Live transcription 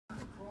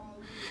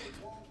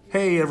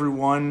Hey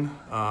everyone,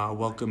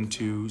 welcome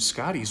to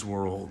Scotty's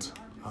World.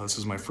 This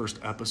is my first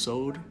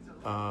episode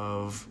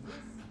of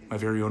my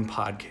very own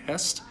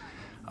podcast.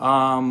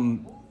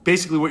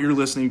 Basically what you're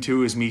listening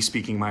to is me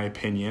speaking my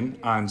opinion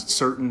on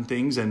certain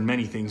things and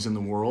many things in the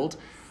world.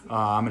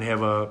 I'm going to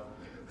have a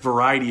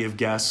variety of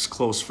guests,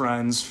 close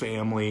friends,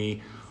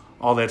 family,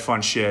 all that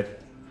fun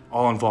shit,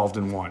 all involved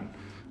in one.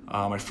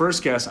 My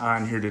first guest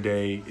on here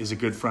today is a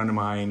good friend of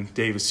mine,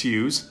 Davis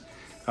Hughes.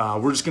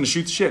 We're just going to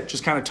shoot the shit,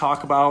 just kind of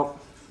talk about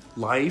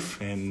life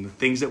and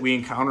things that we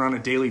encounter on a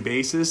daily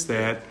basis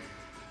that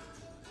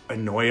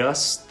annoy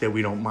us, that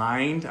we don't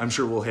mind. I'm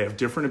sure we'll have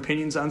different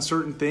opinions on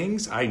certain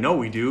things. I know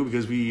we do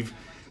because we've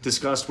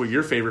discussed what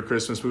your favorite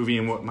Christmas movie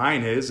and what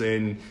mine is,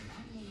 and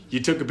you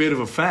took a bit of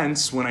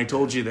offense when I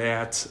told you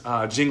that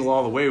Jingle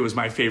All the Way was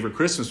my favorite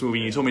Christmas movie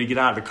and you told me to get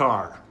out of the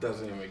car.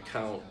 Doesn't even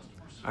count.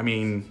 I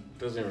mean,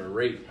 doesn't even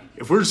rate.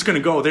 If we're just going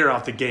to go there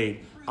out the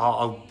gate,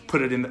 I'll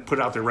put it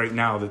out there right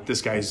now that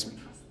this guy's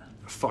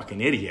a fucking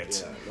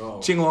idiot. Yeah,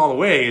 no. Jingle All the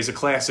Way is a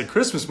classic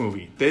Christmas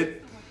movie.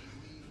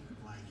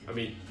 I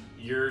mean,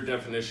 your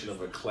definition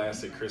of a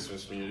classic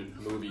Christmas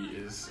movie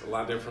is a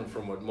lot different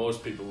from what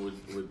most people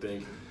would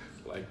think.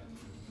 Like,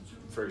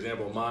 for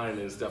example, mine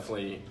is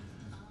definitely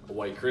A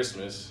White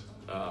Christmas,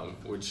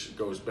 which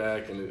goes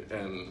back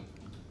and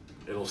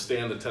it'll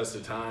stand the test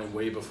of time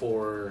way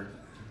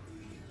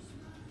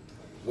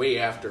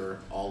after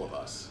all of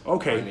us.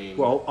 Okay, I mean,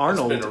 well,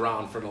 Arnold... It's been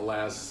around for the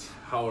last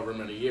however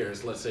many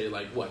years. Let's say,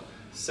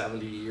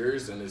 70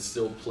 years, and it's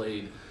still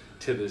played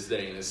to this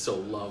day, and it's so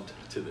loved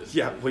to this day.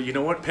 Yeah, well, you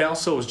know what, pal?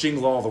 So is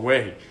Jingle All the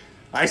Way.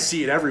 I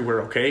see it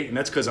everywhere, okay? And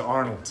that's because of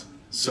Arnold.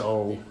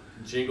 So...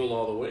 Jingle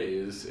All the Way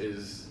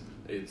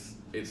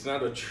it's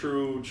not a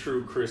true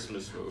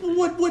Christmas movie.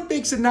 What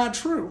makes it not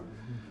true?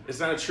 It's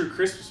not a true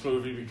Christmas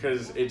movie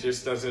because it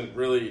just doesn't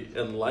really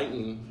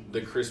enlighten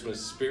the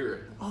Christmas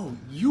spirit. Oh,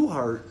 you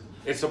are...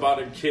 It's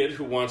about a kid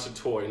who wants a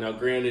toy. Now,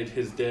 granted,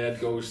 his dad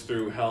goes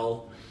through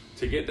hell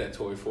to get that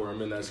toy for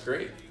him, and that's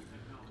great.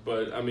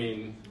 But, I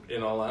mean,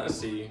 in all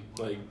honesty,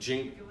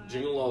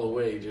 Jingle All the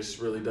Way just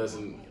really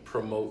doesn't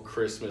promote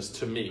Christmas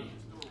to me.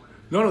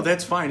 No,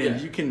 that's fine. Yeah.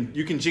 And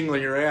you can jingle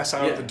your ass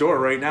out the door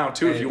right now,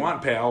 too, if you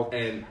want, pal.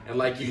 And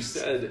like you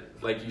said,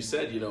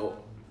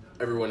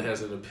 everyone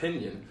has an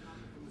opinion.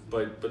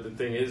 But the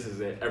thing is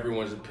that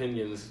everyone's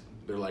opinions,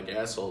 they're like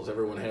assholes.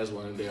 Everyone has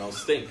one and they all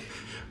stink.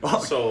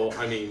 So,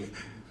 I mean,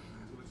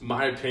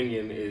 my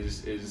opinion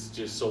is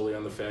just solely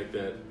on the fact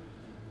that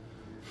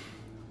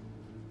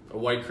A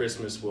White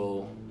Christmas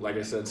will, like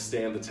I said,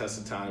 stand the test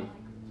of time.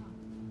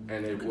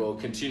 And it will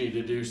continue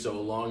to do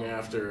so long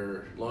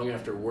after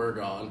we're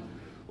gone,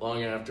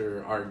 long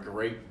after our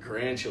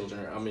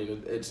great-grandchildren. I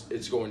mean,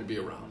 it's going to be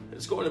around.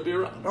 It's going to be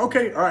around.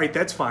 Okay, all right,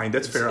 that's fine.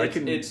 That's fair.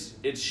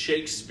 It's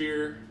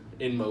Shakespeare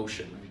in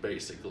motion,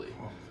 basically.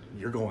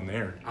 You're going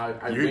there. I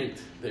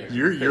went there.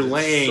 You're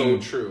laying.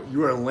 So true.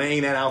 You are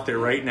laying that out there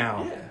right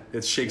now. Yeah.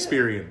 It's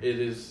Shakespearean. Yeah. It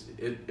is.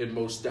 It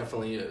most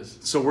definitely is.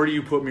 So where do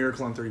you put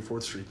Miracle on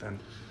 34th Street then?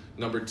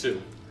 Number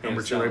 2.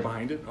 Number 2 right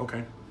behind it?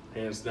 Okay.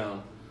 Hands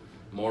down.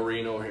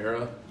 Maureen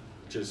O'Hara,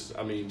 just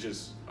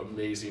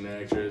amazing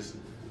actress.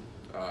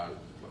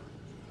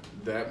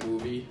 That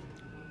movie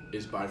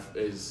is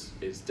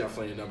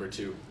definitely a number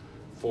 2,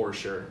 for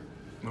sure.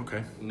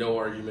 Okay. No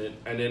argument.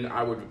 And then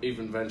I would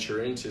even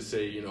venture in to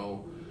say,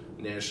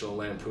 National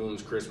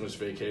Lampoon's Christmas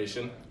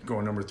Vacation.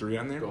 Going number 3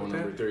 on there? Going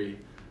number 3.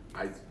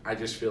 I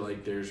just feel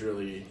like there's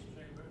really,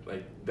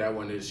 that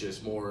one is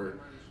just more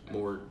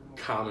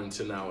common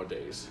to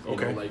nowadays.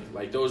 Okay.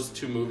 Like those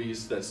two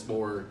movies, that's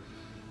more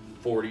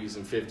 40s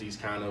and 50s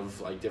kind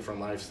of different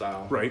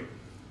lifestyle. Right.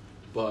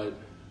 But,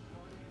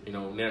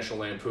 National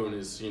Lampoon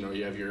is, you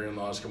have your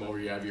in-laws come over,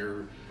 you have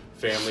your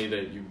family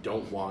that you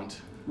don't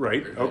want.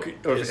 Right. Okay.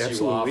 Piss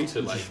Absolutely.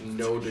 you off to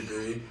no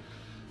degree.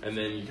 And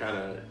then you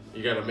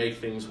gotta make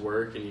things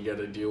work and you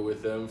gotta deal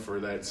with them for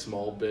that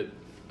small bit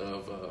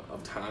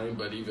of time.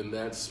 But even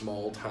that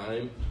small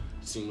time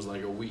seems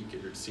like a week,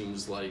 or it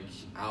seems like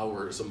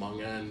hours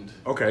among end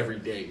every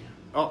day.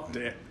 Oh,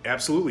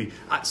 absolutely.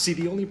 See,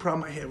 the only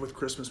problem I have with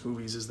Christmas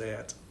movies is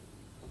that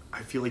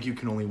I feel like you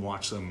can only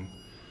watch them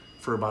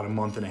for about a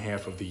month and a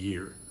half of the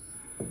year.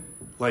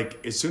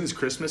 As soon as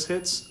Christmas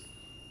hits,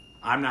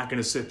 I'm not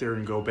going to sit there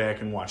and go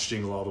back and watch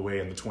Jingle All the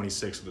Way on the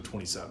 26th or the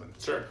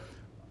 27th. Sure.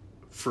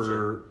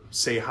 For,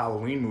 say,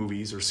 Halloween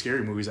movies or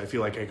scary movies, I feel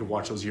like I could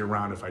watch those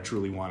year-round if I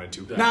truly wanted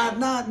to.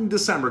 Not in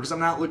December, because I'm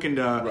not looking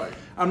to... Right.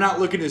 I'm not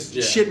looking to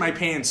shit my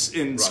pants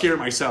and scare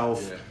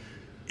myself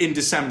in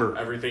December.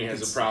 Everything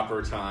has a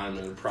proper time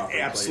and a proper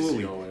place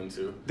to go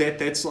into.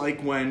 That's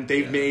like when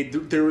they've made...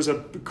 There was a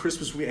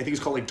Christmas movie, I think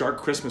it's called Dark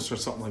Christmas or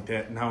something like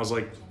that, and I was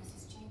like,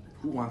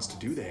 who wants to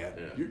do that?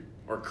 Yeah.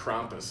 Or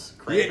Krampus.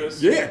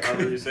 Yeah.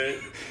 However you say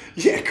it.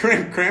 Yeah,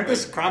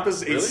 Krampus.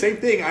 Krampus, really? It's the same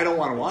thing. I don't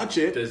want to watch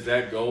it. Does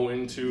that go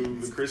into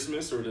the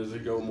Christmas, or does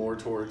it go more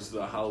towards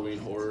the Halloween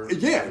horror?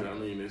 Yeah. I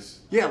mean,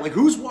 it's... Yeah,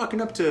 who's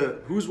walking up to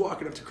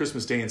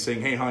Christmas Day and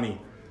saying, hey, honey,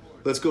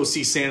 let's go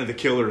see Santa the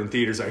Killer in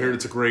theaters. I heard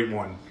it's a great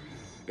one.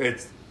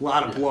 It's a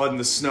lot of blood in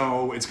the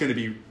snow. It's gonna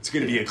be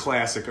a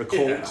classic, a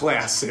cult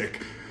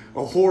classic,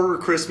 a horror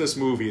Christmas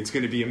movie. It's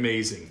gonna be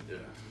amazing. Yeah,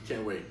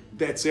 can't wait.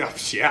 That's yeah.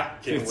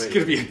 Can't wait.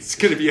 It's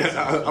gonna be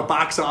a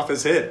box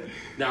office hit.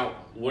 Now,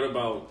 what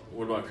about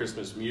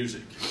Christmas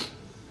music?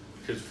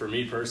 Because for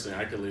me personally,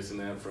 I could listen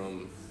to that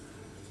from,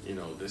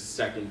 the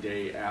second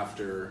day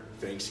after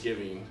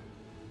Thanksgiving.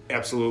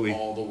 Absolutely.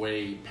 All the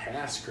way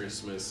past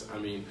Christmas. I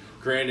mean,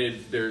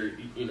 granted,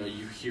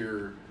 you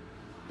hear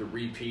the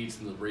repeats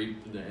and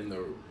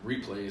the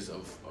replays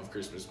of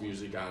Christmas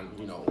music on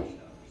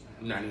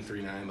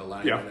 93.9 The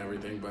Line and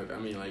everything. But I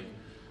mean, like,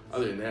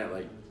 other than that,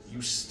 like,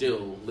 you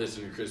still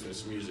listen to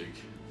Christmas music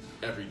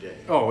every day.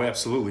 Oh,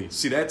 absolutely.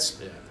 See,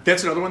 that's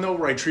another one though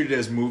where I treat it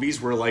as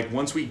movies. Where like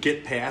once we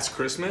get past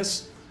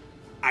Christmas,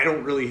 I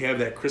don't really have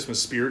that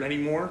Christmas spirit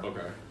anymore.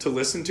 Okay. To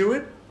listen to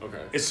it.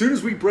 Okay. As soon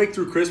as we break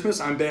through Christmas,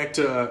 I'm back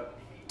to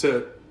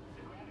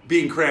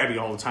being crabby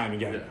all the time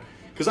again. Yeah.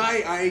 Because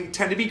I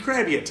tend to be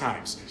crabby at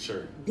times.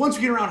 Sure. Once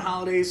we get around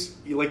holidays,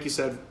 like you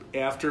said,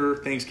 after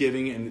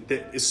Thanksgiving, and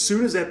as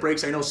soon as that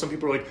breaks, I know some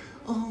people are like,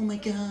 "Oh my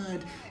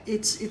God,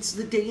 it's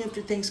the day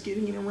after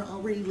Thanksgiving and we're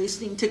already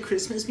listening to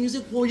Christmas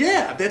music." Well,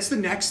 yeah, that's the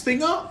next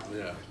thing up.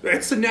 Yeah.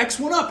 That's the next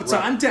one up. It's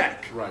on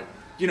deck. Right.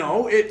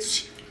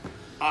 It's...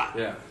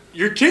 yeah.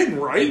 You're kidding,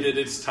 right? And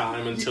it's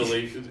time until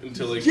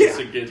it gets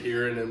to get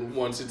here, and then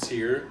once it's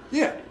here,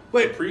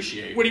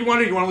 appreciate. What do you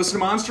want to do? You want to listen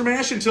to Monster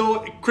Mash until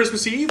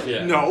Christmas Eve?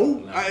 Yeah.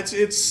 No.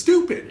 It's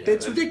stupid. Yeah,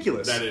 that's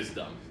ridiculous. That is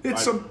dumb.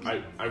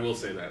 I will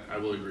say that. I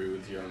will agree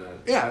with you on that.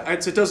 Yeah,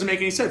 it doesn't make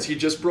any sense. He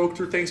just broke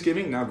through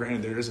Thanksgiving. Now,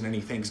 granted, there isn't any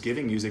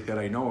Thanksgiving music that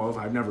I know of.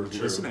 I've never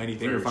listened to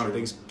anything or found a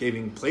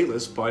Thanksgiving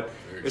playlist, but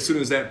as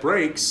soon as that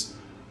breaks...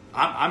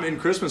 I'm in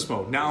Christmas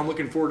mode. Now I'm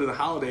looking forward to the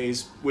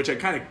holidays, which I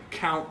kind of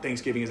count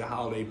Thanksgiving as a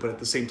holiday, but at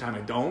the same time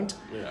I don't.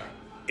 Yeah.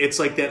 It's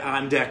like that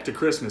on deck to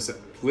Christmas.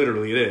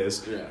 Literally it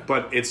is. Yeah.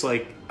 But it's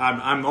like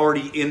I'm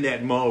already in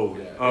that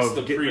mode. Yeah. It's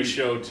the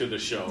pre-show to the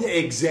show. Yeah,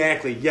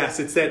 exactly. Yes,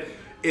 it's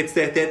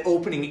that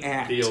opening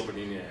act. The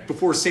opening act.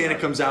 Before Santa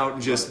comes out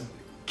and just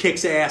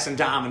kicks ass and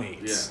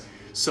dominates.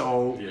 Yeah.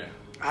 So,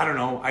 I don't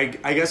know. I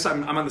guess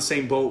I'm on the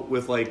same boat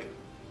with like...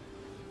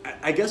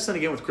 I guess then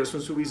again with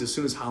Christmas movies, as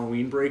soon as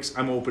Halloween breaks,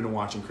 I'm open to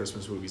watching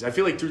Christmas movies. I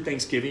feel like through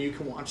Thanksgiving you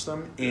can watch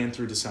them and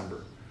through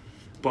December.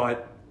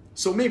 But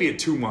so maybe a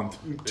 2 month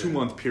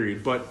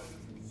period, but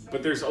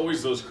there's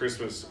always those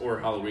Christmas or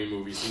Halloween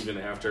movies even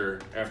after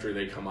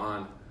they come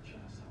on.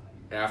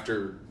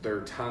 After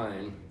their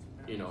time,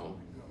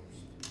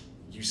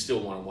 you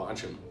still want to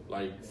watch them.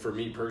 Like for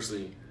me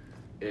personally,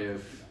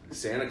 if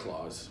Santa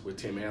Claus with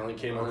Tim Allen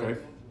came on,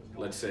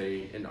 let's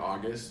say in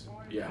August,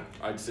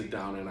 I'd sit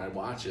down and I'd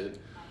watch it.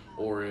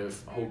 Or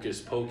if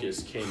Hocus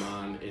Pocus came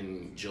on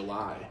in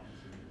July,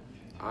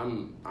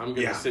 I'm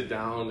gonna sit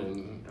down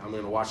and I'm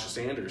gonna watch the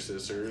Sanders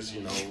Sisters,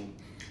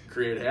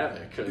 create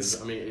havoc,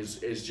 because I mean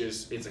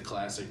it's a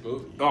classic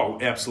movie. Oh,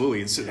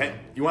 absolutely!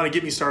 You want to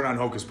get me started on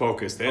Hocus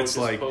Pocus? That's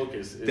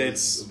Pocus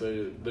is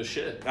the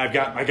shit. I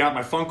got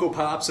my Funko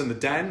Pops in the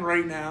den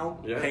right now,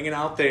 hanging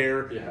out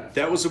there. Yeah.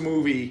 That was a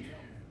movie.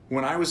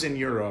 When I was in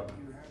Europe,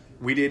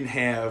 we didn't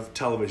have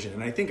television,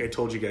 and I think I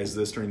told you guys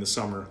this during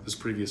this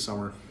previous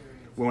summer.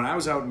 When I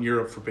was out in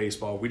Europe for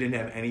baseball, we didn't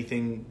have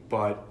anything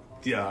but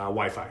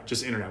Wi-Fi,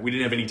 just internet. We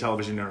didn't have any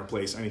television in our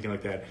place, anything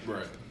like that.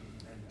 Right.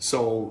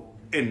 So,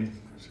 and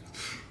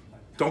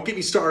don't get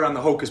me started on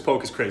the Hocus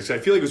Pocus craze. I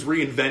feel like it was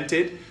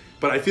reinvented,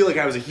 but I feel like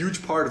I was a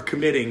huge part of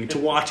committing to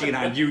watching it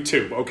on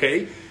YouTube,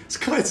 okay? It's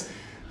because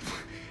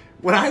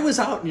when I was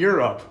out in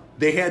Europe,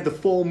 they had the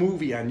full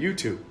movie on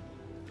YouTube.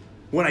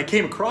 When I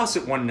came across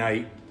it one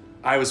night,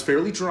 I was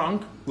fairly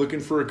drunk, looking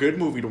for a good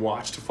movie to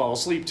watch to fall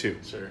asleep to.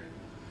 Sure.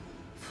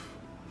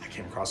 I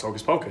came across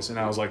Hocus Pocus, and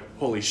I was like,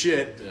 holy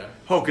shit, yeah.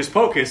 Hocus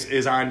Pocus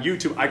is on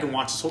YouTube. I can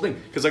watch this whole thing.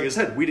 Because like I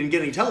said, we didn't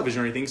get any television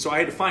or anything, so I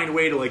had to find a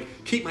way to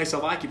like keep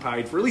myself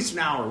occupied for at least an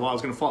hour while I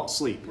was going to fall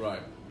asleep.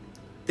 Right.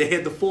 They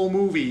had the full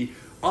movie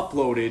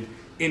uploaded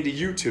into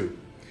YouTube.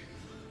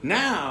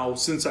 Now,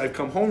 since I've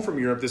come home from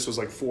Europe, this was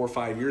like 4 or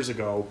 5 years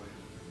ago,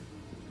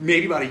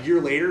 maybe about a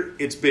year later,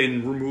 it's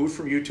been removed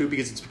from YouTube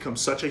because it's become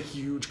such a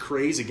huge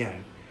craze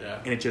again. Yeah.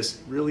 And it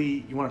just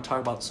really, you want to talk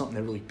about something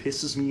that really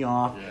pisses me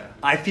off. Yeah.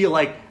 I feel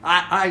like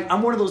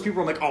I'm one of those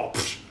people. I'm like,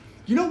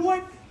 you know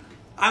what?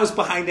 I was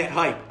behind that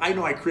hype. I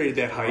know I created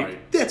that hype.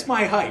 Right. That's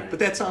my hype. Right. But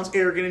that sounds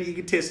arrogant and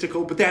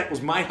egotistical. But that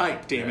was my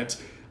hype, damn it.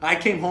 I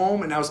came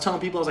home and I was telling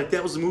people, I was like,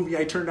 that was the movie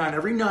I turned on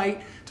every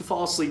night to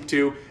fall asleep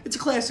to. It's a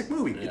classic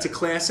movie. Yeah. It's a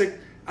classic.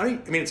 I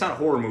mean, it's not a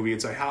horror movie.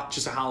 It's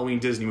just a Halloween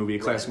Disney movie, a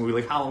classic movie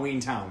like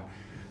Halloween Town.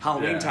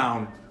 Halloween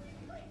Town.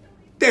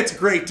 That's a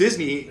great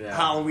Disney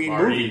Halloween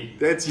movie.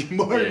 That's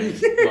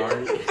Marnie. Yeah,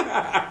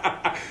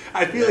 Marnie.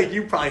 I feel like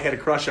you probably had a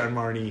crush on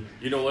Marnie.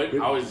 You know what?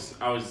 I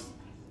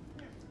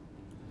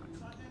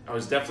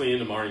was definitely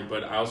into Marnie,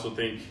 but I also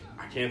think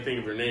I can't think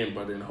of her name.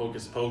 But in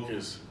Hocus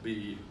Pocus,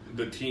 the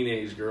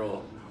teenage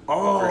girl.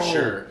 Oh, for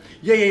sure.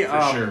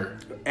 Yeah. For sure.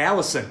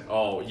 Allison.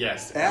 Oh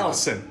yes,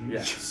 Allison.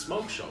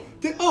 Smoke show.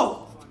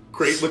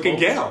 Great looking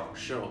gal.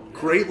 Show.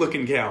 Great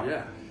looking gal.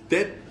 Yeah.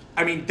 That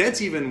I mean,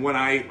 that's even when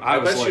I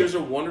was bet like, she was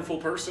a wonderful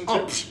person, too.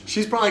 oh,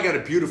 she's probably got a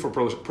beautiful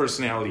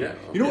personality. Yeah.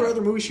 You know what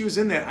other movie she was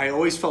in that I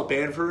always felt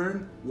bad for her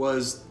in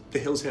was The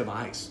Hills Have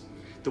Eyes.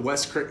 The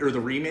the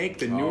remake,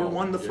 the newer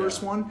one, the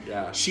first one.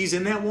 Yeah. She's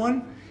in that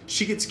one.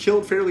 She gets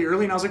killed fairly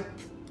early, and I was like,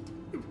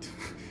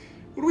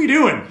 what are we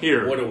doing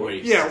here? What a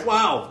waste. Yeah,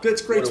 wow.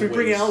 That's great. What So a we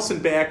bring waste. Allison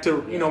back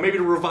to, maybe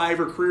to revive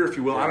her career, if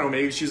you will. Yeah. I don't know,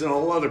 maybe she's in a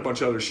whole other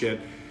bunch of other shit.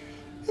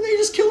 And they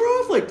just kill her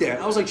off like that.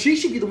 I was like, she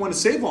should be the one to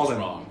save all That's them.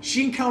 wrong.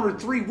 She encountered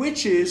 3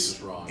 witches,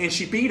 That's wrong. and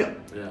she beat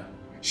them. Yeah.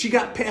 She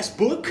got past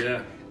book,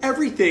 Yeah.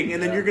 everything,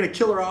 and then Yeah. you're going to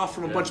kill her off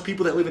from a bunch of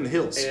people that live in the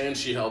hills. And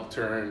she helped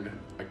turn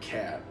a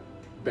cat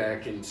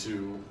back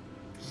into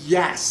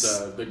Yes.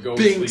 the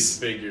ghostly Binks.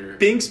 figure.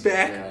 Binks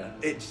back.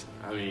 Yeah.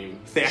 I mean,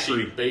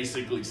 Thackeray. she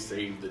basically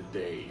saved the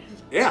day.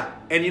 Yeah.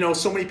 And,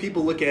 so many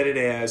people look at it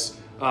as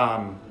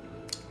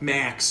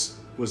Max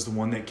was the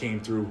one that came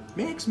through.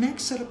 Max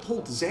set up the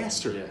whole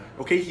disaster. Yeah.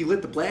 Okay, he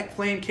lit the black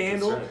flame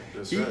candle.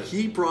 That's right.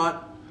 He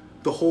brought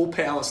the whole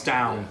palace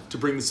down to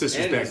bring the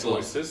sisters And back his to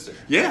little life. sister.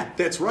 Yeah,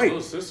 that's His right.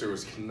 little sister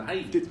was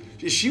connived.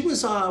 She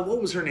was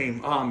what was her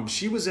name?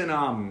 She was in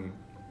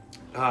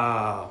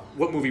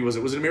what movie was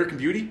it? Was it American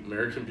Beauty?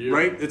 American Beauty.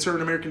 Right? It's her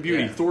in American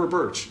Beauty. Yeah. Thora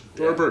Birch.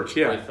 Thora Birch,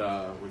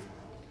 yeah. With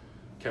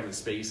Kevin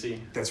Spacey.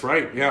 That's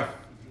right, yeah.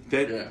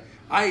 Yeah.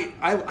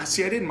 I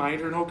see. I didn't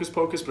mind her in Hocus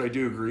Pocus, but I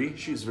do agree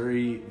she was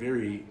very,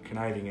 very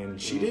conniving, and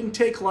she didn't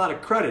take a lot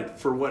of credit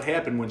for what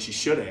happened when she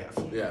should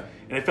have. Yeah.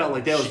 And I felt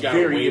like that was She got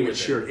very away with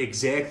immature. it.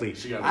 Exactly.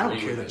 She got I don't away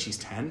care with that it. she's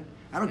 10.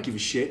 I don't give a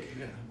shit.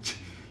 Yeah.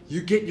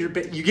 You get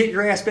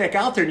your ass back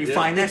out there and you Yeah.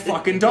 find that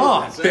fucking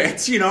dog.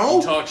 That's it. You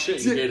You talk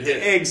shit, you get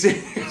hit.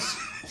 Exactly.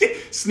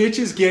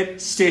 Snitches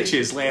get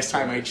stitches. Last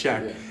time I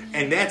checked, Yeah.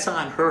 and that's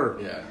on her.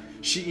 Yeah.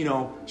 She's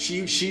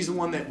the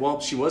one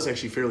that, she was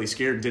actually fairly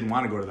scared and didn't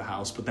want to go to the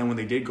house. But then when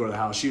they did go to the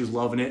house, she was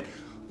loving it.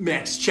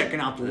 Max checking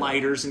out the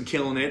lighters and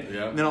killing it.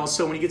 Yeah. And then all of a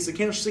sudden when he gets the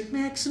candle, she's like,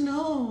 Max,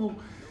 no.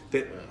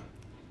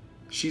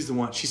 She's the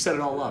one. She set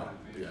it all up.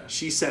 Yeah.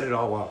 She set it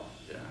all up.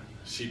 Yeah.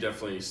 She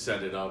definitely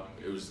set it up.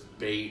 It was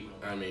bait.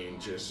 I mean,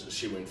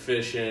 she went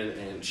fishing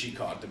and she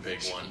caught the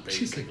big one,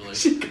 basically.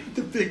 She got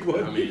the big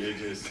one. I mean,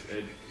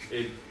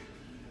 it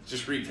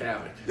just wreaked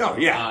havoc. Oh,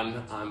 yeah.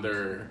 On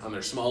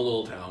their small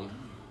little town,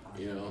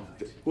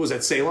 What was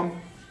that, Salem?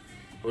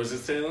 Was it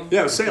Salem? Yeah,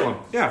 it was Salem.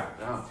 Yeah.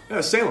 Oh. Yeah, it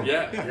was Salem.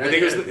 Yeah. I think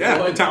it was the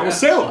Yeah. town was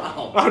Salem.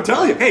 Wow. I'm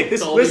telling you. Hey,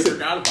 Totally listen.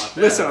 forgot about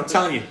that. Listen, I'm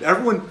telling you.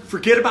 Everyone,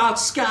 forget about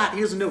Scott. He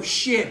doesn't know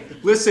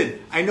shit. Listen,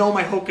 I know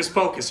my Hocus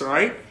Pocus, all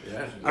right?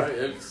 Yeah, right,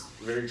 it's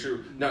very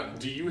true. Now,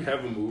 do you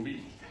have a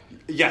movie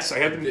Yes, I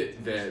have been.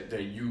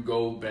 that you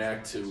go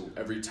back to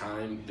every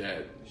time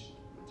that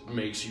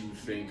makes you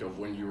think of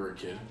when you were a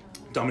kid?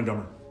 Dumb and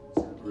Dumber.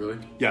 Really?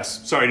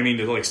 Yes. Sorry, I didn't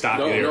mean to stop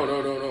No, you there.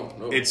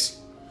 no. It's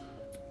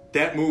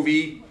that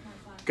movie.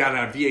 Got it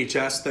on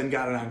VHS, then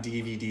got it on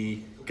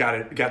DVD.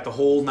 Got the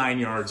whole 9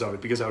 yards of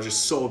it because I was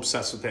just so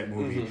obsessed with that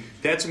movie. Mm-hmm.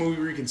 That's a movie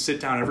where you can sit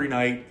down every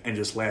night and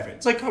just laugh at.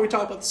 It's like how we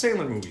talk about the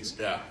Sandler movies.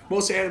 Yeah.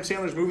 Most Adam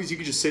Sandler's movies you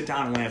can just sit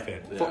down and laugh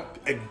at.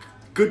 Yeah.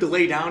 Good to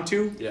lay down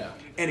to. Yeah.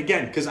 And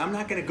again, because I'm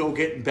not going to go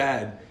get in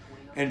bed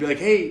and be like,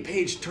 hey,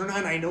 Paige, turn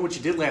on I Know What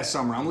You Did Last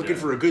Summer. I'm looking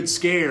for a good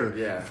scare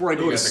before I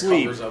go You to got the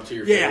sleep. covers up to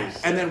your face.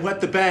 face. And then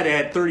wet the bed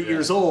at 30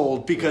 years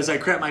old because I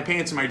crap my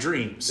pants in my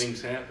dreams.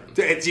 Things happen.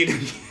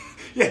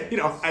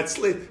 It's,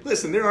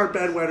 listen, there are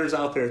bedwetters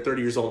out there at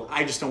 30 years old.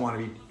 I just don't want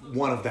to be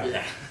one of them.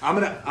 Yeah. I'm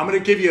gonna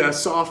give you a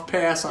soft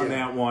pass on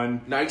that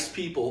one. Nice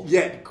people.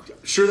 Yeah,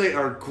 sure they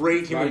are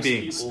great human Nice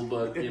beings. people,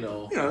 but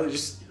they're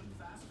just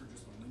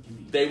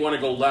they want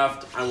to go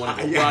left. I want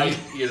to go right.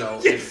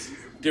 It's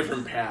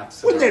different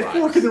paths. when that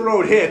fork in the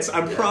road hits,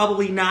 I'm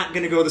probably not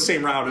going to go the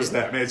same route as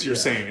them, as you're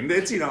saying.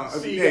 It's See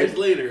you guys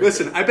later.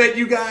 Listen, I bet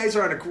you guys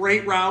are on a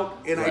great route,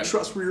 and I Right.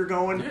 trust where you're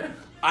going. Yeah.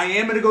 I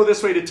am going to go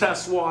this way to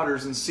test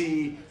waters and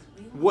see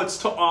what's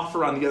to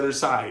offer on the other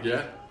side.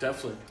 Yeah,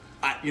 definitely.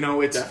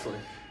 It's Definitely.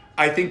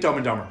 I think Dumb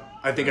and Dumber.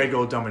 I think I'd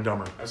go with Dumb and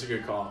Dumber. That's a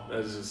good call. That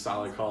is a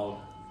solid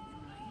call.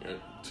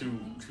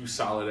 Two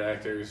solid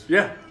actors.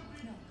 Yeah.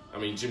 I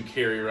mean, Jim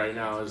Carrey right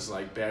now is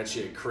like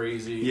batshit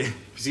crazy. Yeah. Have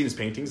you seen his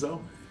paintings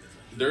though?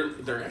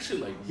 They're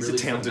actually like He's really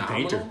a talented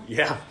phenomenal. painter.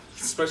 Yeah.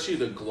 Especially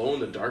the glow in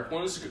the dark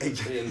ones, and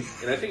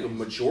I think a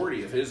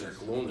majority of his are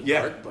glow in the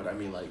dark. But I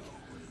mean,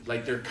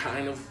 like they're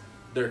kind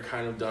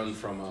of done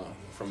from a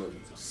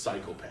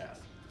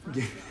psychopath.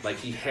 Yeah. Like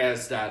he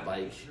has that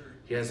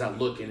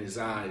look in his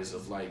eyes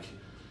of like,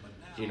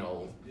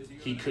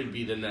 he could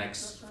be the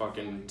next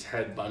fucking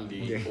Ted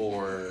Bundy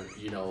or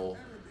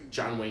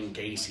John Wayne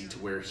Gacy, to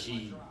where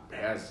he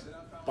has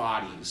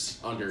bodies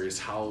under his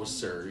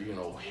house or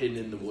hidden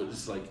in the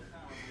woods.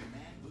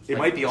 It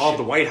might be all of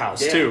the White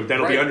House too.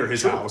 That'll be under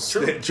his house,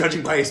 True.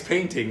 judging by his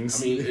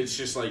paintings. I mean, it's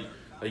just like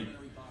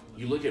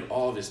you look at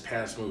all of his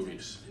past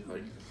movies,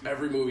 like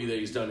every movie that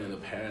he's done in the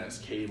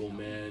past,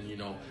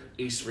 Cableman,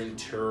 Ace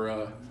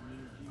Ventura.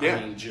 Yeah.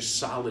 I mean, just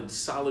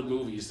solid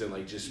movies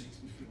that just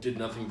did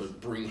nothing but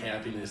bring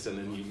happiness. And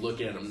then you look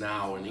at him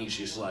now, and he's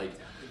just like,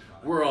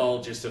 we're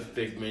all just a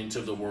figment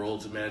of the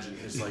world's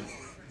imagination. It's like,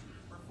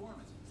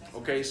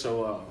 Okay,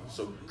 so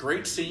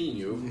great seeing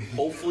you.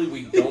 Hopefully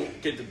we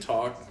don't get to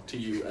talk to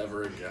you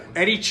ever again.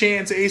 Any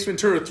chance Ace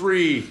Ventura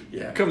 3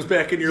 comes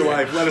back in your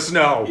life, let us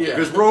know. Yeah.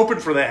 Because we're open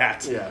for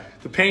that. Yeah.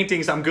 The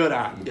paintings I'm good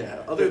on.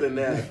 Yeah, other than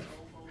that,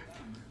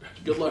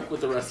 good luck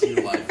with the rest of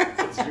your life.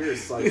 Because you're a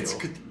psycho. It's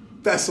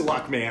good. Best of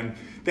luck, man.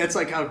 That's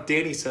like how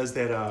Danny says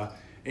that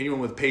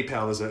anyone with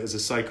PayPal is a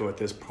psycho at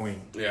this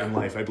point in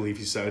life, I believe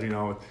he said.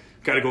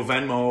 Got to go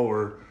Venmo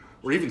or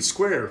even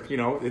Square.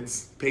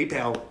 It's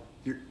PayPal.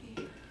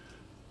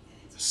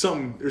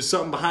 There's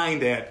something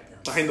behind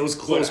those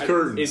closed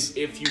curtains.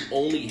 If you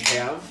only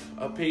have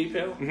a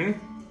PayPal,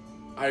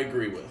 I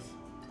agree with.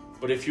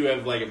 But if you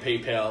have like a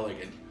PayPal,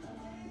 like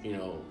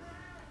a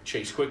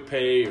Chase Quick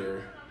Pay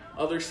or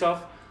other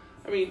stuff,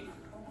 I mean,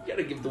 you got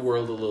to give the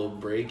world a little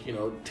break.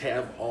 To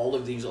have all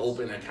of these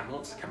open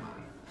accounts, come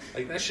on,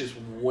 like that's just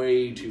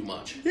way too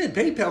much. Yeah,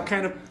 PayPal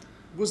kind of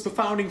was the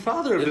founding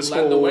father of this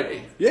led the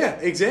way. Yeah,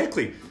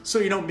 exactly. So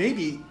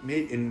maybe,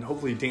 and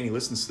hopefully Danny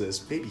listens to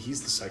this. Maybe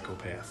he's the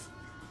psychopath.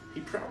 He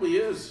probably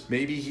is.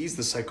 Maybe he's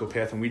the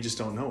psychopath and we just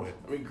don't know it.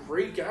 I mean,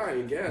 great guy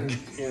again,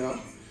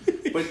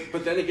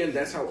 But then again,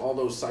 that's how all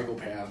those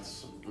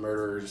psychopaths,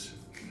 murderers,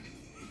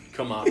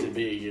 come out to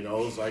be.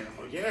 It's like,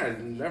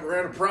 never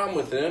had a problem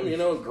with him.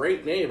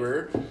 Great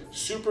neighbor,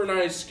 super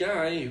nice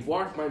guy. He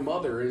walked my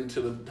mother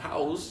into the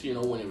house,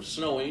 when it was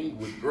snowing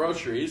with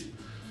groceries.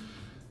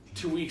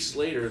 2 weeks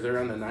later, they're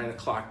on the 9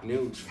 o'clock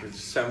news for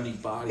 70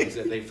 bodies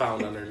that they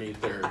found underneath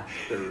their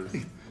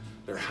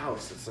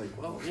house. It's like,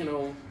 well,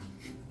 you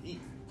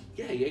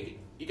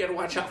got to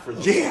watch out for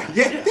those. Yeah.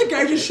 That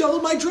guy just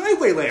shoveled my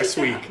driveway last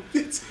week.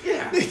 I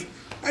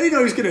didn't know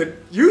he was going to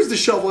use the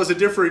shovel as a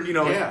different,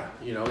 Yeah,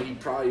 he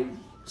probably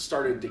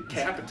started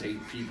decapitating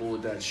people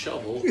with that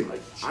shovel.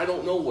 I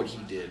don't know what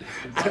he did.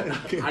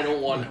 I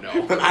don't want to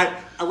know. But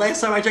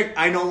last time I checked,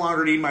 I no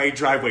longer need my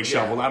driveway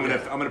shovel. I'm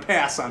gonna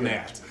pass on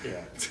that.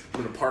 Yeah,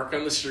 I'm gonna park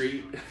on the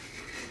street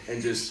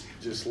and just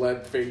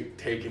let fate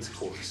take its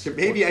course.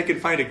 Maybe I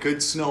could find a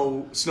good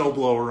snow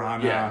blower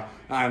on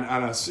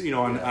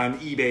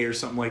eBay or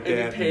something like that.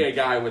 And you pay a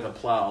guy with a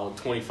plow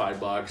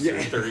 $25 or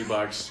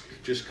 $30.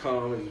 Just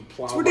come and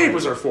plow. That's what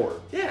neighbors are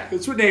for. Yeah,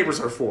 that's what neighbors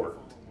are for.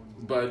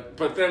 But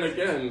then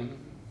again,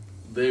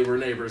 they were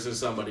neighbors to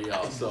somebody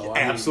else. So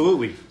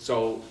absolutely.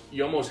 So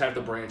you almost have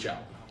to branch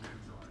out.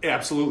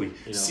 Absolutely.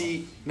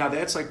 See, now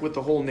that's like with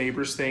the whole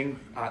neighbors thing.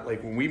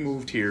 Like when we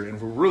moved here,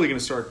 and we're really going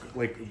to start,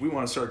 we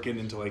want to start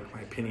getting into my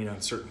opinion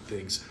on certain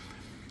things.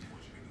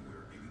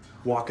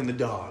 Walking the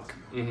dog.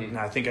 Mm-hmm.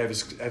 Now I think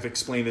I've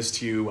explained this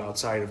to you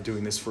outside of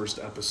doing this first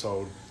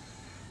episode.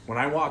 When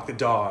I walk the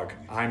dog,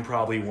 I'm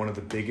probably one of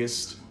the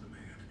biggest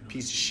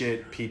piece of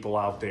shit people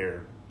out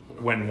there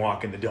when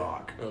walking the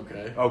dog.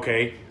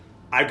 Okay.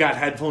 I've got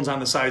headphones on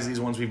the size of these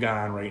ones we've got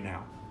on right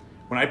now.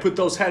 When I put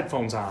those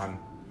headphones on,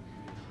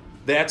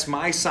 that's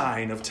my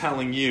sign of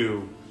telling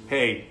you,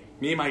 hey,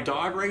 me and my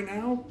dog right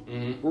now,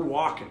 we're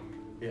walking.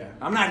 Yeah.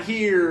 I'm not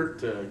here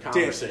to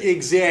conversate.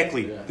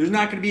 Exactly. Yeah. There's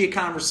not going to be a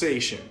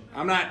conversation.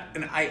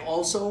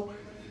 The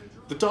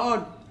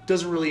dog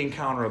doesn't really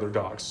encounter other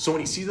dogs. So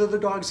when he sees other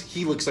dogs,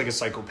 he looks like a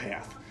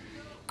psychopath.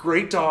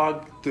 Great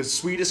dog, the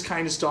sweetest,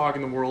 kindest dog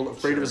in the world,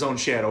 afraid of his own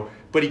shadow,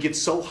 but he gets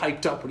so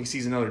hyped up when he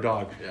sees another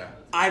dog. Yeah.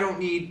 I don't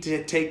need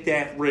to take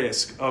that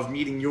risk of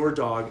meeting your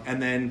dog,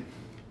 and then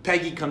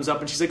Peggy comes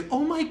up and she's like, oh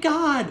my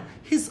God,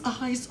 his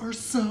eyes are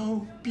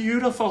so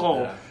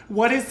beautiful. Yeah.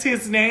 What is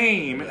his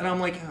name? And I'm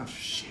like, oh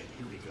shit,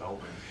 here we go.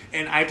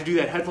 And I have to do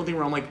that headphone thing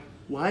where I'm like,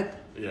 what?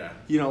 Yeah.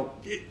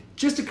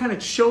 Just to kind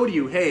of show to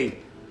you, hey,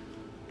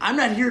 I'm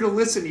not here to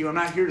listen to you. I'm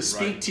not here to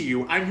speak to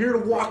you. I'm here to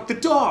walk the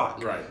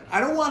dog. Right. I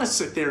don't want to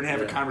sit there and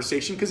have a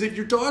conversation because if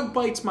your dog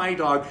bites my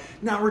dog,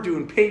 now we're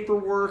doing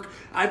paperwork.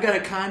 I've got to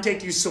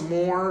contact you some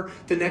more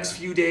the next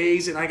few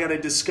days, and I got to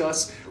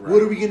discuss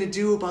what are we going to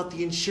do about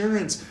the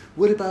insurance?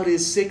 What about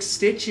his 6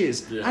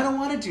 stitches? Yeah. I don't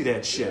want to do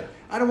that shit. Yeah.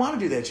 I don't want to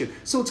do that shit.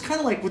 So it's kind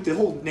of like with the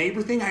whole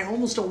neighbor thing. I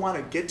almost don't want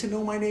to get to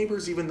know my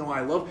neighbors, even though I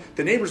love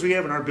the neighbors we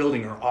have in our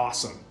building are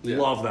awesome. Yeah.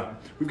 Love them.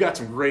 We've got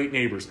some great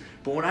neighbors.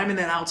 But when I'm in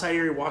that outside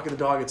area walking the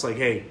dog, it's like,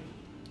 hey,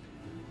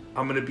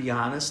 I'm going to be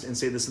honest and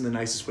say this in the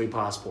nicest way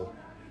possible.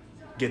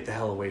 Get the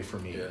hell away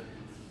from me. Yeah.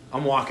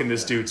 I'm walking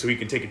this dude so he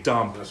can take a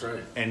dump. That's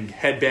right. And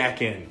head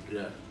back in.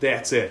 Yeah.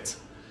 That's it.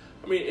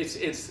 I mean,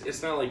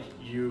 it's not like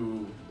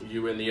you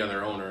and the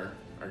other owner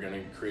are going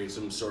to create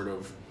some sort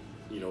of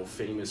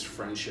famous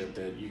friendship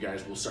that you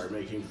guys will start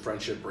making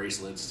friendship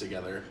bracelets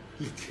together.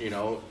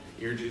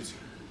 You're just,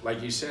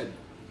 like you said,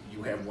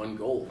 you have one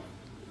goal.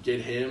 Get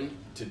him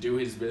to do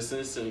his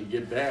business and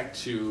get back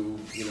to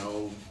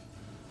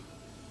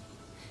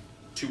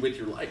with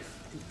your life.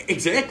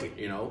 Exactly.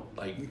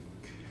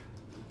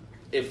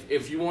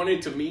 If you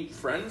wanted to meet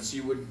friends,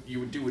 you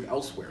would do it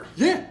elsewhere.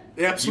 Yeah,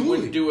 absolutely. You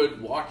wouldn't do it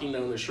walking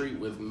down the street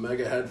with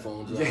mega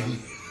headphones on.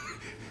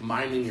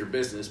 Minding your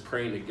business,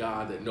 praying to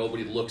God that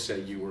nobody looks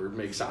at you or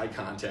makes eye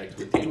contact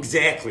with you.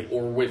 Exactly.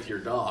 Or with your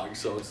dog.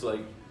 So it's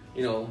like,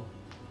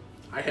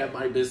 I have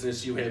my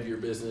business, you have your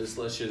business.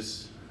 Let's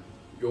just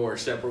go our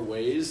separate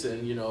ways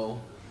and,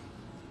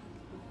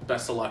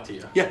 best of luck to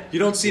you. Yeah, you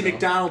don't see You know?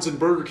 McDonald's and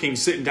Burger King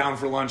sitting down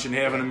for lunch and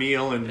having a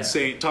meal and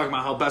talking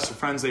about how best of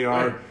friends they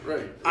are.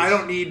 Right. I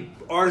don't need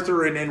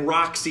Arthur and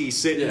Roxy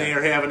sitting Yeah.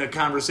 there having a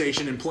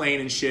conversation and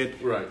playing and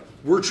shit. Right.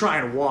 We're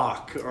trying to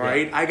walk, all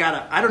right?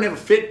 Yeah. I don't have a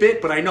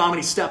Fitbit, but I know how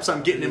many steps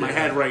I'm getting in my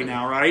head right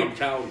now, right? I'm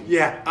counting.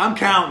 Yeah, I'm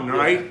counting, all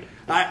right?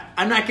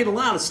 I'm not getting a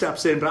lot of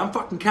steps in, but I'm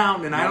fucking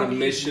counting, and I don't need a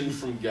mission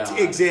from God.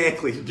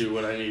 Exactly. To do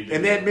what I need to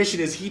and do. that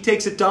mission is he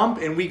takes a dump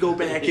and we go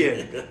back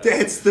in.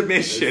 That's the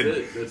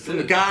mission. That's from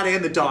it. God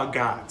and the dog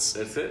gods.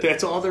 That's it.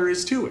 That's all there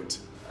is to it.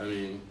 I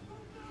mean,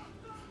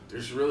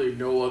 there's really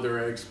no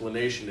other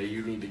explanation that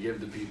you need to give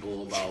to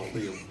people about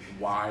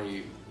why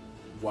you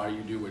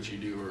do what you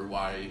do or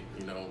why,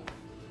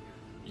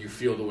 you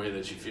feel the way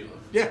that you feel.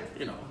 Yeah.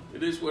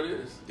 It is what it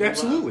is.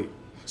 Absolutely.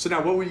 So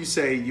now what would you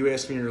say, you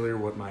asked me earlier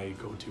what my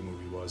go-to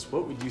movie was.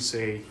 What would you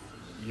say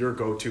your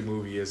go-to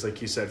movie is, like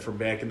you said, from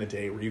back in the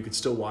day where you could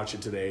still watch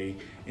it today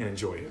and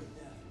enjoy it?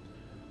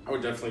 I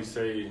would definitely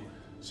say,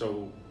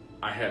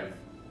 I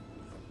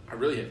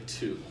really have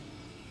two.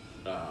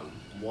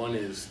 One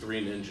is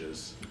Three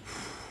Ninjas.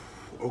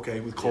 Okay,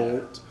 with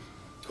Colt.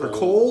 Yeah. Or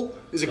Cole?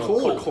 Is it No,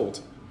 Cole or Colt.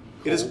 Colt?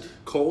 It is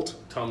Colt.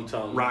 Tum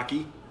Tum.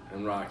 Rocky.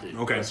 And Rocky.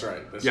 Okay. That's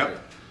right. That's Yep. right.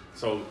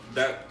 So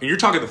that... And you're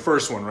talking the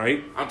first one,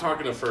 right? I'm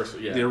talking the first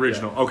one, yeah. The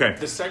original, yeah. okay.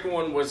 The second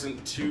one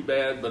wasn't too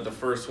bad, but the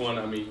first one,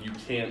 you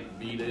can't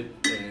beat it,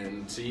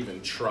 and to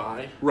even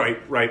try... Right.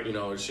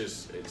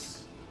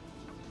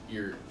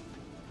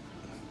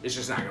 It's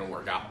just not going to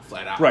work out,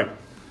 flat out. Right.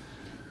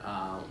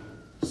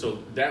 So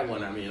that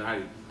one,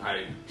 I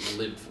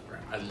lived for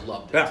it. I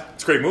loved it. Yeah,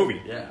 it's a great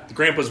movie. Yeah. The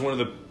Grandpa's one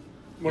of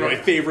my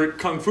favorite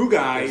kung fu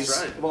guys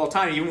That's right. of all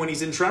time, even when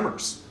he's in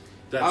Tremors.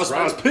 That's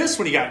I was pissed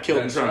when he got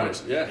killed That's in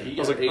Tremors. right. Yeah, he got I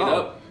was like, ate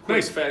up quick,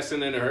 nice. fast,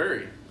 and in a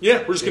hurry. Yeah,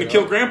 we're just going to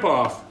kill Grandpa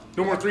off.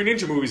 No more Three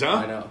Ninja movies, huh?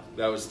 I know.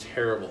 That was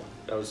terrible.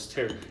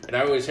 And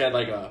I always had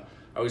like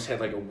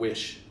a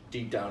wish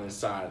deep down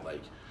inside,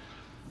 like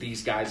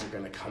these guys are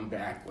going to come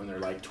back when they're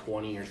like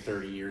 20 or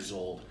 30 years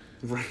old.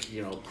 Right.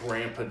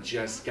 Grandpa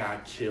just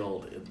got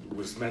killed. It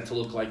was meant to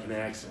look like an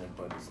accident,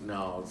 but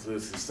no,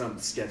 this is something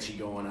sketchy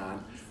going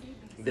on.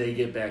 They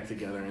get back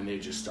together and they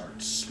just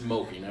start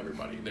smoking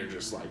everybody. They're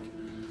just like,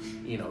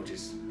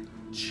 just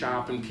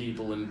chopping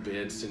people in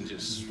bits and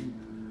just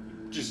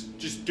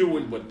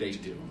doing what they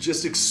do.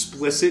 Just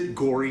explicit,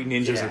 gory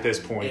ninjas at this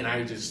point. And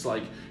I just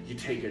you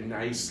take a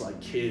nice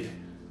kid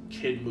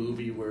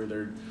movie where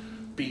they're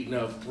beating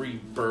up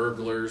 3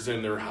 burglars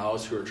in their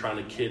house who are trying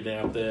to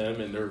kidnap them,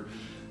 and they're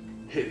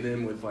hitting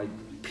them with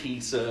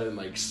pizza and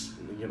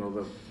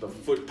the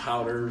foot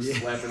powder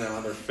slapping it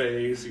on their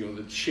face,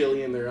 the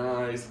chili in their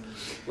eyes,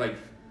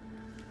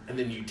 and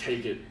then you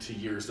take it to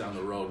years down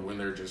the road when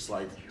they're just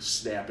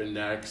snapping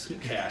necks,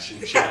 cashing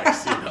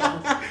checks,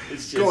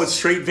 It's just going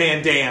straight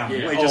Van Damme.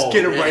 Yeah. Just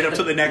get them right up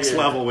to the next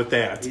level with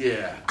that.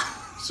 Yeah.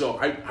 So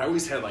I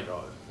always had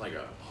a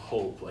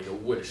hope, a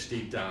wish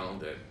deep down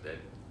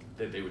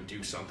that they would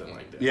do something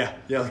like that. Yeah.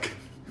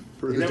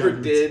 They never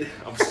did.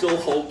 I'm still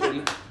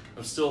hoping.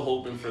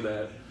 For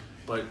that.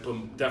 But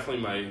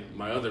definitely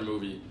my other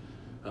movie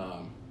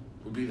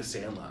would be The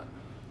Sandlot.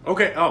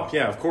 Okay. Oh,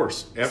 yeah, of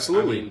course.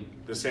 Absolutely.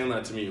 The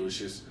Sandlot to me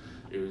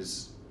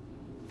was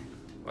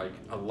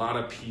a lot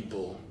of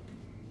people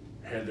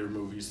had their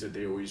movies that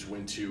they always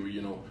went to,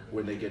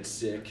 when they get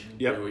sick.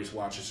 Yep. They always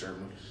watch a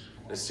certain movie.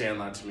 The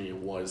Sandlot to me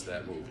was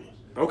that movie.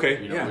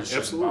 Okay. It was just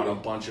absolutely. about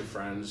a bunch of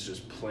friends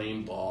just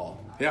playing ball.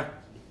 Yeah.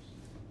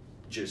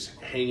 Just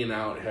hanging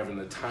out, having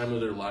the time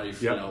of their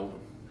life, Yep.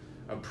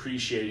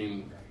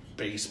 Appreciating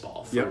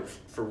baseball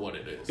for what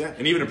it is. Yeah,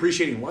 and even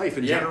appreciating life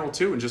in general,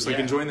 too, and just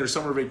enjoying their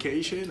summer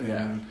vacation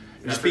and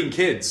just being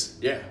kids.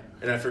 Yeah,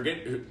 and I forget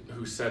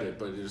who said it,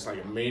 but it was a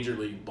major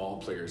league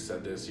ball player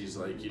said this. He's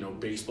like,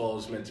 baseball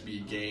is meant to be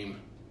a game.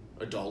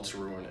 Adults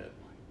ruin it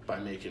by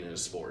making it a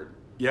sport.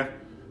 Yeah.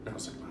 And I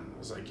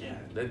was like, yeah,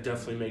 that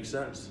definitely makes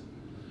sense.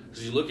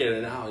 Because you look at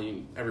it now,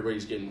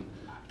 everybody's getting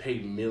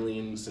paid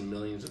millions and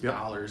millions of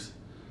dollars.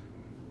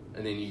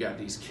 And then you got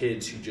these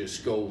kids who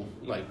just go,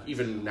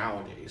 even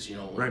nowadays,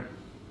 Right.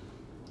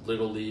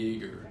 Little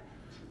League or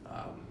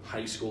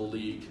high school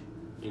league,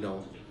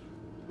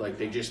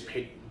 they just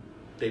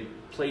they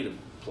play to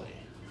play.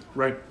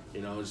 Right.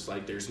 It's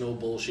there's no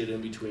bullshit in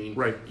between.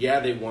 Right. Yeah,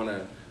 they want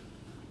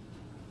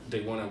to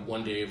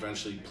one day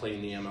eventually play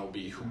in the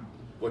MLB.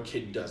 What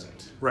kid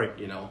doesn't? Right.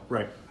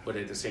 Right. But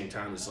at the same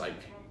time, it's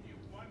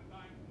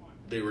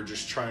they were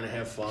just trying to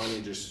have fun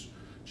and just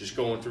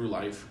going through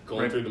life,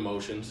 going through the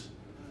motions.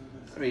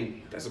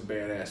 That's a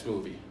badass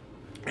movie.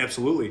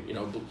 Absolutely.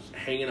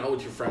 Hanging out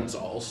with your friends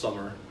all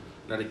summer,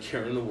 not a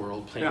care in the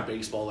world, playing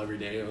baseball every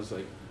day. I was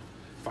like,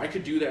 if I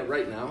could do that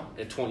right now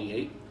at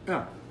 28.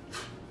 Yeah.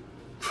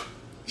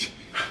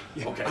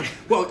 Okay.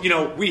 Well,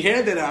 we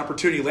had that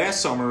opportunity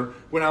last summer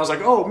when I was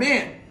like, oh,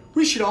 man,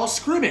 we should all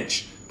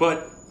scrimmage.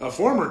 But a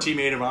former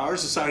teammate of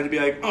ours decided to be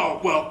like,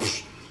 oh, well,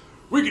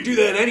 we could do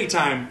that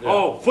anytime. Yeah.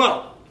 Oh,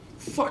 well.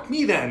 Fuck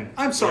me then.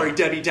 I'm sorry,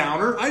 Debbie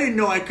Downer. I didn't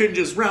know I couldn't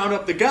just round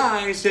up the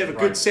guys to have a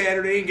good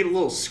Saturday and get a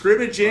little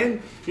scrimmage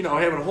in.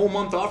 Having a whole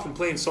month off from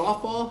playing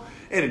softball.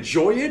 and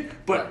enjoy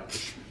it,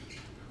 but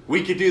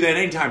we could do that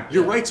anytime.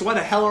 You're right, so why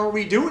the hell are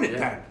we doing it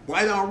then?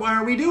 Why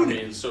are we doing it?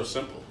 It's so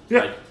simple.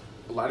 Yeah. Like,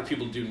 a lot of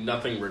people do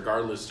nothing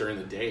regardless during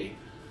the day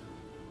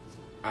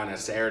on a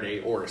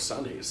Saturday or a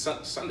Sunday. It's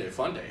Sunday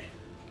fun day.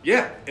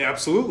 Yeah,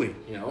 absolutely.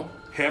 You know?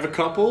 Have a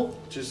couple,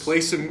 Just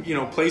play some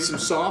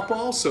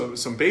softball,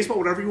 some baseball,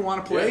 whatever you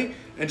want to play,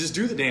 and just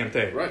do the damn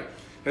thing. Right.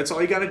 That's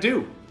all you got to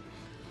do.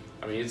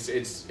 I mean,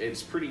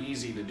 it's pretty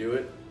easy to do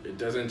it. It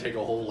doesn't take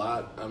a whole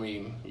lot. I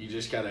mean, you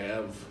just got to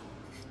have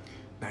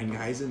 9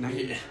 guys and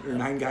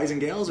 9 guys and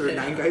gals, or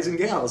 9 guys and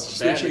gals.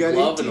 Just bat, you got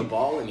glove, 18. and a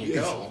ball, and you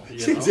go. You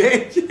know?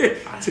 Exactly.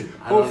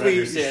 I don't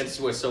understand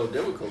what's so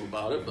difficult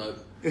about it, but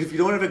if you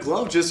don't have a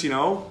glove, just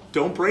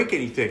don't break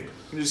anything.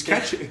 Just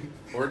catch it.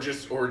 Or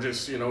just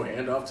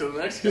hand off to the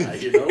next guy.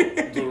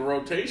 The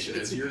rotation.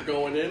 As you're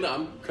going in,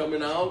 I'm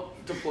coming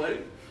out to play.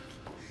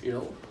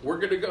 We're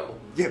gonna go.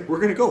 Yeah, we're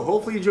gonna go.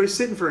 Hopefully, you enjoy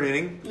sitting for an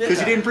inning because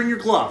you didn't bring your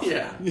glove.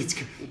 Yeah.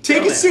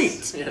 Take a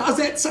seat. Yeah. How's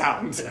that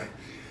sound? Yeah.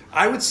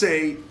 I would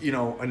say,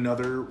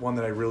 another one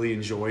that I really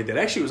enjoyed that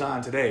actually was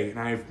on today, and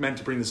I meant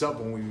to bring this up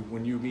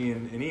when you, me,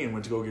 and Ian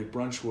went to go get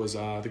brunch was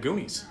The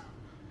Goonies.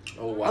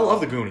 Oh wow! I love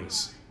The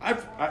Goonies.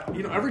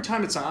 Every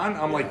time it's on,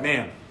 I'm like,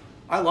 man,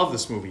 I love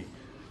this movie.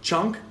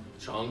 Chunk,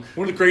 one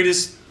of the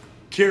greatest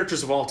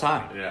characters of all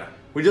time. Yeah.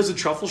 When he does the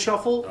truffle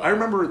shuffle, I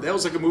remember that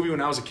was like a movie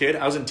when I was a kid.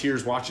 I was in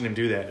tears watching him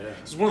do that. Yeah.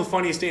 It's one of the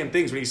funniest damn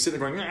things when he's sitting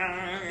there going,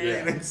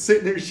 and then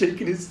sitting there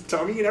shaking his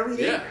tummy and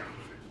everything. Yeah.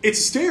 It's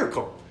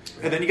hysterical.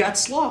 And then you got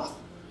Sloth.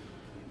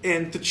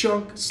 And the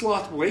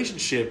Chunk-Sloth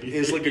relationship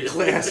is like a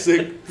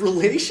classic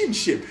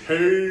relationship.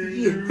 Hey,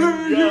 you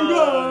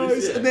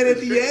guys. And then at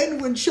the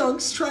end, when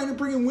Chunk's trying to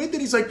bring him with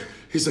it, he's like,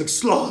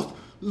 Sloth,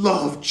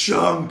 love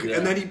Chunk. Yeah.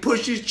 And then he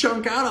pushes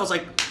Chunk out. I was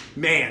like,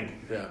 man,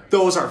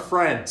 those are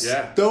friends.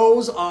 Yeah.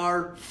 Those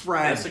are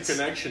friends. That's a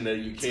connection that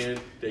you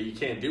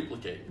can't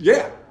duplicate.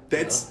 Yeah.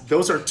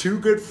 Those are two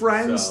good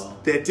friends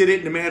that did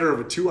it in a matter of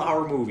a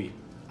 2-hour movie.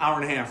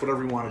 Hour and a half,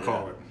 whatever you want to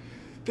call it.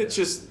 That's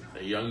just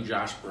a young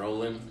Josh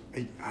Brolin.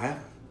 I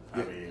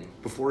mean,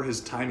 before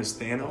his time as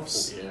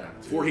Thanos.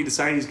 Before he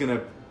decided he's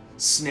gonna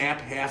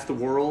snap half the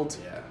world.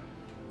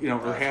 Yeah.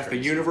 Or half the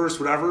universe,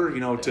 whatever.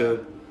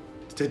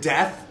 To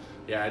death.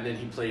 Yeah, and then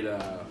he played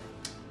the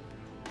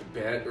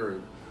bad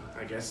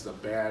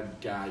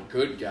guy,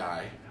 good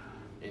guy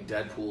in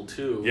Deadpool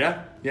 2.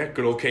 Yeah,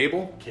 good old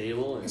Cable.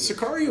 And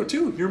Sicario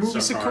too. Your movie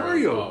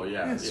Sicario. Oh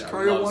yeah.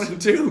 Sicario 1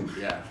 and 2.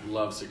 Yeah,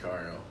 love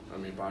Sicario. I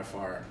mean, by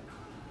far,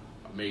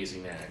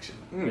 amazing action.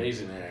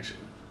 Amazing action.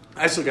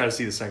 I still got to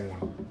see the second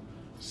one.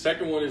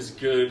 Second one is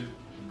good,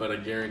 but I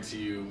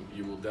guarantee you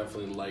will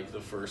definitely like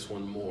the first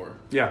one more.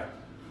 Yeah.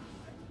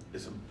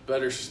 It's a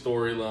better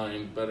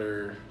storyline,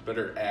 better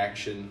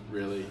action,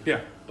 really. Yeah.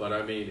 But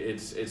I mean,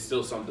 it's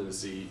still something to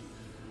see.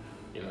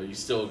 You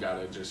still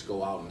gotta just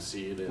go out and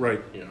see it. And,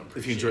 right.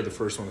 If you enjoyed the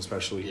first one,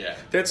 especially. Yeah.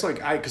 That's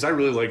because I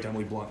really liked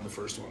Emily Blunt in the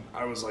first one.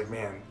 I was like,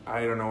 man,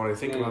 I don't know what I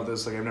think about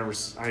this. Like, I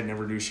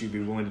never knew she'd be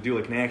willing to do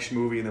like an action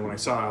movie, and then when I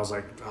saw it, I was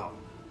like, oh,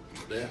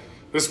 yeah,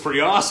 this is pretty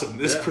awesome.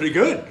 This is pretty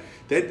good.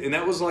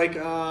 That was like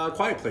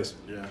Quiet Place.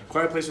 Yeah.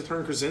 Quiet Place with her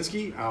and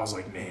Krasinski. I was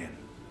like, man,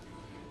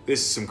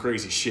 this is some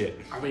crazy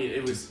shit. I mean,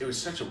 it was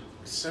such a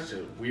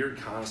weird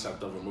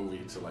concept of a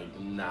movie to like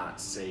not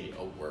say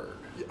a word.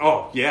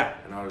 Oh yeah.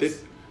 And I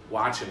was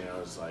watching it. I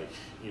was like,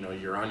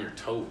 you're on your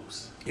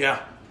toes. Yeah.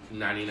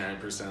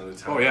 99% of the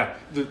time. Oh yeah.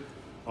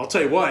 I'll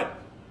tell you what.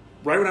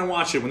 Right when I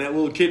watched it, when that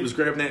little kid was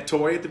grabbing that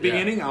toy at the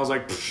beginning, I was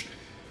like,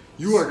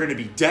 you are going to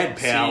be dead,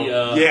 pal.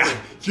 Yeah.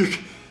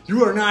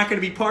 You are not going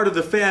to be part of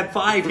the Fab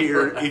Five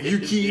here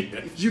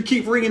if you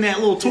keep bringing that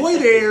little toy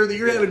there that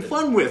you're having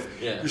fun with.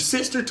 Yeah. Your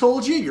sister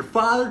told you, your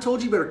father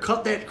told you, better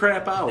cut that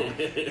crap out.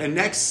 And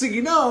next thing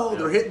you know,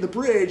 they're hitting the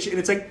bridge, and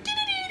it's like,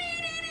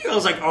 I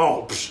was like,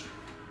 oh,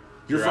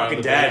 you're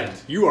fucking dead.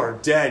 Band. You are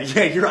dead.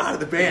 Yeah, you're out of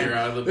the band. You're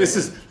out of the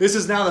this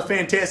is now the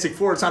Fantastic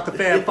Four. It's not the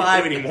Fab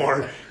Five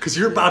anymore because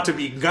you're about to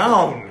be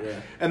gone.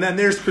 Yeah. And then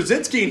there's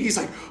Krasinski, and he's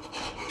like,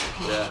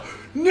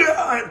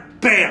 no,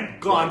 bam,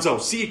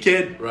 gonzo. See you,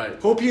 kid. Right.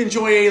 Hope you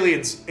enjoy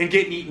Aliens and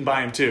getting eaten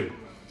by him too.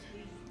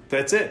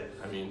 That's it.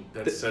 I mean,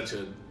 that's such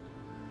a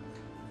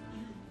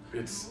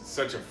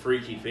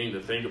freaky thing to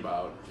think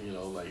about.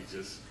 Like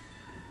just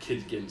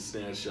kids getting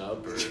snatched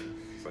up, or it's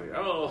like,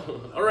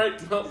 oh, all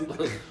right. Well,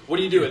 what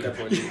do you do at that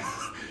point?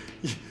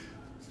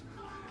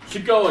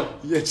 Keep going.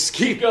 Yeah, just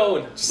keep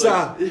going. Just,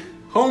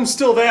 home's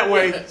still that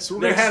way, so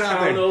we're gonna head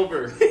out there.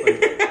 Over.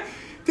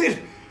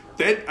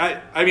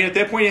 I mean, at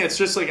that point, it's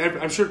just like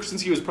I'm sure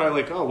Krasinski was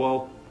probably like, oh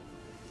well,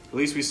 at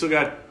least we still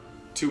got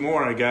 2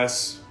 more, I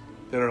guess,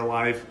 that are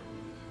alive.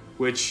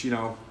 Which I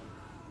don't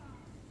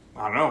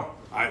know.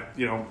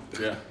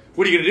 Yeah.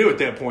 What are you gonna do at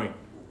that point?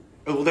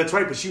 Oh, well, that's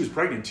right, but she was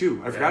pregnant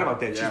too. I forgot about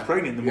that. She was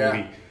pregnant in the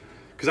movie.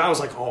 Because I was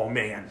like, oh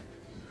man,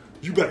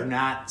 you better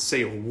not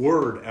say a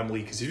word,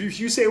 Emily. Because if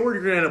you say a word,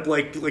 you're gonna end up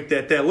like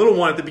that little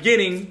one at the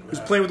beginning who's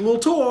playing with a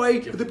little toy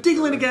with the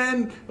tickling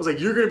again. I was like,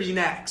 you're gonna be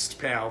next,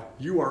 pal.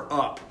 You are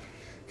up.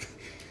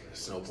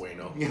 It's no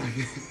bueno.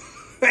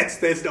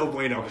 That's no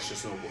bueno. It's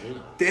just no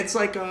bueno. That's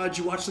like, did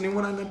you watch the new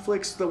one on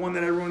Netflix? The one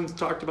that everyone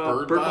talked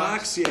about? Bird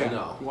Box? Yeah.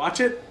 No. You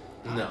watch it?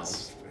 No.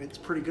 It's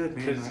pretty good,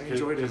 man. I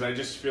enjoyed it. Because I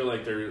just feel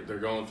like they're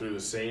going through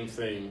the same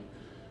thing,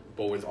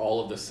 but with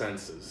all of the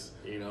senses.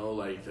 You know,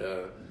 like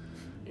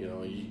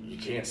you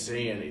can't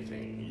say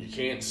anything, you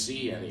can't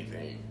see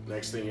anything.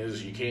 Next thing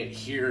is you can't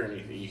hear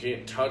anything, you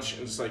can't touch.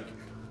 And it's like,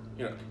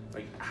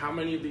 like how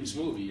many of these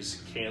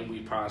movies can we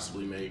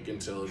possibly make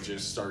until it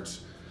just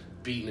starts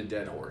beating a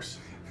dead horse?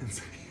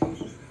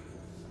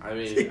 I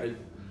mean,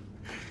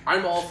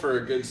 I'm all for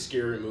a good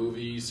scary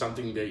movie,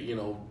 something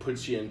that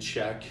puts you in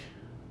check.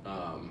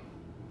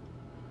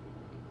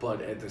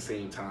 But at the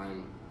same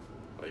time,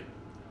 like,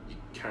 you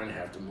kind of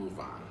have to move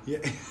on. Yeah.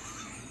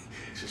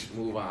 Just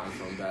move on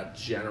from that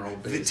general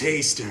basic. The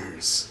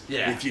tasters.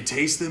 Yeah. If you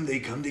taste them, they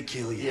come to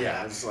kill you.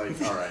 Yeah, it's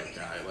like, all right,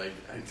 guy. Like,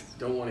 I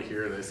don't want to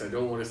hear this. I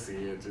don't want to see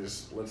it.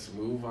 Just let's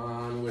move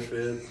on with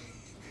it.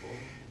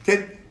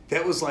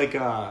 That was like,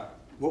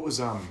 what was,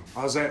 I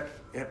was at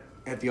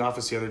the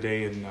office the other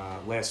day and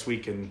last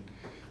week, and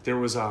there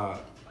was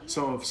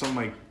some of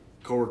my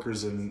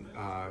coworkers and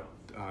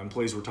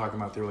employees were talking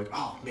about, they were like,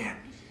 oh, man,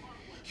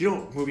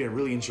 what movie I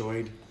really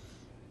enjoyed?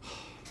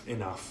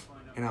 Enough.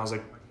 And I was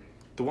like,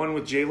 the one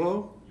with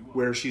J-Lo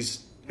where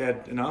she's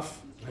had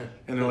enough?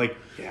 And they're like,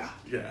 yeah,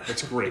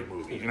 that's a great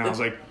movie. And I was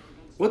like,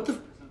 what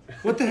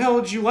the hell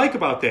did you like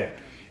about that?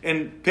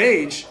 And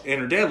Paige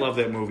and her dad loved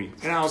that movie.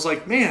 And I was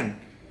like,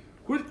 man,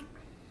 what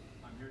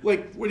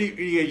are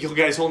you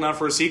guys holding out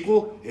for a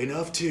sequel?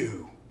 Enough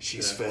too.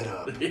 She's fed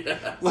up.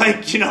 Yeah.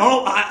 Like,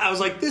 I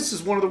was like, this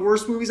is one of the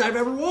worst movies I've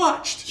ever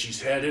watched.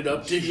 She's had it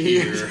up to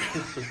here.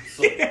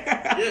 Like,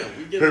 yeah,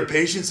 we get her it.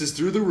 patience is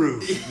through the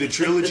roof. The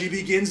trilogy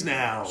begins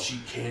now. She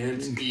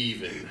can't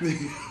even.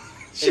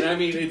 And I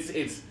mean,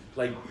 it's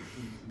like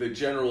the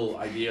general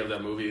idea of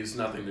that movie is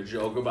nothing to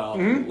joke about.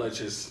 Mm-hmm. Let's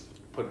just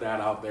put that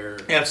out there.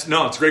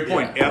 No, it's a great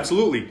point. Yeah.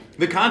 Absolutely.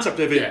 The concept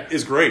of it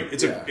is great.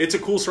 It's a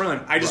cool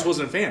storyline. I just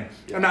wasn't a fan.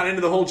 Yeah. I'm not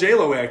into the whole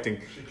J-Lo acting.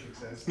 She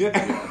kicks ass.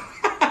 Yeah.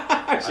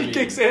 She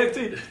kicks ass.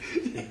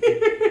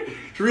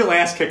 She's a real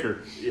ass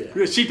kicker.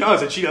 Yeah. She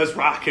does, and she does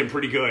rock him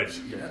pretty good.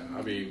 Yeah,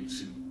 I mean,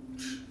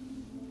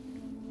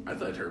 I'd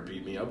let her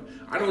beat me up.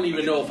 I don't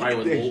even know if I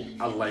would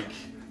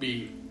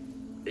be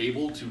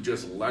able to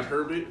just let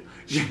her be.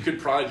 She could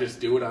probably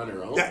just do it on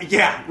her own.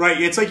 Yeah, right.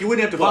 It's like you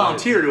wouldn't have to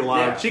volunteer to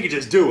allow it. She could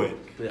just do it.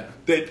 Yeah.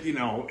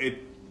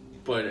 It.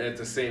 But at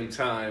the same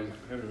time,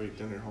 I have to make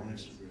dinner home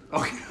next week.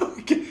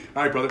 Okay.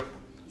 All right, brother.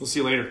 We'll see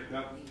you later.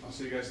 Yeah, I'll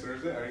see you guys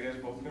Thursday. Are you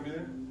guys both gonna be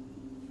there?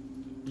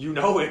 You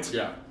know it.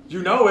 Yeah.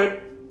 You know it.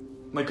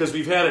 Like, because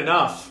we've had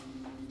enough.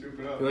 Duke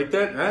it up. You like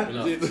that? Huh?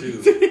 Enough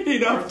too.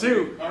 Enough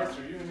too.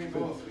 Arthur, you and me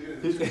both.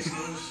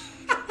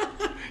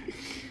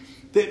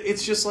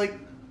 It's just like,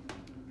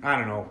 I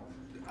don't know.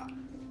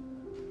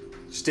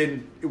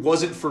 It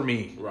wasn't for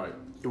me. right.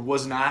 It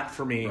was not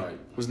for me. Right.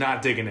 Was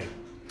not digging it.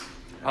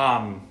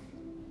 I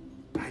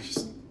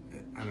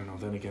don't know.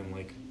 Then again,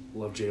 like,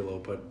 love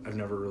J-Lo, but I've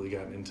never really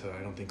gotten into,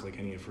 I don't think, like,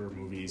 any of her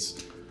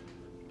movies.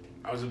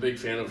 I was a big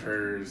fan of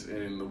hers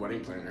in The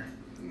Wedding Planner.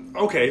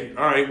 Okay,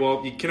 all right.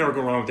 Well, you can never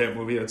go wrong with that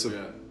movie. That's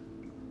a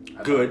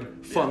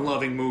good,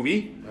 fun-loving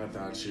movie. I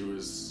thought she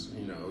was,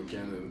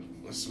 again,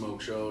 a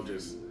smoke show,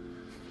 just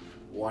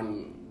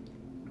one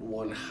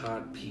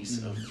hot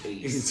piece of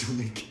face.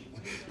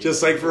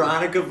 Just like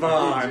Veronica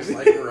Vaughn. Just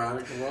like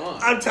Veronica Vaughn.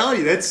 I'm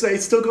telling you, I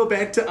still go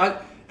back to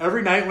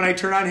every night when I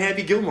turn on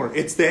Happy Gilmore.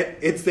 It's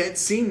that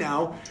scene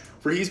now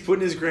where he's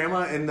putting his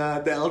grandma in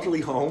the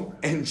elderly home,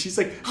 and she's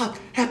like, "Oh,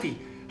 Happy,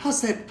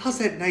 how's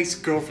that nice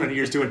girlfriend of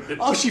yours doing?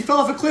 Oh, she fell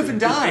off a cliff and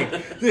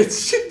died."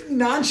 It's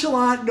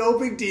nonchalant, no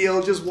big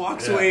deal. Just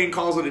walks away and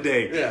calls it a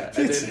day. Yeah,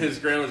 and then his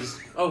grandma just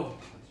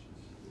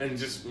and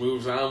just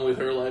moves on with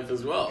her life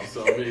as well.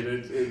 So I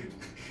mean,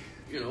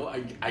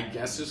 I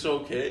guess it's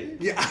okay.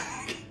 Yeah,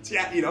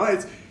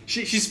 it's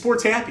she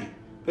supports Happy.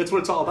 That's what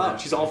it's all about.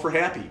 She's all for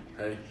Happy.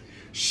 Hey.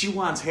 She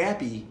wants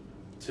Happy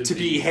to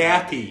be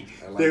happy.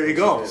 Like there you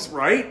go.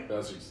 Right?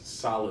 That's a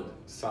solid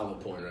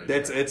point right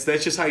there.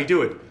 That's just how you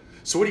do it.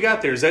 So what do you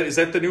got there? Is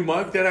that the new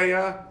mug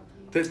that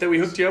that we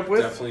hooked you up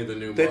with? Definitely the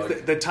new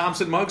mug. The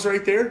Thompson mug's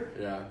right there.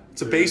 Yeah.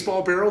 It's a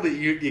baseball barrel that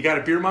you got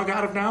a beer mug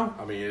out of now.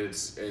 I mean,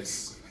 it's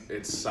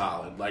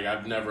solid. Like,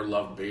 I've never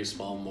loved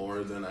baseball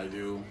more than I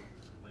do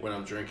when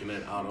I'm drinking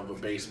it out of a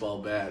baseball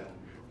bat.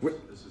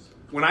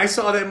 When I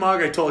saw that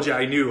mug, I told you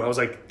I knew. I was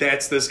like,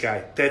 that's this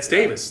guy. That's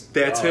Davis.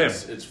 That's him.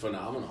 It's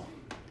phenomenal.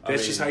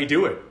 That's just how you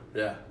do it.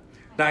 Yeah.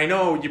 Now, I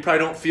know you probably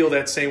don't feel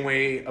that same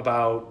way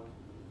about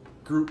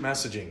group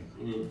messaging.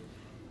 Mm-hmm.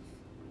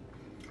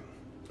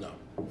 No,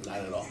 not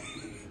at all.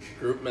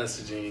 Group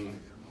messaging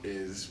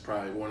is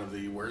probably one of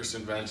the worst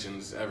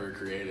inventions ever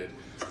created.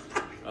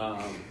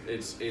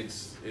 It's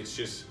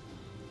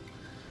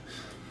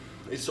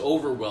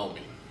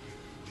overwhelming.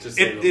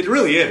 It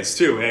really is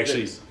too.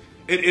 Actually,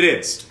 it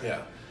is.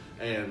 Yeah,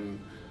 and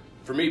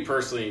for me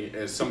personally,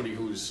 as somebody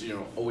who's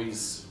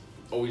always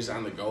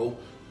on the go,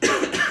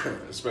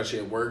 especially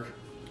at work,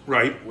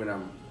 right? When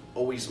I'm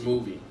always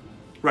moving,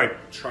 right?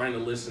 Trying to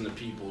listen to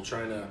people,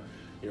 trying to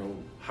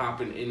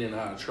hopping in and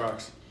out of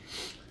trucks,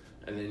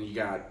 and then you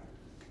got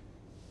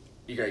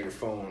your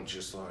phone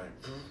just like,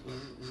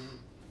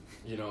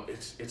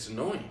 it's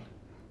annoying.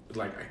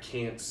 Like, I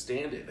can't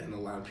stand it. And a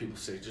lot of people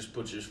say, just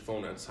put your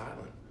phone on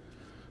silent.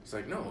 It's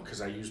like, no,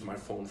 because I use my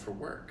phone for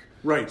work.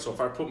 Right. So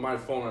if I put my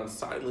phone on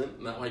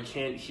silent, now I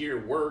can't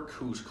hear work,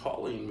 who's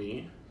calling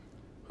me,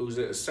 who's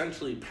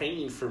essentially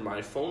paying for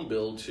my phone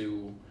bill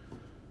to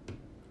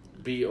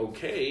be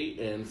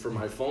okay and for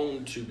my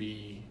phone to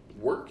be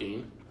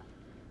working.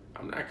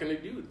 I'm not going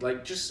to do it.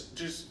 Like, just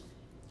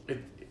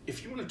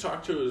if you want to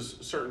talk to a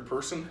certain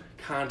person,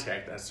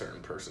 contact that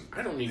certain person.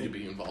 I don't need to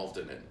be involved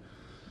in it.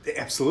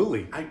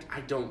 Absolutely. I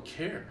don't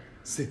care.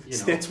 See,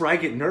 that's where I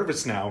get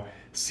nervous now.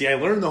 See, I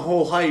learned the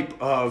whole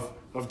hype of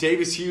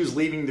Davis Hughes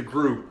leaving the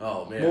group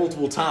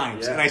multiple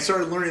times. Yeah. And I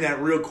started learning that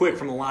real quick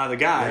from a lot of the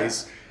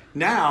guys. Yeah.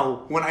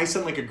 Now, when I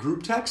send like a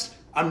group text,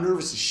 I'm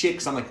nervous as shit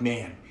because I'm like,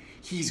 man,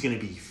 he's going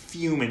to be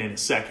fuming in a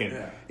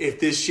second if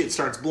this shit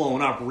starts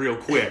blowing up real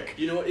quick.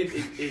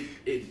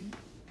 It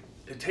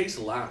takes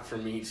a lot for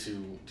me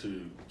to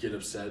get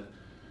upset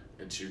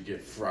and to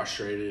get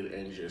frustrated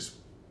and just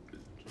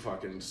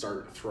fucking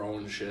start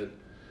throwing shit.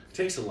 It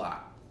takes a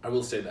lot. I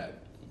will say that.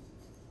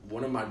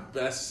 One of my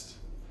best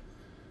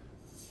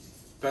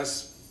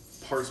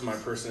parts of my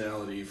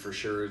personality for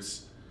sure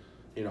is,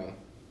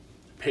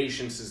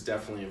 patience is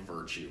definitely a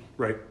virtue.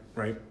 Right.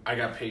 I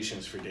got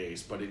patience for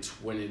days, but it's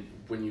when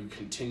you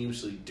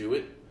continuously do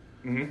it,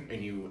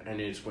 mm-hmm.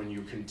 and it's when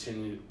you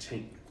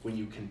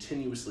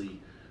continuously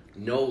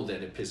know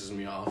that it pisses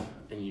me off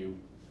and you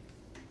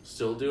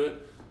still do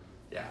it.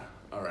 Yeah.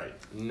 All right.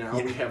 Now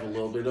we have a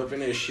little bit of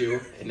an issue,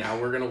 and now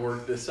we're gonna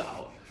work this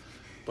out.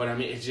 But I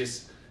mean, it's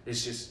just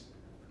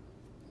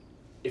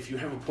if you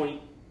have a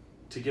point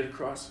to get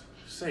across,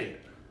 say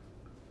it.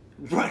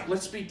 Right.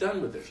 Let's be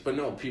done with it. But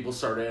no, people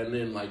start adding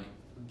in like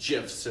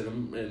GIFs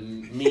and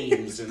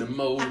memes and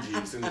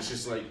emojis, and it's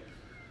just like,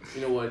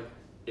 you know what?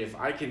 If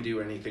I can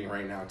do anything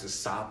right now to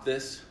stop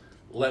this,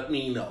 let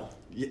me know.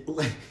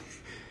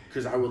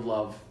 Because I would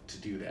love to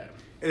do that.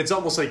 And it's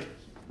almost like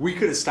we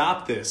could have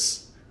stopped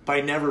this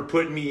by never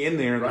putting me in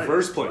there in the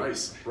first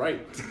place.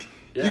 Right.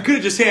 Yeah. You could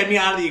have just had me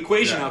out of the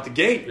equation out the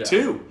gate,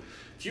 too.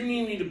 If you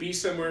need me to be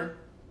somewhere,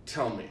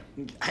 tell me.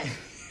 And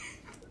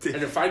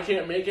if I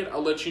can't make it,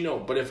 I'll let you know.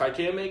 But if I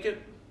can't make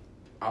it,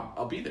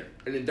 I'll be there.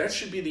 And that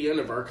should be the end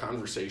of our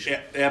conversation.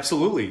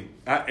 Absolutely.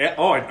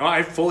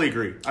 I fully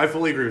agree. I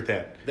fully agree with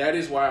that. That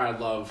is why I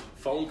love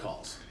phone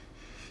calls.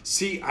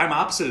 See, I'm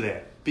opposite of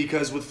that.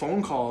 Because with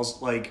phone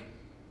calls, like,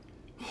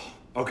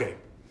 okay,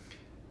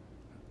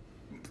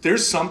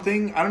 there's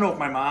something, I don't know if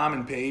my mom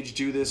and Paige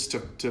do this to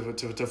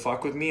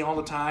fuck with me all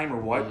the time or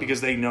what,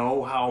 because they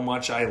know how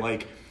much I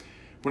like,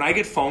 when I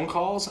get phone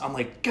calls, I'm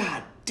like,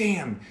 God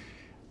damn,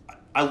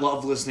 I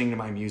love listening to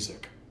my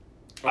music.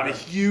 Okay. I'm a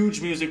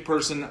huge music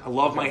person. I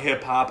love my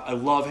hip hop. I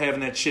love having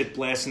that shit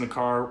blast in the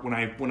car when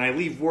I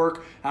leave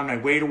work, on my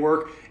way to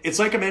work. It's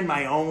like I'm in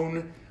my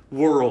own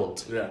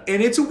world. Yeah.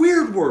 And it's a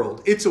weird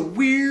world. It's a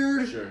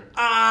weird,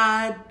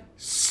 odd,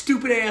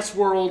 stupid-ass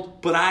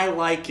world, but I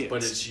like it.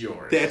 But it's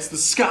yours. That's the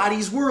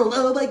Scotty's world.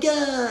 Oh, my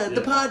God,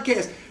 the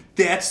podcast.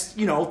 That's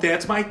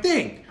my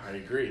thing. I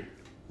agree.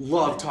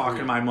 Love talking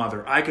to my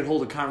mother. I could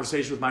hold a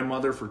conversation with my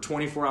mother for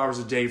 24 hours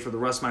a day for the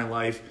rest of my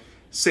life.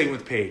 Same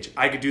with Paige.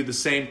 I could do the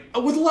same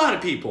with a lot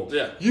of people.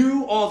 Yeah.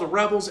 You, all the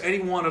rebels, any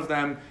one of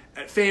them,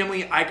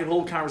 family, I could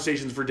hold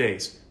conversations for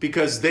days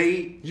because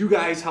you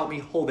guys help me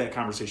hold that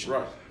conversation.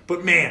 Right.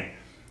 But man,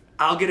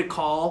 I'll get a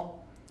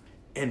call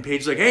and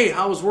Paige's like, hey,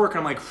 how was work? And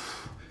I'm like,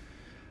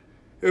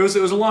 it was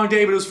a long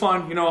day, but it was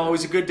fun.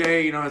 Always a good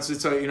day.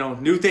 It's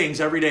new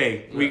things every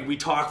day. Yeah. We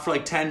talk for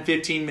like 10,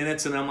 15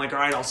 minutes and I'm like, all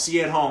right, I'll see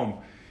you at home.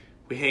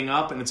 We hang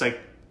up and it's like,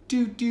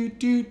 doot, doot,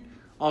 doot.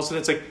 All of a sudden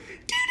it's like,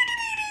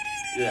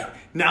 yeah.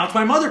 Now it's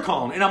my mother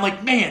calling. And I'm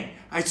like, man,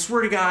 I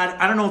swear to God,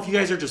 I don't know if you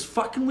guys are just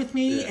fucking with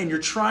me and you're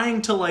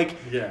trying to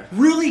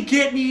really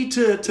get me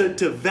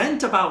to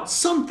vent about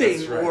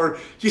something or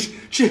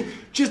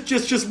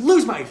just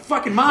lose my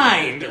fucking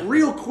mind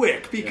real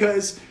quick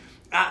because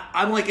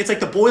I'm like, it's like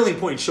the Boiling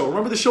Point show.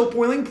 Remember the show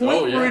Boiling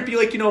Point? Where it'd be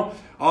like,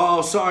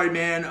 oh, sorry,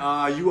 man,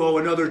 you owe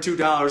another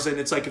 $2. And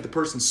it's like if the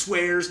person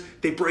swears,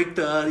 they break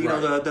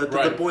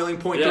the boiling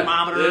point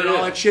thermometer and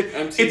all that shit.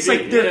 MTV. It's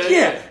like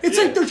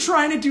like they're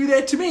trying to do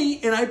that to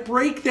me, and I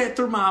break that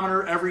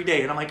thermometer every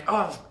day. And I'm like,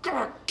 oh,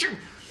 God.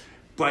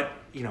 But,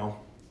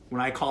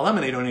 when I call them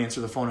and they don't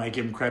answer the phone, I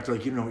give them crap. They're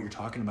like, you don't know what you're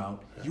talking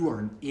about. You are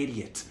an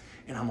idiot.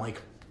 And I'm like,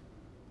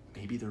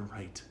 maybe they're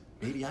right.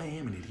 Maybe I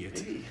am an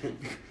idiot.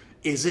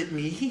 Is it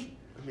me?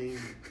 I mean...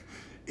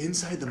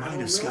 Inside the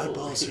mind of Scott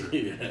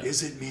Balser,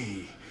 is it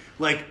me?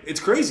 Like, it's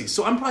crazy.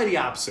 So I'm probably the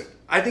opposite.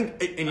 I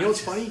think, and you know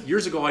what's funny?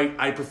 Years ago,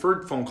 I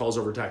preferred phone calls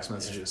over text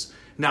messages. Yeah.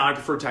 Now I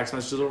prefer text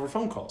messages over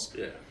phone calls.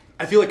 Yeah.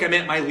 I feel like I'm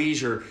at my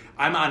leisure.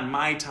 I'm on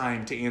my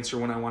time to answer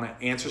when I want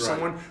to answer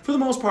someone. For the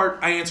most part,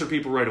 I answer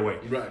people right away.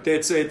 Right. I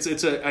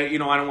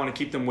don't want to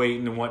keep them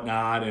waiting and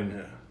whatnot.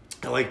 And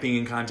I like being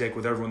in contact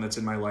with everyone that's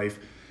in my life.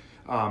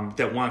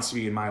 that wants to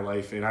be in my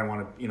life, and I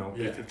want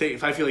to,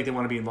 if I feel like they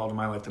want to be involved in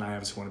my life, then I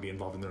obviously want to be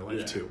involved in their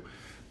life too.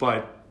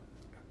 But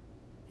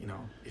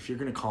if you're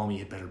gonna call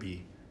me, it better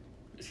be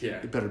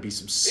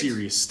some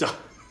serious stuff.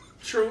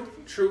 True,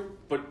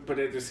 but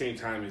at the same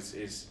time,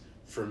 it's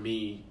for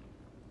me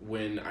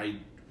when I'm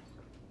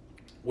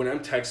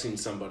texting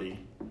somebody,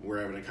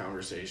 we're having a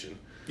conversation,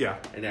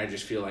 and I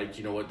just feel like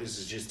this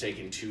is just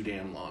taking too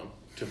damn long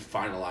to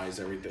finalize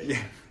everything.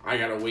 Yeah. I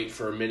gotta wait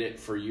for a minute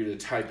for you to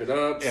type it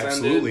up,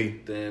 send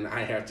it. Then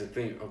I have to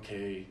think,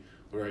 okay,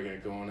 what do I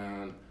got going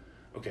on?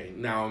 Okay,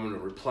 now I'm gonna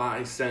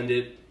reply, send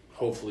it.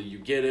 Hopefully you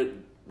get it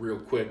real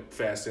quick,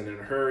 fast, and in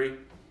a hurry.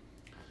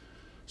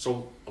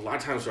 So a lot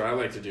of times what I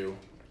like to do,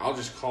 I'll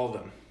just call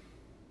them.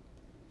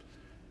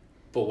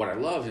 But what I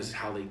love is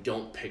how they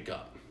don't pick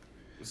up.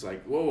 It's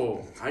like,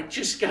 whoa, I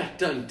just got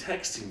done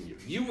texting you.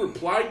 You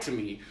replied to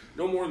me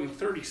no more than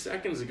 30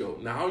 seconds ago.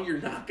 Now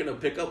you're not going to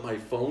pick up my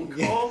phone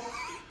call?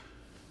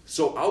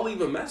 So I'll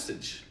leave a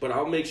message, but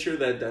I'll make sure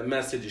that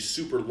message is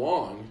super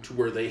long to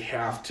where they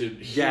have to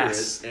hear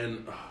it.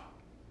 And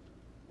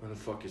when the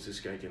fuck is this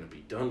guy going to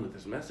be done with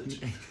his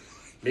message?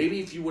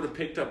 Maybe if you would have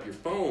picked up your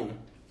phone,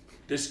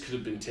 this could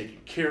have been taken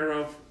care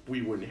of.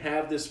 We wouldn't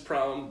have this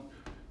problem.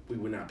 We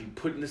would not be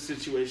put in this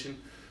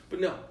situation.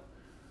 But no.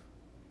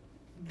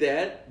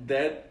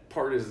 That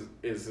part is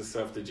the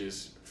stuff that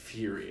just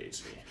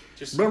infuriates me.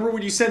 Just remember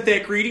when you sent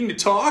that greeting to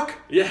talk?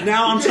 Yeah.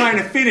 Now I'm trying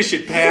to finish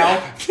it,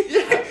 pal.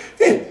 Yeah.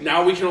 Oh,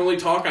 now we can only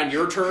talk on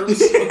your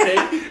terms, okay?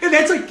 And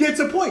that's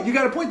a point. You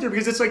got a point there,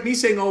 because it's like me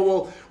saying, oh,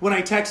 well, when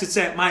I text, it's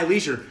at my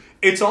leisure.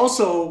 It's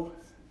also,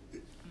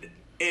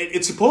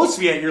 it's supposed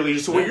to be at your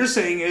leisure. So what you're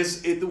saying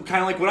is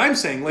kind of like what I'm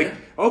saying. Like,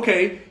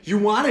 okay, you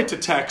wanted to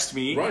text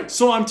me, right?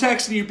 So I'm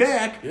texting you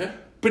back. Yeah.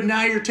 But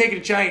now you're taking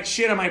a giant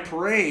shit on my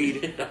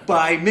parade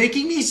by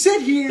making me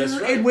sit here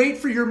and wait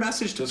for your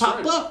message to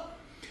pop up.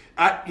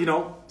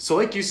 So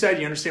like you said,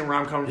 you understand where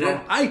I'm coming from.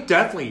 I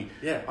definitely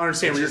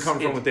understand where you're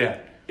coming from with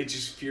that. It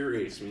just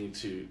infuriates me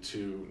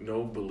to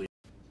no belief.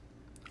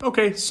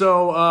 Okay,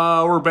 so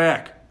we're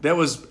back. That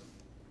was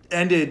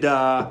ended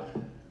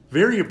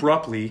very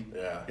abruptly.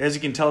 Yeah. As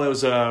you can tell, that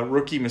was a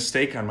rookie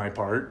mistake on my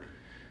part.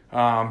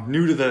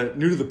 New to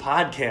the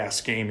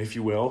podcast game, if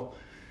you will.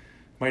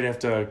 Might have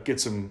to get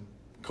some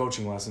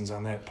coaching lessons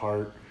on that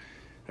part.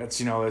 That's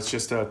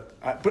just but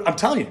I'm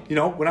telling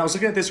you, when I was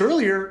looking at this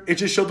earlier, it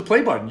just showed the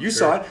play button. You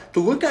saw it. The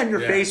look on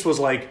your face was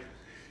like,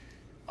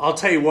 I'll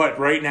tell you what,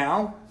 right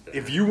now,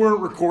 if you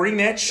weren't recording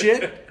that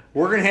shit,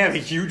 we're going to have a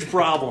huge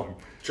problem.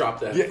 Drop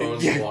that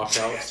phone and walk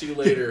out. See you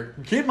later.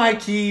 Get my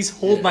keys,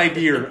 hold my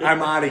beer.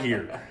 I'm out of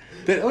here.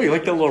 You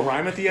like that little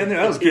rhyme at the end there?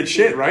 That was good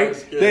shit, right?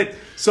 Good.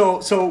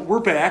 So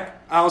we're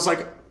back. I was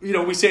like,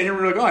 we sat here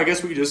and we were like, oh, I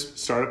guess we could just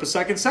start up a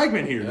second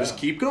segment here. Yeah. Just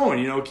keep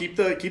going, keep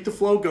the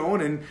flow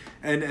going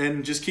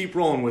and just keep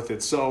rolling with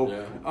it.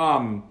 So,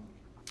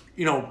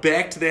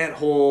 back to the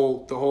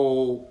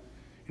whole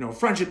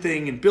friendship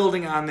thing and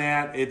building on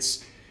that.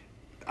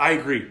 I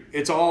agree.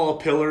 It's all a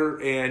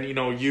pillar, and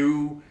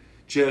you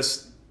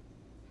just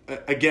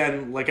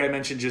again, like I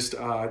mentioned, just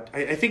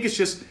I think it's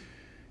just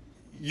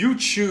you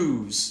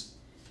choose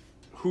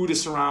who to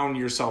surround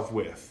yourself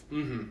with,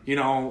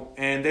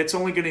 and that's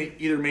only going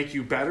to either make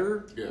you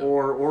better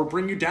or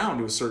bring you down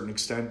to a certain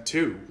extent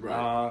too.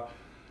 Right.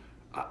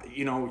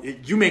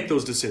 You make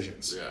those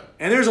decisions. Yeah.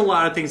 And there's a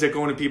lot of things that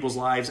go into people's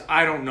lives.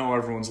 I don't know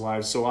everyone's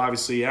lives, so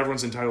obviously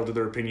everyone's entitled to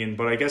their opinion.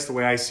 But I guess the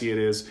way I see it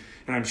is,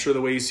 and I'm sure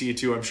the way you see it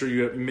too, I'm sure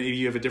maybe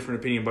you have a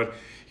different opinion, but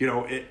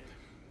it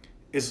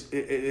is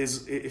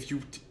if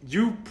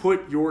you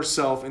put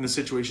yourself in the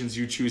situations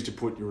you choose to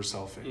put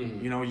yourself in.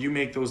 Mm-hmm. You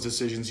make those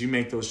decisions, you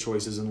make those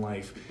choices in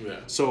life.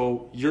 Yeah.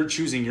 So you're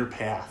choosing your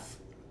path,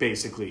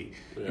 basically.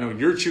 Yeah.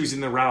 You're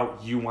choosing the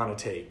route you want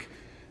to take.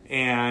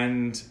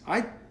 And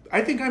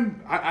I think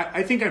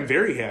I'm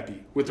very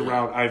happy with the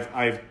route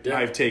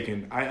I've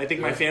taken. I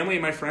think my family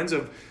and my friends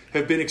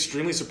have been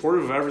extremely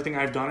supportive of everything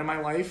I've done in my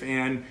life,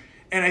 and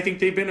I think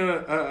they've been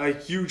a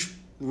huge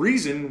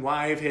reason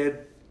why I've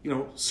had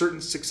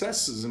certain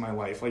successes in my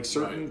life, like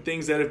certain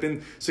things that have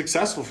been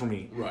successful for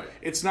me. Right.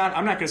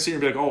 I'm not going to sit here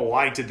and be like, oh, well,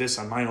 I did this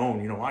on my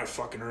own. I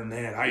fucking earned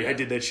that. I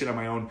did that shit on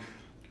my own.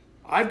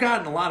 I've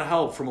gotten a lot of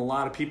help from a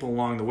lot of people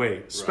along the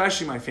way,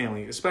 especially my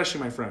family,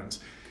 especially my friends.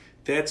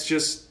 That's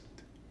just,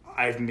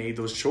 I've made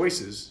those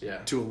choices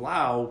to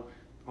allow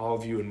all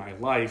of you in my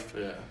life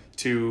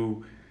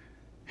to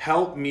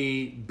help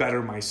me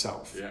better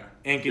myself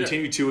and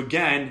continue to,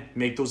 again,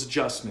 make those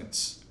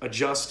adjustments,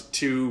 adjust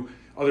to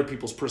other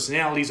people's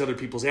personalities, other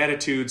people's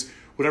attitudes,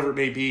 whatever it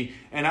may be.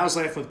 And I was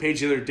laughing with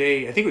Paige the other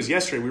day. I think it was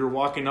yesterday. We were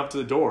walking up to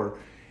the door,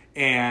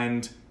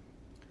 and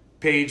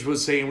Paige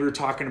was saying, we were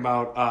talking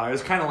about, it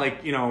was kind of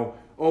like, oh,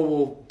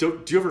 well,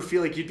 do you ever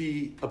feel like you'd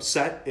be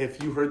upset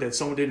if you heard that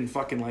someone didn't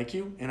fucking like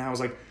you? And I was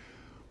like,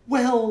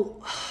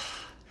 well,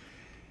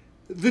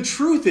 the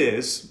truth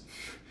is,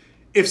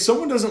 if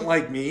someone doesn't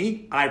like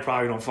me, I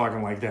probably don't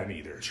fucking like them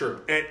either.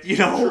 Sure. And,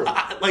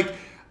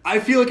 I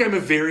feel like I'm a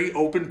very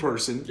open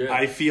person. Yeah.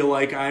 I feel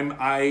like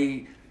I'm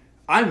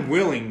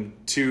willing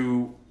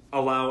to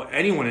allow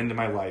anyone into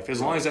my life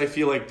as long as I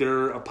feel like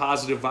they're a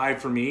positive vibe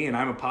for me and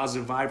I'm a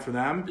positive vibe for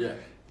them. Yeah.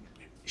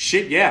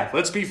 Shit, yeah,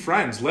 let's be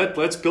friends.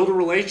 Let's build a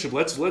relationship.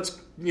 Let's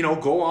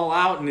go all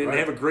out and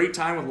have a great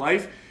time with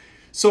life.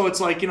 So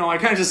it's like, I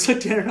kind of just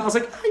sit there and I was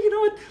like, you know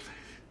what?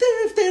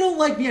 If they don't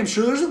like me, I'm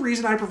sure there's a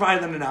reason I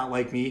provided them to not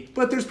like me,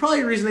 but there's probably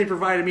a reason they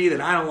provided me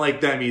that I don't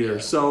like them either.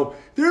 Yeah. So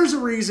there's a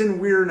reason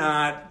we're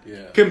not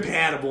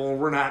compatible and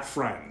we're not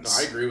friends.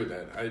 No, I agree with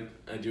that.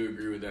 I do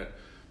agree with that.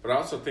 But I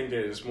also think that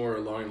it's more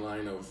along the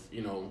line of,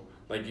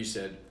 like you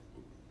said,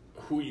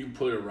 who you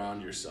put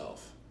around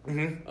yourself.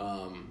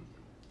 Mm-hmm.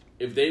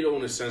 If they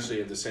don't essentially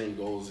have the same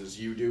goals as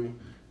you do,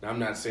 now I'm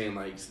not saying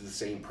like it's the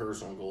same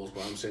personal goals,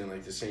 but I'm saying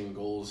like the same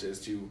goals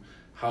as to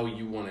how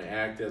you want to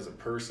act as a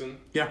person,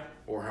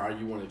 or how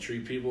you want to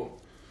treat people,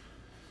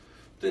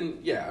 then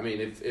I mean,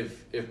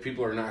 if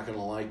people are not going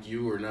to like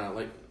you or not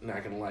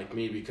going to like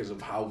me because of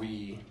how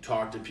we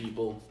talk to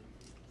people,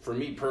 for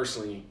me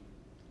personally,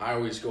 I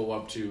always go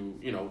up to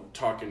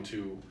talking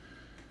to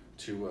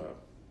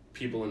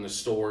people in the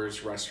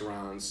stores,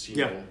 restaurants,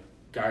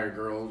 guy or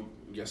girl,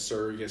 yes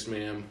sir, yes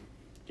ma'am,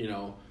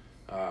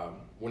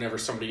 whenever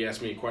somebody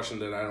asks me a question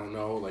that I don't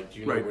know, like, do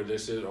you know where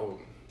this is? Oh,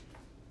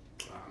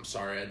 I'm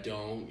sorry, I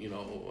don't,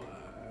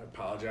 I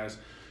apologize.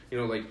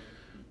 Like,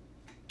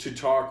 to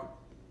talk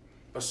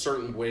a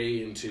certain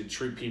way and to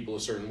treat people a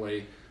certain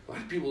way, a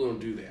lot of people don't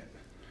do that.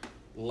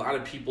 A lot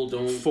of people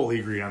don't... Fully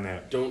agree on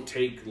that. Don't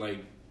take,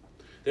 they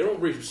don't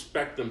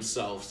respect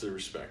themselves to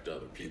respect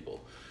other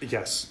people.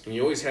 Yes. And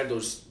you always have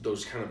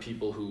those kind of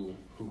people who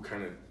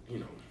kind of,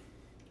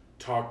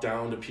 talk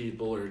down to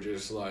people or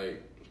just,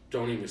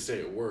 don't even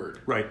say a word.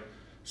 Right.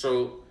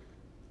 So,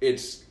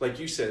 it's, like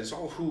you said, it's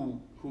all who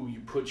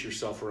you put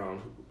yourself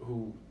around,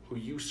 who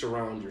you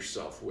surround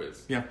yourself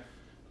with. Yeah.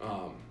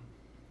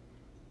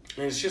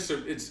 And it's just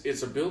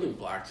it's a building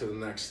block to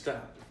the next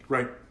step.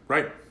 Right.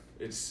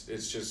 It's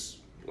just,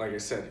 like I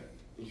said,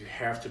 you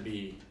have to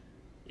be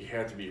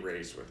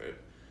raised with it.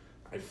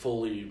 I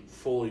fully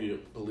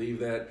believe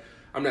that.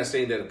 I'm not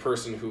saying that a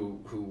person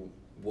who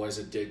was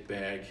a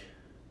dickbag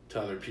to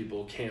other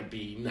people can't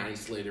be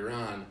nice later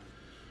on.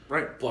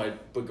 Right.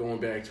 But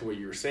going back to what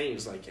you were saying,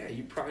 it's like,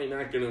 you're probably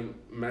not going to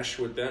mesh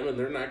with them and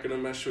they're not going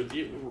to mesh with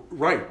you.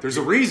 Right. There's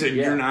a reason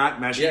you're not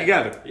meshing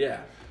together.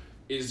 Yeah.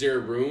 Is there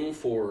room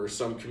for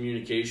some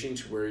communication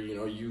to where,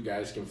 you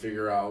guys can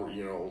figure out,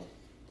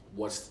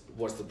 what's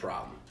the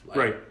problem?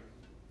 Right.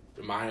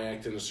 Am I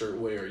acting a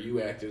certain way or you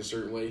acting a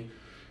certain way?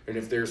 And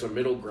if there's a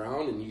middle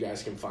ground and you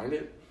guys can find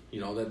it,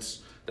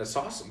 that's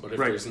awesome. But if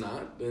there's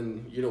not,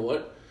 then you know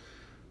what?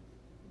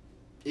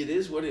 It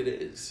is what it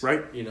is.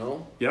 Right.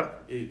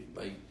 Yep.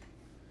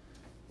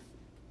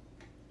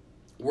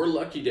 We're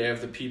lucky to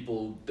have the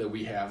people that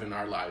we have in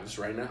our lives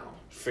right now.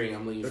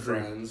 Family,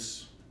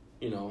 friends,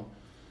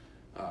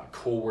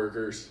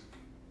 co-workers.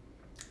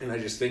 And I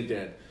just think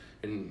that,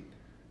 and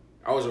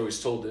I was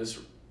always told this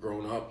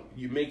growing up,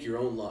 you make your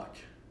own luck.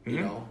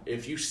 Mm-hmm.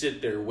 If you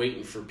sit there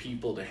waiting for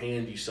people to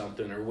hand you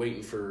something or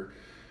waiting for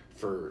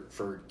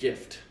a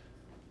gift,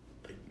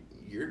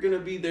 you're going to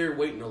be there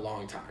waiting a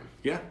long time.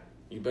 Yeah.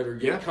 You better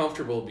get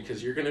comfortable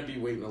because you're going to be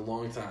waiting a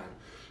long time.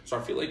 So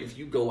I feel like if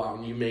you go out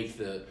and you make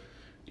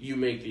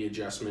the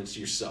adjustments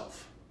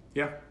yourself.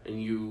 Yeah.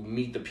 And you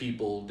meet the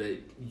people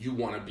that you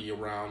want to be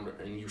around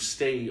and you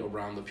stay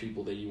around the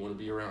people that you want to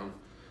be around,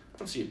 I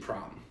don't see a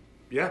problem.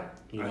 Yeah.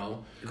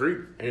 Agreed.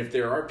 And if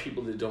there are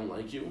people that don't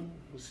like you,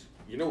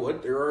 you know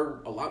what? There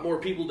are a lot more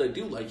people that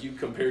do like you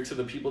compared to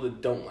the people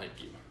that don't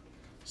like you.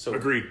 So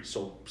agreed.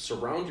 So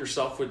surround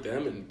yourself with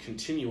them and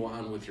continue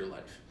on with your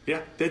life.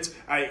 Yeah,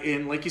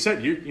 and like you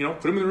said, you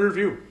put them in the rear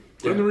view.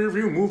 Put them in the rear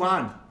view, move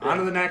on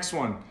to the next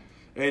one.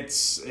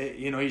 It's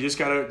you just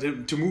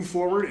gotta to move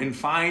forward and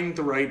find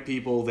the right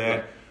people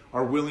that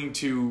are willing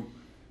to,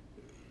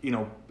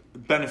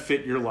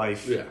 benefit your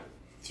life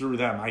through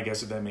them. I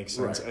guess if that makes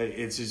sense. Right.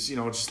 It's just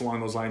just along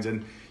those lines.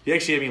 And you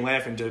actually had me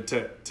laughing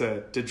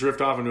to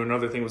drift off into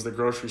another thing was the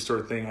grocery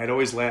store thing. I'd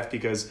always laugh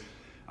because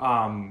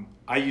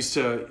I used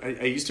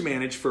to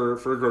manage for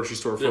a grocery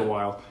store for a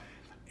while,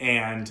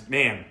 and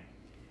man.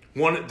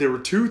 There were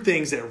two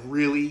things that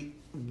really,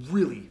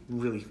 really,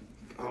 really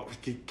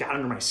got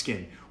under my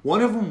skin.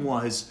 One of them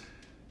was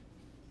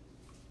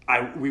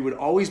we would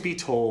always be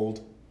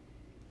told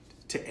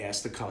to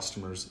ask the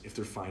customers if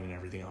they're finding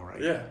everything all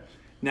right. Yeah.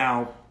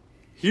 Now,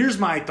 here's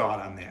my thought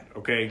on that,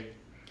 okay?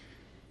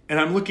 And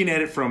I'm looking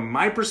at it from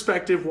my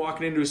perspective,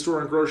 walking into a store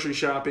and grocery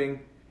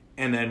shopping,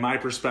 and then my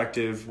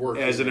perspective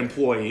as an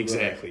employee.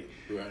 Exactly.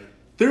 Right.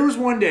 There was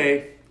one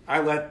day I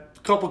let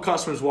a couple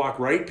customers walk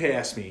right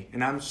past me,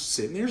 and I'm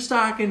sitting there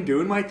stocking,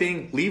 doing my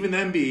thing, leaving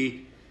them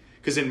be,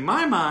 because in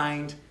my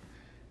mind,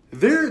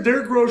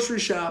 they're grocery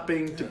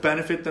shopping to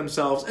benefit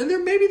themselves, and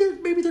maybe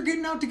they're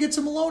getting out to get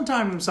some alone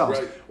time themselves,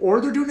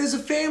 or they're doing it as a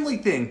family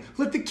thing.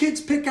 Let the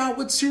kids pick out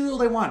what cereal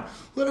they want.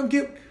 Let them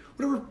get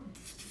whatever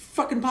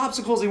fucking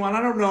popsicles they want.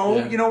 I don't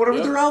know,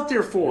 whatever they're out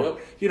there for.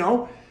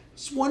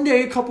 So one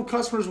day, a couple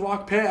customers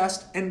walked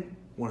past, and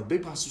one of the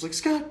big bosses was like,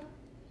 "Scott,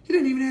 you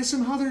didn't even ask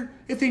them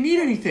if they need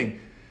anything."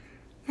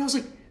 And I was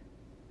like,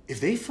 if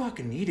they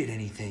fucking needed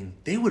anything,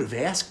 they would have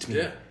asked me.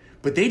 Yeah.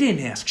 But they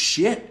didn't ask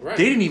shit. Right.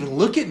 They didn't even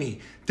look at me.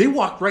 They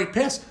walked right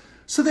past.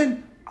 So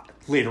then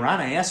later on,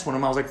 I asked one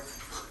of them, I was like,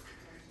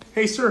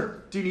 hey,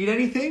 sir, do you need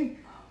anything?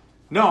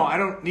 No, I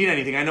don't need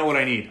anything. I know what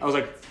I need. I was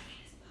like,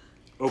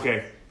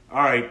 okay,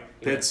 all right,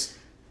 that's,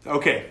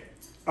 okay.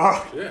 All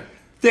right. Yeah.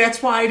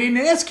 That's why I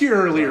didn't ask you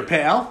earlier, Right.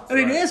 pal. I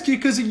didn't Right. ask you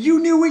because you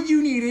knew what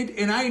you needed,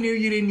 and I knew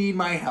you didn't need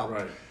my help.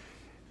 Right.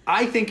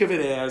 I think of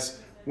it as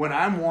when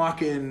I'm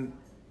walking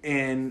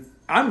and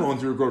I'm going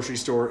through a grocery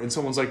store and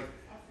someone's like,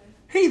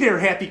 hey there,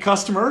 happy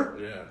customer.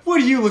 Yeah.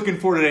 What are you looking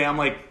for today? I'm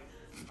like,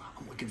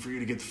 I'm looking for you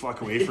to get the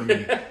fuck away from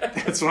me.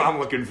 That's what I'm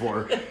looking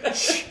for.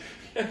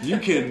 You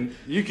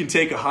can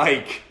take a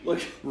hike Look.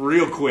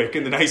 real quick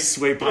in the nicest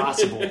way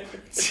possible.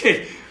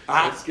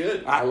 That's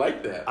good. I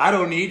like that. I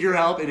don't need your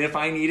help, and if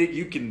I need it,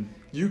 you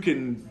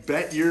can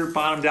bet your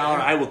bottom dollar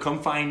I will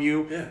come find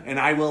you, Yeah. and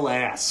I will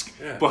ask.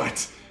 Yeah.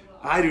 But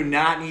I do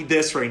not need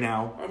this right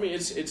now. I mean,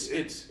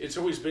 it's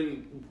always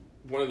been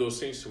one of those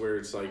things to where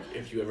it's like,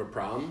 if you have a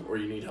problem or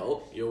you need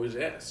help, you always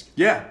ask.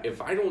 Yeah.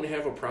 If I don't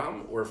have a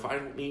problem or if I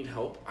don't need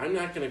help, I'm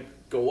not going to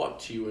go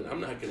up to you and I'm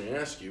not going to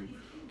ask you,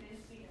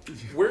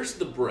 where's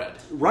the bread?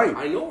 Right.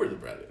 I know where the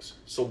bread is.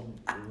 So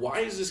why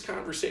is this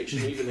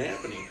conversation even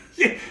happening?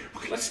 Yeah.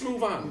 Let's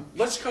move on.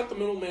 Let's cut the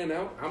middleman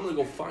out. I'm going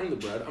to go find the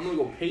bread. I'm going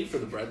to go pay for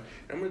the bread.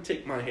 And I'm going to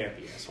take my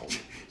happy ass home.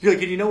 You're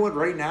like, and you know what?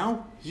 Right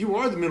now, you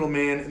are the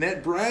middleman, and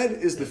that bread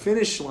is the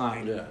finish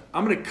line. Yeah.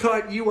 I'm going to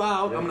cut you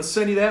out. Yeah. I'm going to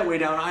send you that way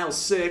down aisle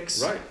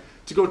 6 Right.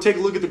 to go take a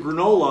look at the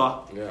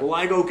granola Yeah. while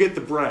I go get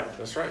the bread.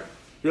 That's right.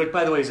 You're like,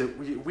 by the way, is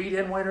it wheat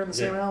and white are in the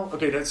same Yeah. aisle?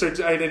 Okay, so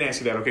I didn't ask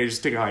you that. Okay,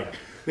 just take a hike.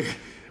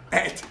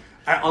 And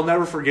I'll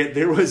never forget.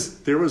 There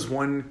was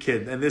one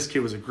kid, and this kid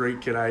was a great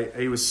kid.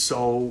 He was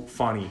so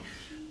funny,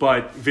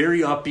 but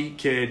very upbeat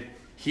kid.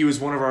 He was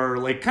one of our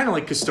kind of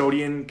like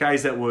custodian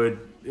guys that would,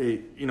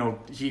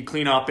 he'd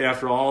clean up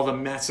after all the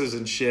messes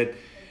and shit.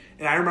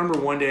 And I remember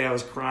one day I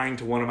was crying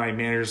to one of my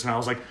managers, and I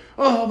was like,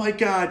 "Oh my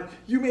God,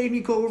 you made me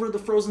go over to the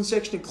frozen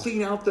section and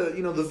clean out the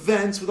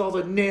vents with all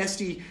the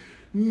nasty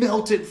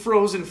melted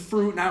frozen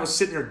fruit." And I was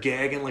sitting there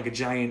gagging like a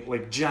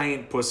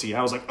giant pussy.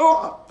 I was like,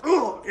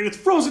 oh, and it's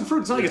frozen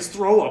fruit. It's not like it's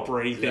throw up or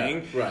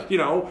anything, Yeah,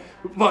 right.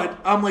 But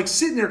I'm like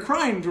sitting there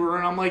crying to her,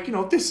 and I'm like,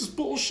 this is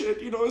bullshit.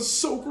 It's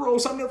so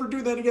gross. I'm never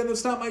doing that again.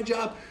 That's not my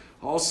job.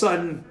 All of a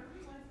sudden,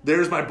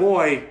 there's my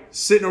boy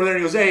sitting over there,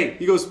 and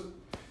he goes,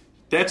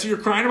 that's what you're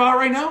crying about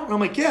right now? And I'm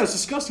like, yeah, it's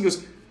disgusting. He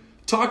goes,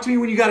 talk to me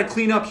when you got to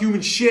clean up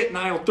human shit in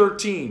aisle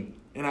 13.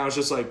 And I was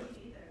just like,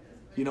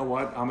 you know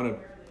what? I'm gonna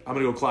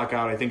go clock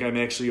out. I think I'm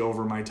actually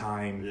over my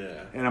time.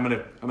 Yeah. And I'm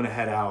gonna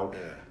head out.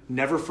 Yeah.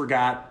 Never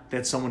forgot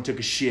that someone took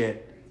a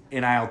shit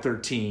in aisle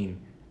 13.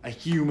 A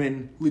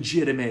human,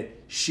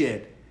 legitimate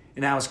shit.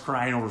 And I was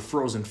crying over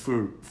frozen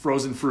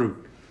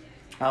fruit.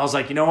 I was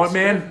like, you know what,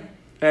 man?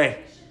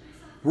 Hey,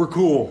 we're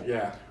cool.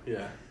 Yeah,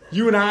 yeah,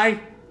 You and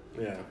I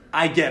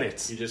yeah. get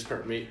it. You just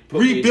put me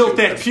Rebuilt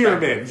into that perspective.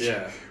 pyramid.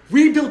 Yeah.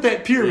 Rebuilt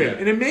that pyramid. Yeah.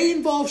 And it may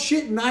involve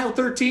shit in aisle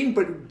 13,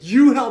 but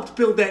you helped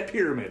build that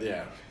pyramid.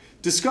 Yeah.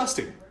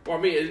 Disgusting. Well,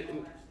 I mean,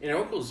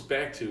 it goes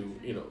back to,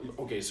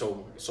 okay,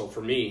 so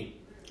for me,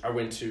 I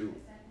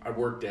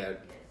worked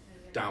at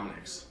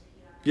Dominic's.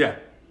 Yeah.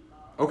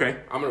 Okay.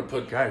 I'm going to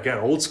put... God,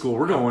 old school.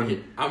 We're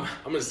going... I'm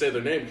going to say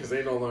their name because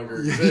they no longer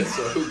exist,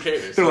 so who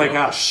cares? They're like,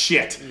 oh,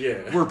 shit.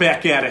 Yeah. We're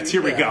back at it.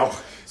 Here we go.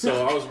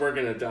 So I was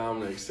working at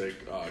Dominic's at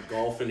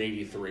Golf in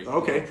 83.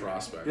 Okay.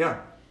 Prospect. Yeah.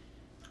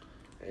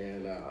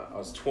 And I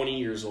was 20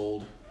 years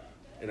old,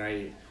 and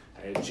I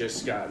had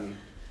just gotten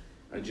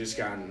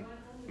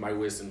my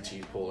wisdom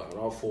teeth pulled out,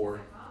 all 4.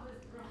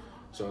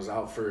 So I was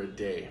out for a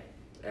day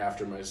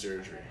after my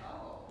surgery.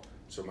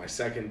 So my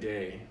second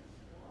day,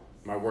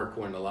 my work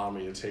wouldn't allow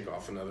me to take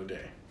off another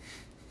day.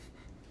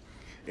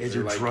 As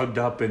you're drugged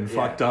up and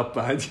fucked up.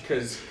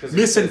 Cause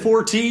missing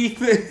 4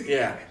 teeth.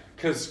 Yeah,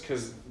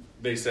 because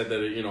they said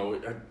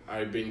that,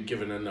 I'd been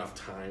given enough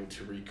time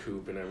to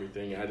recoup and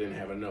everything. I didn't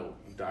have a note,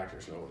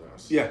 doctor's note with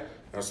us. Yeah.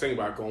 I was thinking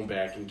about going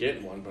back and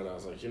getting one, but I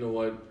was like, you know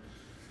what?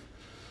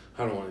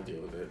 I don't want to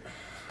deal with it.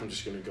 I'm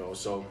just going to go.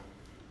 So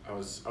I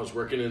was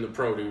working in the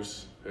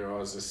produce. I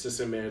was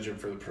assistant manager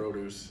for the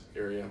produce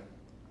area.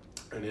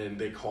 And then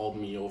they called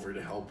me over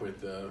to help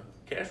with the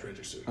cash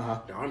register. Uh-huh.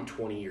 Now, I'm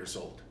 20 years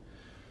old.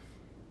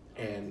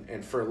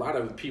 And for a lot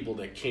of the people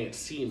that can't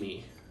see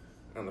me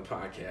on the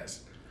podcast,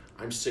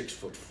 I'm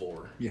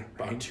 6'4", Yeah,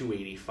 about right.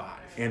 285.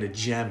 And a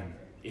gem.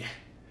 Yeah.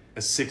 A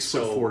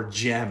 6'4"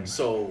 gem.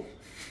 So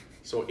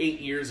 8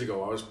 years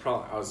ago, I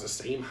was the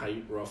same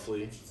height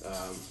roughly,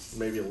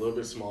 maybe a little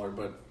bit smaller,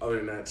 but other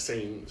than that,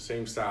 same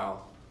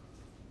style,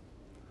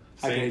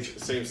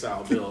 same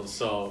style build.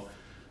 So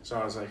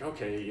I was like,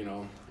 okay,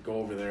 go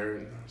over there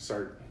and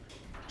start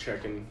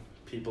checking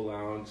people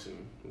out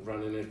and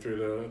running it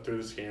through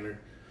the scanner.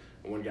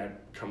 And one guy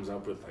comes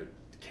up with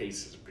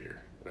cases of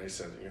beer, and I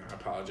said, I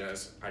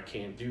apologize, I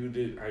can't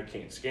I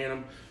can't scan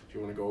them. If you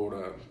want to go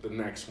to the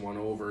next one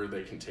over,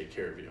 they can take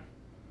care of you.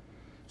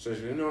 So I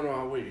said, no,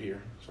 I'll wait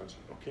here. So I said,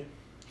 okay.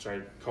 So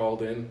I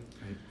called in.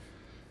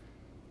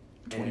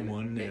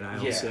 21 at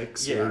aisle yeah,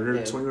 6 yeah, or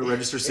and, 21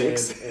 register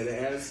 6. And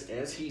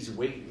as he's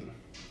waiting,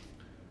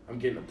 I'm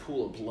getting a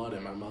pool of blood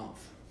in my mouth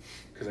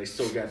because I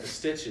still got the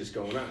stitches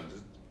going on.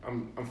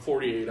 I'm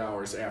 48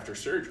 hours after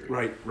surgery.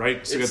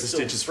 Right. So you got the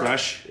stitches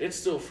fresh. It's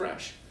still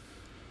fresh.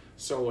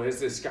 So as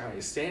this guy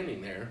is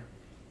standing there,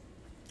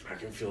 I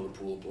can feel the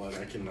pool of blood.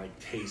 I can like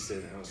taste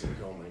it, and I was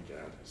like, "Oh my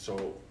god!"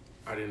 So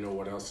I didn't know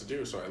what else to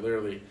do. So I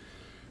literally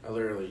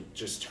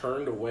just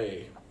turned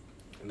away,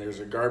 and there's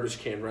a garbage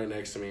can right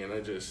next to me, and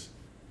I just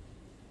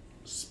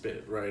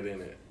spit right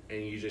in it,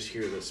 and you just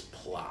hear this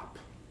plop,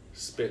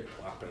 spit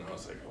plop, and I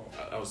was like, "Oh!"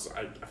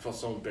 I felt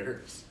so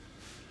embarrassed.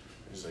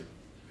 He's like,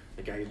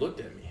 the guy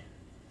looked at me,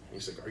 and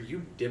he's like, "Are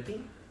you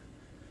dipping?"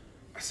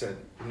 I said,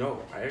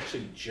 "No, I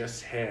actually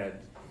just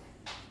had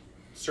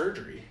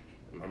surgery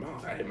in my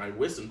mouth. I had my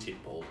wisdom teeth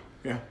pulled.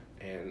 Yeah.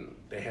 And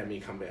they had me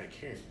come back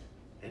here."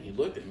 And he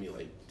looked at me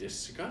like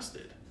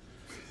disgusted.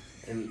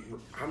 And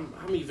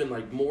I'm even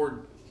like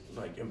more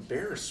like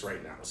embarrassed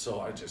right now. So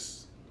I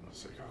was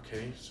like,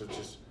 okay. So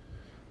just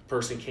the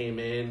person came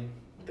in,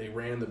 they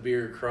ran the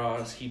beer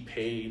across, he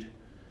paid,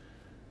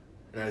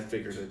 and I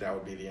figured that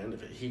would be the end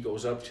of it. He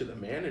goes up to the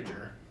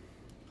manager,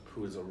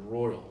 who is a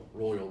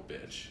royal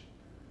bitch.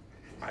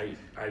 I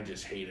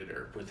just hated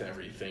her with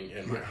everything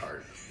in my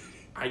heart.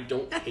 I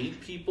don't hate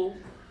people,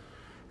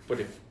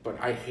 but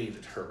I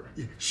hated her.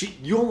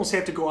 You almost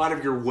have to go out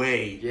of your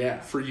way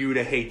for you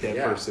to hate that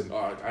person.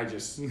 I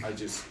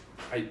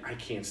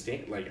can't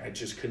stand, like, I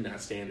just could not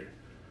stand her.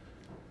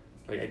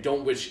 Like, I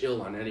don't wish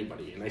ill on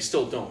anybody, and I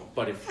still don't.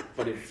 But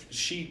if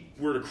she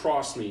were to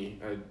cross me,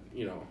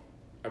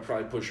 I'd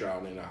probably push her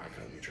out in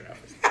oncoming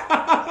traffic.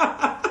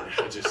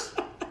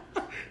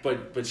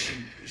 But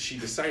she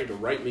decided to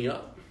write me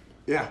up.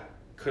 Yeah.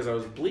 Because I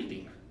was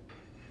bleeding.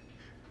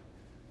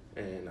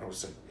 And I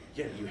was like,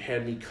 yeah, you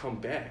had me come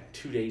back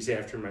 2 days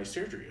after my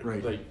surgery.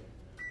 Right. Like,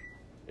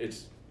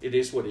 it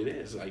is what it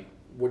is. Like,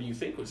 what do you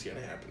think was going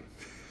to happen?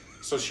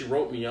 So she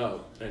wrote me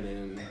up, and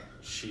then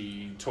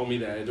she told me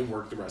that I had to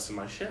work the rest of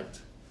my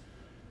shift.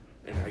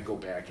 And I go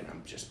back, and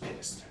I'm just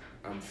pissed.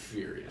 I'm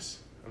furious.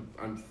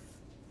 I'm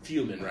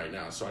fuming right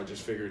now. So I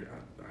just figured,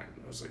 I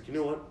was like, you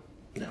know what?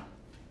 No,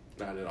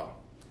 not at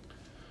all.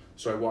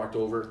 So I walked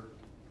over,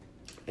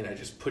 and I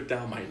just put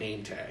down my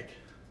name tag.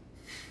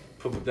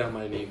 And I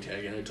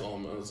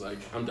told them, I was like,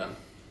 I'm done.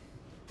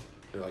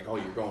 They're like, oh,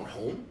 you're going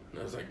home? And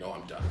I was like, no,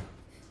 I'm done.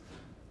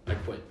 I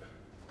quit.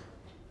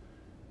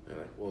 They're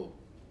like, well,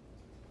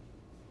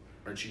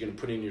 aren't you going to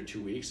put in your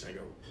 2 weeks? And I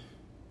go,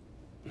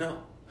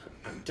 no,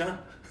 I'm done.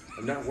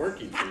 I'm not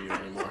working for you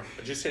anymore.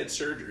 I just had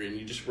surgery, and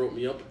you just wrote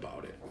me up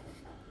about it.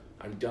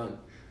 I'm done.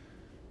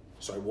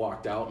 So I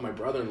walked out. My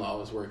brother-in-law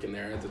was working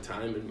there at the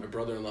time, and my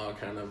brother-in-law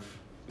kind of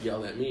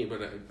yelled at me,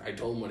 but I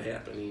told him what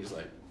happened. He's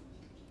like,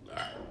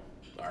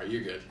 all right,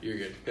 you're good.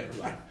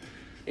 Never mind.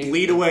 And,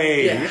 lead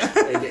away.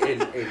 Yeah,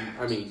 and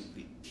I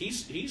mean,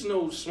 he's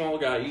no small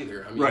guy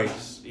either. I mean, right.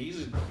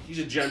 He's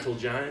a gentle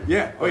giant.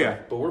 Yeah. Oh yeah.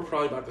 But we're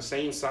probably about the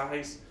same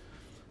size.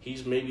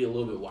 He's maybe a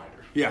little bit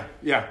wider. Yeah.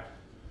 Yeah.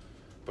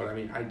 But I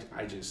mean, I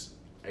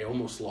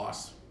almost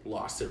lost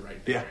it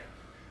right there. Yeah.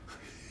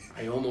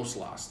 I almost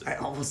lost it. I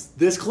almost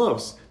this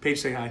close.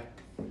 Paige, say hi.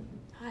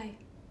 Hi.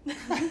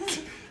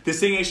 This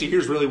thing actually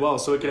hears really well,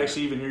 so it can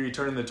actually even hear you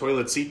turning the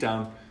toilet seat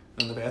down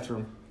in the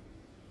bathroom.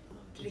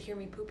 Did you hear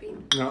me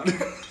pooping? No.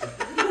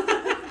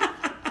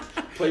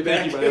 Play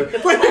back.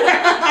 It's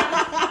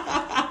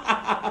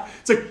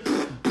like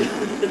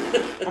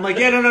I'm like,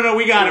 yeah, no,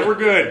 we got it. We're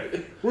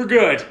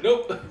good.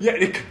 Nope. Yeah.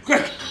 Didn't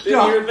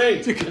hear a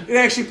thing. It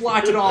actually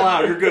blocked it all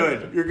out. You're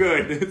good.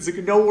 It's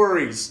like no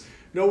worries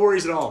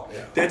at all.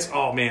 Yeah. That's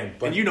man.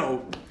 But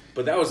and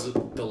But that was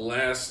the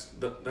last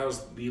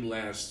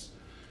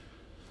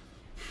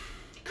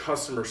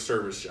customer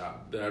service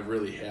job that I've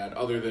really had,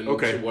 other than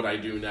to what I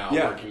do now,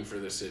 working for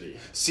the city.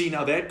 See,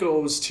 now that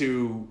goes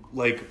to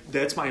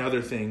that's my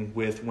other thing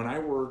with when I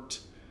worked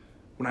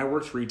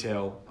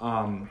retail.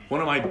 One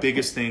of my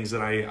biggest things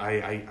that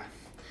I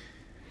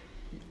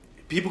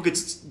people could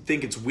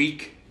think it's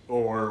weak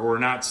or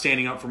not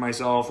standing up for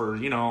myself or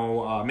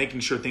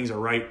making sure things are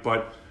right,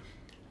 but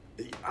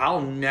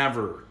I'll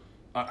never.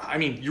 I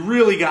mean, you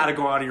really got to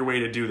go out of your way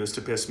to do this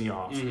to piss me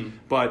off,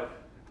 but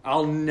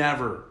I'll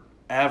never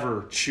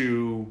ever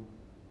chew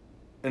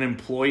an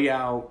employee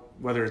out,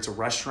 whether it's a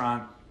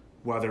restaurant,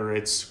 whether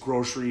it's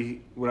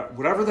grocery,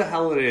 whatever the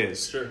hell it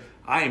is. Sure.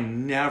 I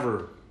am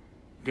never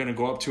gonna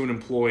go up to an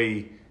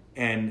employee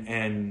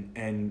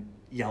and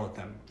yell at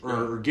them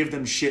or give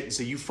them shit and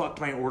say, you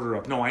fucked my order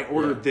up. No, I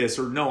ordered this,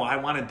 or no, I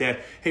wanted that.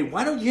 Hey,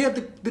 why don't you have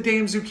the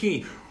damn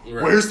zucchini?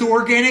 Right. Where's the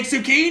organic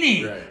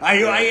zucchini? Right.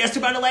 I asked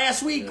about it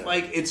last week. Yeah.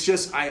 Like, it's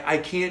just I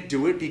can't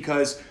do it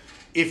because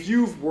if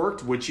you've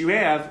worked, which you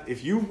have,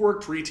 if you've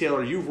worked retail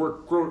or you've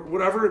worked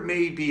whatever it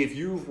may be, if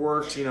you've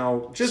worked,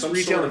 just some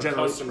retail sort in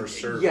general, customer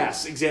service.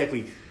 Yes,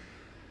 exactly.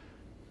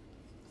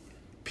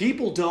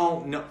 People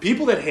don't know.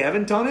 People that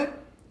haven't done it,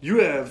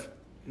 you have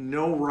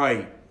no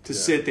right to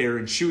sit there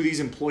and chew these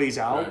employees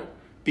out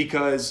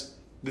because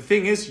the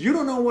thing is, you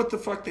don't know what the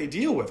fuck they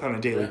deal with on a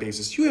daily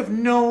basis. You have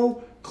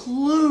no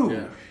clue.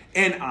 Yeah.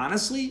 And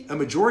honestly, a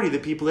majority of the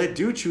people that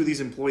do chew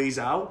these employees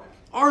out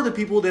are the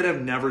people that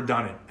have never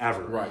done it,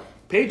 ever. Right.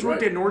 Paige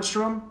worked Right. at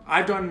Nordstrom.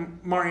 I've done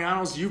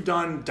Mariano's. You've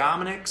done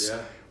Dominic's. Yeah.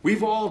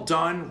 We've all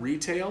done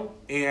retail,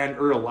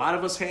 or a lot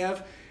of us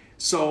have.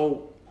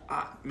 So,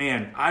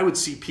 man, I would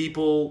see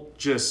people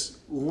just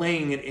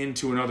laying it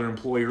into another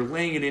employee or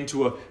laying it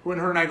into when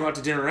her and I go out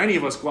to dinner, or any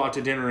of us go out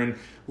to dinner, and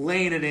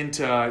laying it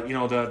into,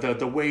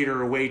 the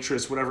waiter or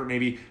waitress, whatever it may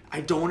be.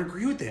 I don't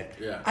agree with that.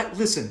 Yeah.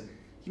 Listen,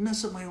 you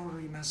mess up my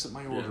order, you mess up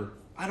my order.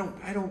 I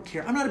don't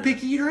care. I'm not a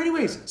picky eater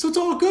anyways, so it's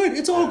all good.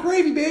 It's all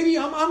gravy, baby.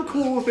 I'm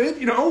cool with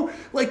it,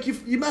 Like,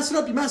 you mess it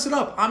up, you mess it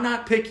up. I'm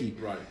not picky.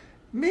 Right.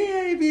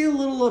 May I be a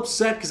little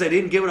upset because I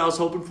didn't get what I was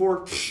hoping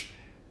for?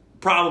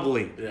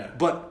 Probably. Yeah.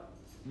 But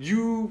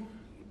you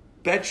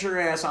bet your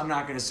ass I'm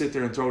not going to sit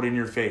there and throw it in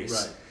your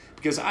face. Right.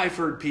 Because I've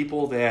heard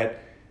people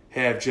that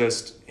have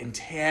just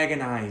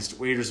antagonized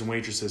waiters and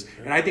waitresses.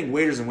 And I think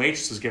waiters and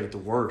waitresses get it the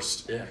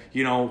worst.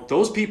 Yeah.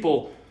 Those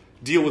people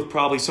deal with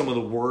probably some of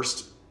the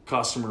worst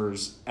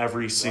customers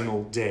every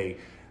single day.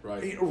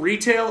 Right.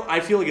 Retail, I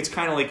feel like it's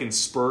kind of like in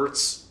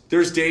spurts.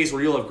 There's days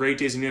where you'll have great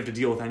days and you don't have to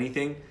deal with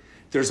anything.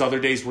 There's other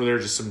days where there are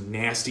just some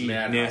nasty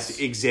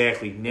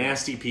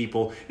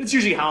people. It's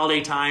usually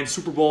holiday time,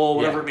 Super Bowl,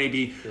 whatever it may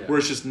be, where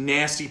it's just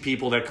nasty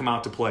people that come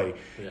out to play.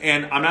 Yeah.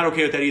 And I'm not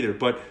okay with that either.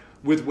 But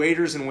with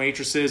waiters and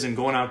waitresses and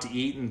going out to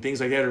eat and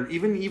things like that, or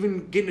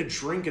even getting a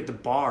drink at the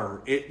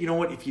bar, you know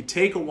what? If you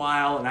take a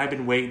while and I've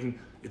been waiting,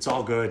 it's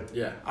all good.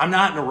 Yeah. I'm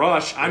not in a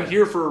rush. I'm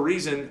here for a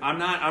reason. I'm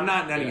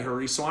not in any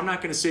hurry. So I'm not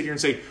going to sit here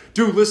and say,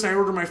 dude, listen, I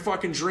ordered my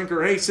fucking drink,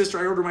 or hey, sister,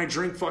 I ordered my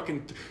drink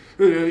fucking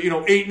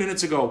 8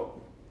 minutes ago.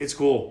 It's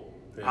cool.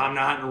 Yeah. I'm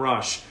not in a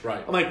rush.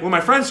 Right. I'm like, when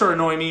my friends start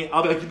annoying me,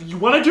 I'll be like, you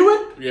want to do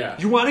it? Yeah.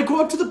 You want to go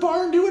up to the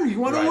bar and do it? Or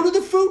you want to order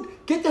the food?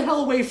 Get the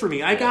hell away from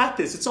me. I got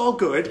this. It's all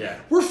good. Yeah.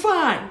 We're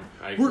fine.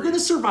 We're going to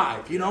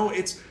survive.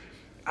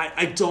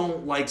 I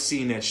don't like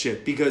seeing that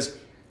shit because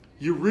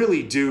you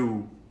really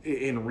do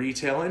in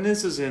retail, and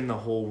this is in the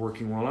whole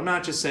working world. I'm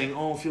not just saying,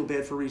 oh, feel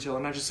bad for retail.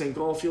 I'm not just saying,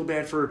 oh, feel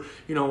bad for,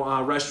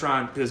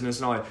 restaurant business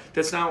and all that.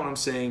 That's not what I'm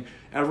saying.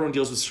 Everyone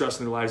deals with stress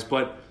in their lives,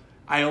 but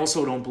I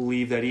also don't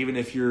believe that even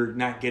if you're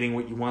not getting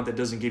what you want, that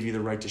doesn't give you the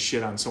right to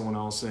shit on someone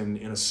else in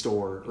a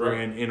store or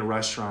in a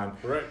restaurant.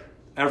 Right.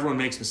 Everyone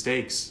makes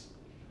mistakes.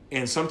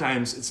 And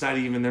sometimes it's not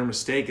even their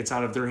mistake. It's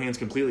out of their hands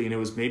completely.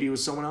 And maybe it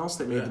was someone else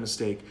that made the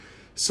mistake.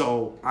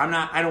 So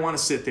I don't want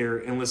to sit there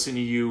and listen to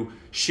you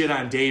shit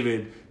on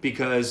David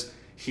because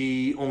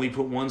he only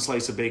put one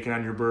slice of bacon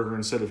on your burger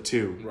instead of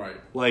two. Right.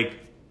 Like,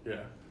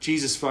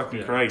 Jesus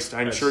fucking Christ.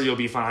 I'm sure you'll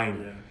be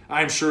fine. Yeah.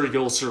 I'm sure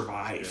you'll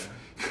survive.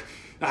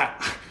 Yeah.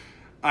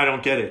 I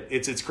don't get it.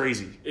 It's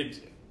crazy.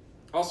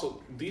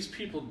 Also, these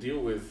people deal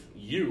with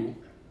you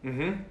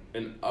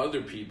and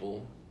other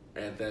people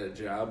at that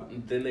job.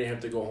 And then they have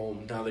to go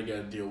home. Now they got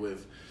to deal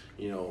with,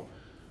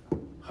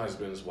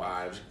 husbands,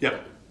 wives,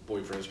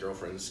 boyfriends,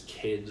 girlfriends,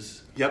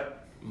 kids,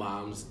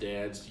 moms,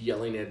 dads,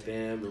 yelling at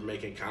them or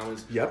making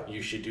comments.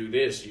 You should do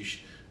this.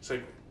 It's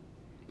like,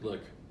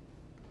 look,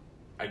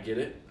 I get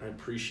it. I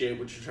appreciate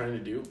what you're trying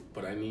to do,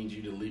 but I need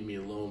you to leave me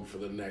alone for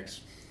the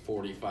next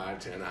 45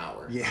 to an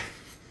hour. Yeah.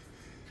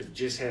 Because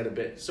just had a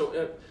bit.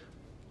 So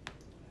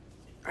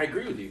I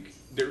agree with you.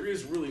 There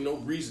is really no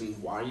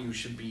reason why you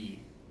should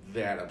be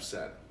that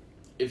upset.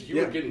 If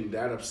you are getting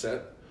that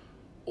upset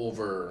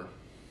over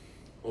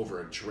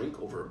a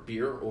drink, over a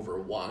beer, over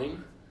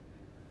wine,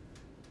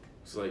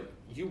 it's like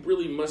you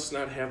really must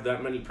not have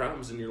that many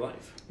problems in your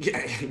life.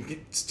 Yeah,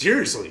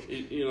 seriously.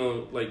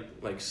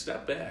 Like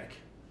step back.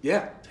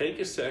 Yeah. Take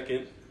a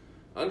second.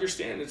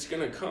 Understand it's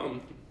going to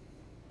come.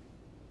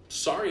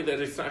 Sorry that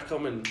it's not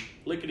coming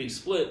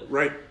lickety-split.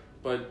 Right.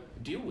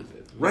 But deal with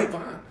it. Right.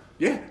 Move on.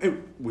 Yeah.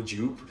 Would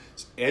you,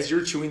 as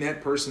you're chewing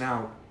that person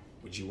out,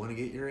 would you want to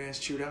get your ass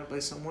chewed out by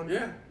someone?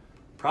 Yeah.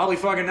 Probably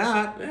fucking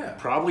not. Yeah.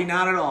 Probably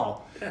not at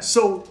all. Yeah.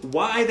 So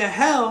why the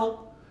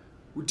hell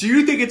do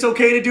you think it's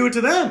okay to do it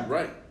to them?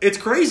 Right. It's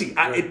crazy.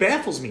 Right. It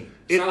baffles me.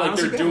 It's not like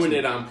they're doing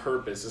it on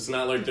purpose. It's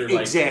not like they're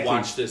like,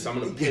 watch this, I'm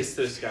going to piss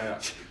this guy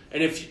off.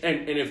 And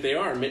if they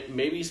are,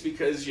 maybe it's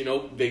because,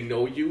 they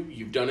know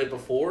you've done it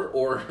before,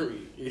 or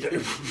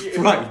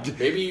right.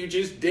 Maybe you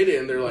just did it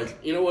and they're like,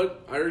 you know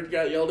what, I already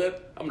got yelled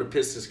at, I'm going to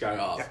piss this guy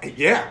off.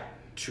 Yeah.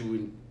 To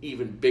an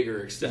even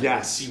bigger extent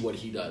and see what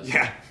he does.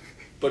 Yeah.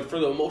 But for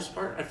the most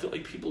part, I feel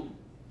like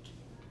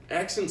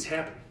accidents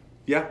happen.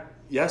 Yeah.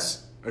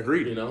 Yes.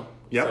 Agreed. It's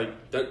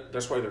like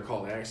that's why they're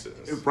called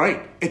accidents.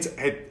 Right.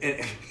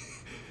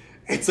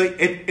 It's like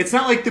it's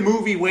not like the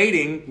movie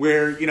Waiting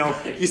where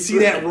you see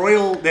that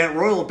royal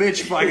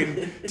bitch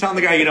fucking telling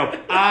the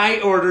guy I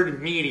ordered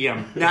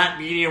medium, not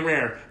medium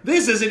rare.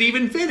 This isn't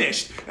even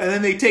finished, and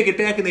then they take it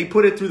back and they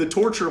put it through the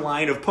torture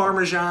line of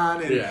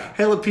Parmesan and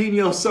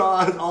jalapeno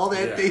sauce, all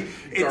that.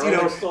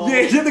 Garlic salt.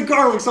 The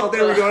garlic salt.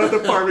 There we go. Not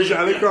the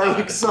Parmesan, the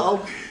garlic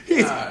salt.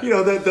 It's,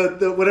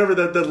 the whatever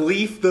the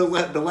leaf, the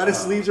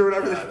lettuce leaves or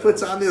whatever that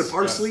puts on there, the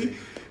parsley.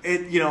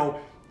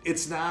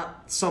 It's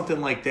not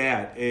something like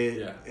that.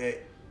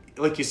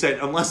 Like you said,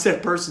 unless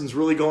that person's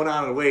really going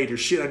out of the way to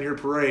shit on your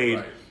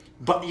parade,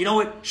 But you know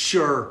what?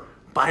 Sure,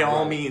 by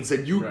all means,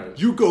 and Right.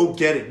 you go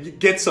get it. You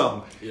get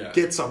some. Yeah.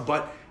 Get some.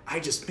 But I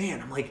just,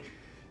 man, I'm like,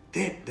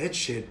 that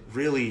shit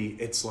really,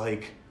 it's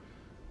like,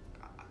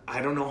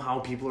 I don't know how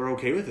people are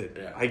okay with it.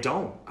 Yeah. I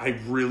don't. I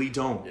really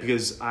don't. Yeah.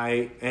 Because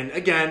and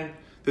again,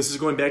 this is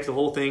going back to the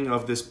whole thing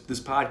of this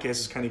podcast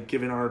is kind of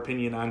giving our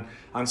opinion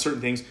on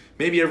certain things.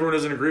 Maybe everyone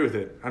doesn't agree with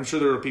it. I'm sure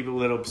there are people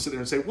that'll sit there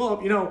and say,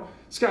 well,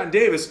 Scott and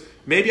Davis,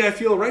 maybe I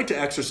feel a right to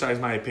exercise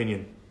my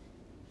opinion.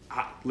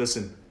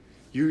 Listen,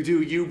 you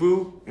do you,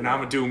 boo, and I'm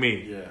going to do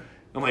me. Yeah.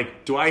 I'm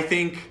like, do I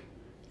think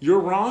you're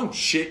wrong?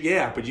 Shit,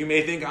 yeah, but you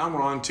may think I'm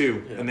wrong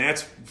too. Yeah. And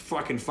that's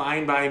fucking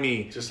fine by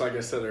me. Just like I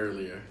said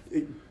earlier,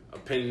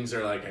 opinions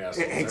are like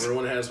assholes.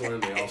 Everyone has one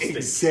and they all stink.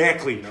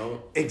 Exactly. You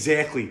know?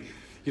 Exactly.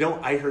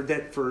 I heard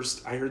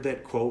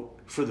that quote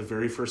for the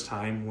very first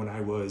time when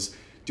I was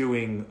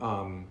doing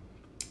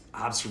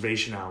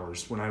observation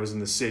hours when I was in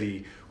the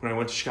city. When I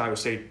went to Chicago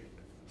State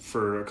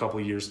for a couple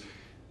of years,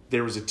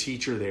 there was a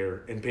teacher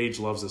there, and Paige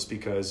loves this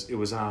because it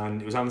was on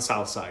the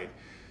south side.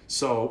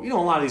 So, a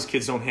lot of these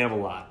kids don't have a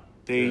lot.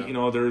 They,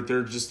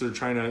 they're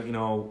trying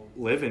to,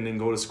 live and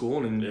go to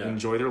school and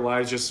enjoy their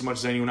lives just as much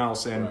as anyone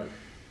else. And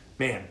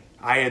man,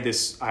 I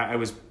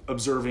was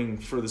observing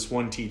for this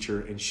one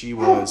teacher, and she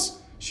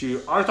was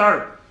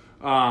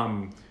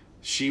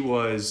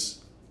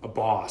a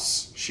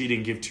boss. She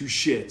didn't give two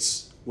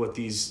shits what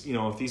these,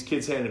 if these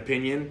kids had an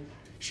opinion,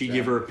 she'd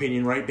give her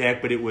opinion right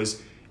back. But it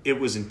was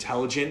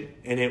intelligent,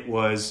 and it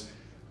was,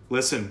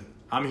 listen,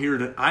 I'm here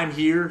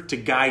to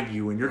guide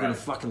you, and you're going to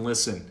fucking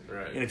listen.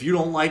 Right. And if you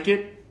don't like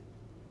it,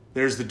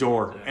 there's the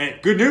door. Yeah.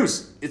 And good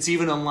news, it's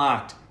even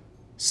unlocked.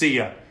 See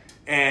ya.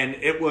 And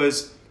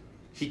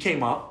he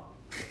came up,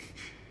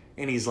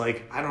 and he's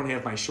like, I don't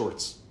have my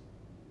shorts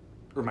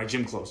or my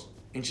gym clothes.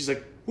 And she's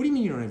like, what do you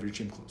mean you don't have your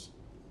gym clothes?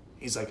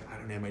 He's like, I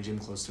don't have my gym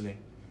clothes today.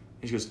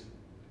 And she goes,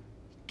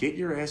 get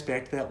your ass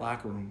back to that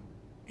locker room,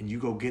 and you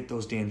go get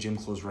those damn gym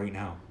clothes right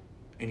now.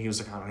 And he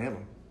was like, I don't have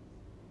them.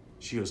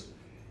 She goes,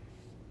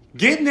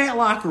 get in that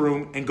locker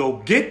room and go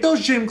get those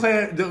gym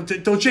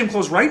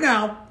clothes right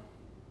now.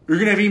 You're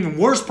going to have even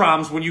worse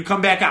problems when you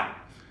come back out.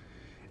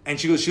 And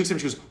she looks at him,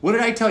 she goes, what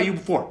did I tell you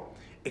before?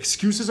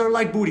 Excuses are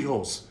like booty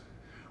holes.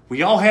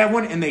 We all have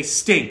one, and they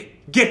stink.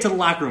 Get to the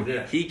locker room.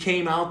 Yeah. He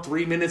came out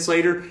 3 minutes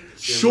later,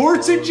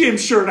 shorts and gym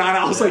shirt on.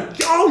 I was like,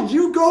 yo,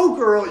 you go,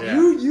 girl. Yeah.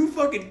 You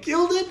fucking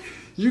killed it.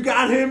 You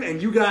got him,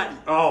 and you got,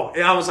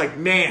 and I was like,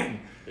 man,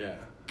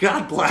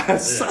 God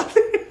bless. Yeah.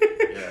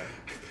 Yeah.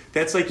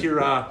 That's like your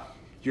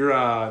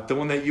the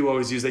one that you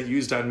always use that you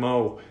used on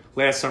Mo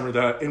last summer,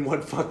 the in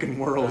what fucking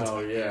world? Oh,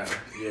 yeah.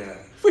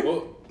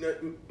 Well,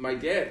 my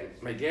dad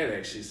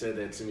actually said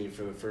that to me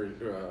for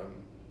the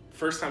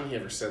first time he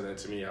ever said that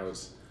to me. I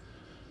was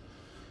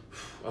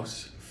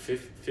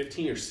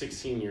 15 or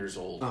 16 years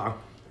old,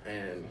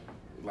 and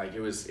like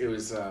it was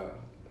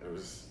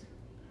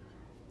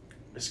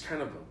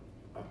kind of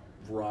a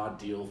raw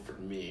deal for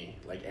me,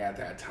 like at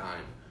that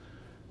time.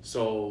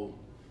 So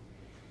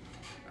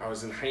I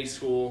was in high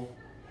school.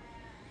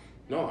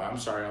 No, I'm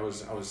sorry. I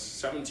was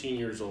 17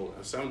 years old. I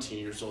was 17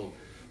 years old.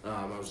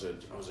 I was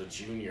a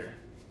junior.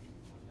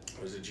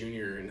 I was a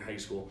junior in high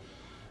school,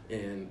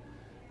 and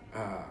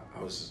I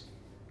was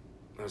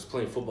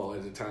playing football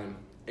at the time,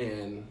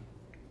 and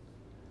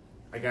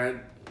I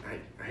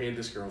had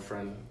this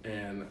girlfriend,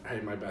 and I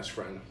had my best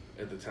friend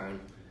at the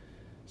time.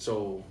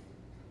 So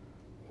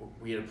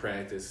we had a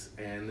practice,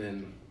 and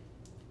then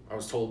I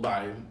was told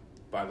by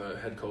the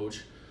head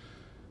coach,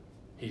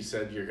 he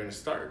said, you're going to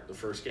start the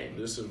first game.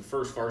 This is the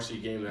first varsity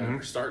game that I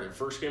ever started.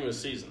 First game of the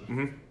season.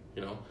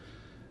 Mm-hmm.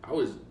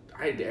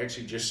 I had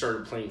actually just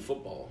started playing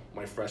football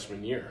my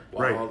freshman year,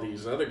 while all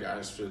these other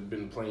guys had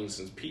been playing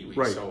since Pee Wee.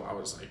 Right. So I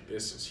was like,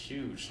 this is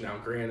huge. Now,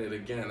 granted,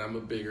 again, I'm a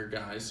bigger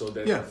guy, so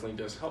that definitely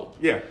does help.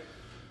 Yeah.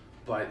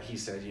 But he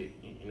said,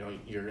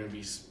 you're going to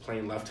be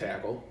playing left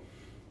tackle.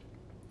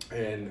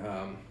 And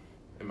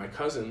my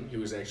cousin, he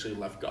was actually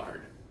left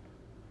guard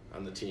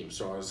on the team.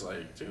 So I was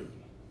like, dude,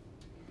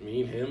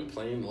 me and him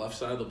playing the left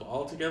side of the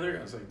ball together,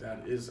 I was like,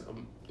 that is,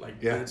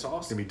 that's awesome. It's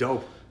going to be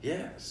dope.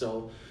 Yeah,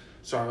 so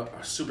I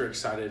was super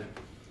excited.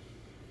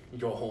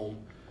 Go home.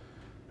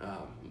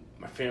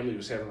 My family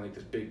was having like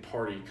this big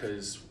party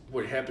because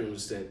what happened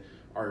was that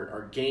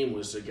our game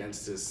was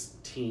against this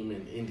team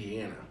in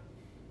Indiana.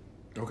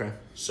 Okay.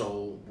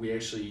 So we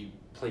actually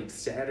played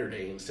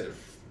Saturday instead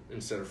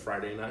of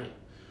Friday night.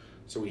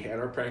 So we had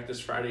our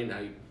practice Friday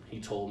night. He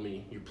told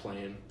me, you're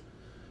playing.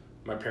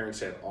 My parents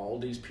had all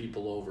these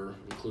people over,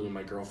 including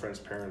my girlfriend's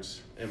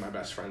parents and my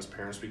best friend's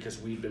parents, because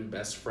we'd been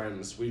best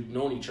friends. We'd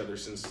known each other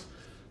since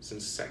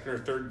second or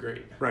third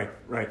grade.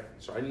 Right.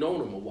 So I'd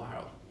known him a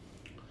while.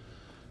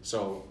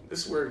 So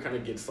this is where it kind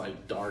of gets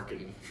like dark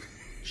and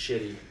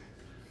shitty.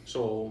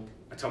 So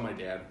I tell my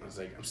dad, I was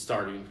like, I'm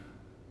starting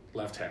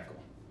left tackle.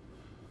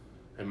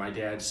 And my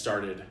dad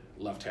started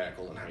left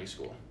tackle in high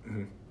school.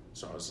 Mm-hmm.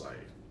 So I was like,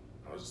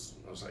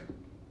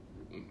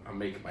 I'm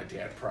making my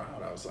dad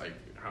proud. I was like,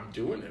 I'm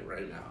doing it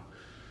right now.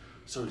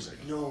 So he's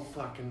like, no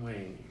fucking way.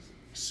 And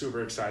he's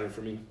super excited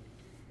for me.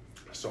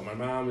 So my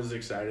mom is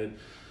excited.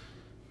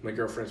 My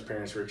girlfriend's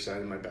parents were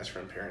excited. My best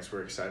friend's parents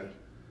were excited.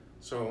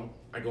 So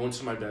I go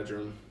into my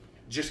bedroom.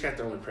 Just got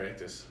done with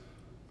practice.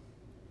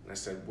 And I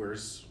said,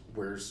 where's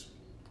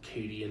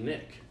Katie and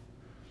Nick?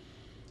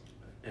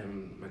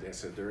 And my dad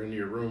said, they're in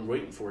your room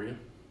waiting for you.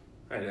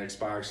 I had an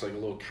Xbox, like a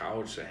little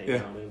couch to hang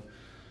out in.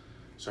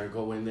 So I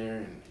go in there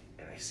and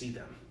I see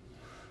them.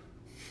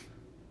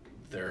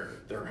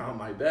 They're on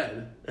my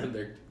bed and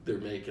they're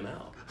making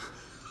out.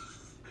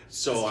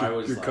 So I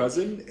was your like,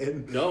 cousin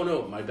and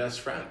no, my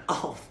best friend.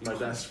 Oh, my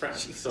best friend.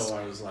 Jesus. So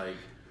I was like,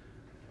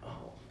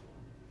 oh.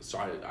 So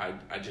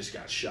I just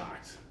got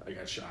shocked. I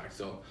got shocked.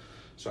 So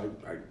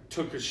I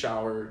took a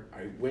shower.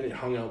 I went and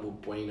hung out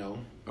with Bueno.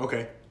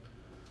 Okay.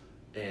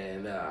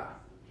 And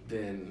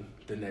then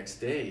the next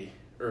day,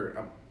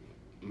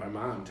 my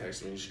mom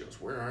texted me and she goes,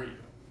 "Where are you?"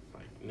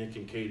 Like, Nick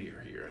and Katie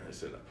are here. And I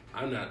said,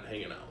 "I'm not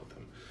hanging out with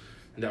them."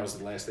 And that was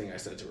the last thing I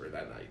said to her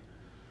that night.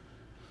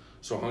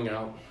 So I hung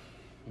out,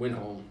 went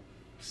home,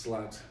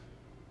 slept,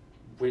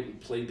 went and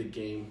played the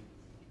game.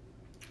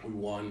 We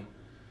won.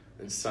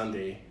 And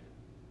Sunday,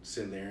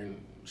 sitting there,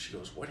 and she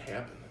goes, "What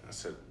happened?" I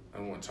said, "I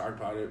don't want to talk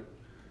about it."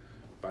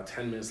 About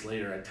 10 minutes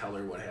later, I tell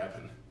her what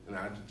happened. And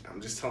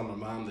I'm just telling my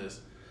mom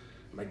this.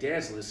 My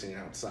dad's listening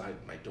outside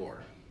my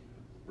door.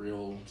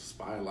 Real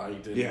spy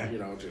light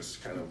and,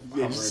 just kind of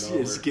hovering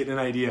over. Just getting an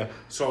idea.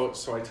 So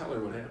I tell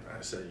her what happened.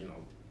 I said,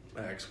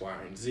 X, Y,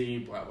 and Z,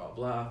 blah, blah,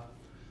 blah.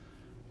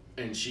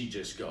 And she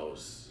just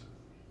goes,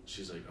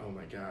 she's like, "Oh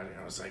my God." And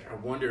I was like, I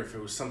wonder if it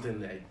was something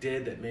that I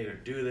did that made her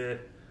do that.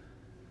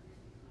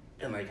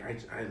 And I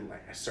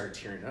started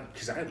tearing up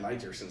because I had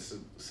liked her since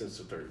the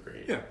third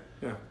grade.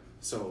 Yeah.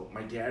 So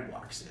my dad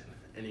walks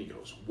in and he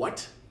goes,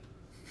 "What?"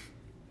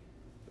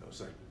 I was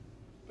like,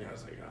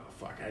 "Oh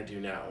fuck, I do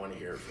not want to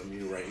hear from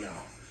you right now.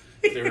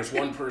 If there's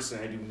one person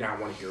I do not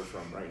want to hear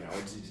from right now,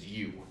 it's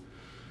you."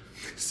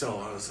 So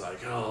I was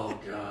like, "Oh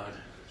God."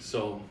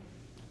 So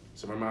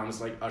my mom's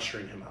like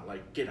ushering him out,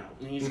 like, "Get out."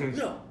 And he's like,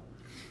 "No."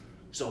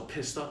 So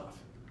pissed off.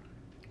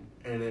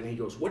 And then he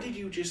goes, "What did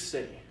you just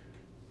say?"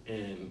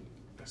 And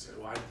I said,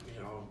 "Well,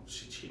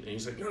 she cheated." And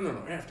he's like,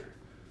 No, after.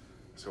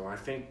 So I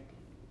think,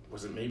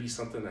 was it maybe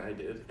something that I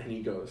did? And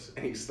he goes,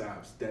 and he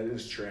stops, dead in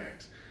his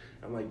tracks.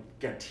 I'm like,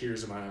 got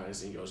tears in my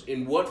eyes, and he goes,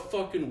 "In what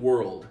fucking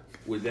world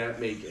would that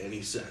make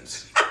any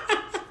sense?"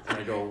 And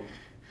I go,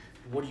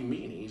 "What do you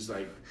mean?" He's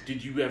like,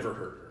 "Did you ever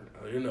hurt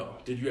her?" I go, "No."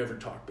 "Did you ever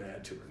talk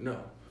bad to her?"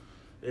 "No."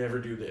 "They ever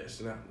do this?"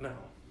 "No." And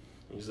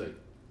he's like,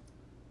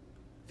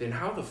 "Then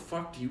how the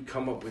fuck do you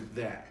come up with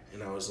that?"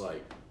 And I was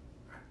like,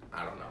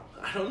 I don't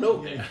know,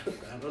 man.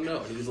 I don't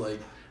know. And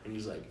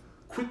he's like,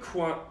 quit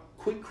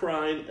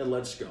crying and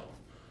let's go.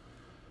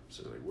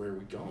 So like, "Where are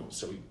we going?"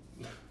 So he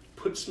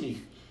puts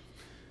me.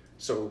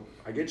 So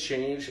I get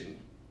changed and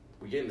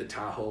we get in the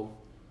Tahoe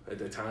at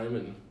the time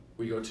and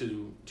we go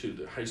to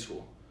the high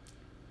school.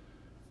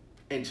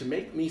 And to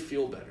make me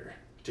feel better,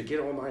 to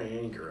get all my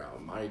anger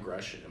out, my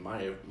aggression and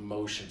my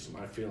emotions and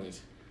my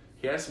feelings,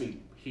 he has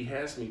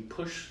me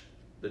push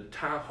the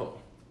Tahoe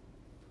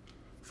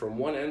from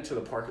one end to the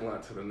parking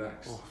lot to the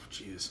next. Oh,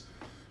 jeez.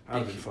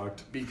 I've been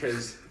fucked.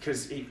 Because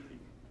he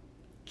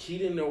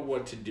didn't know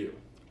what to do.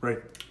 Right.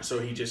 So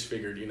he just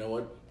figured, you know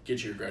what?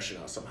 Get your aggression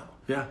out somehow.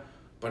 Yeah.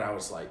 But I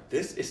was like,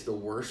 this is the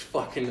worst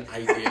fucking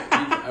idea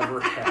you've ever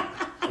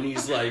had. And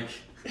he's like,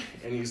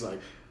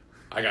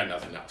 I got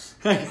nothing else.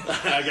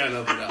 I got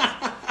nothing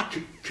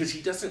else. Because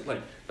he doesn't,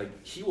 like,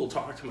 he will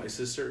talk to my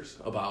sisters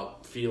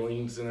about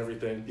feelings and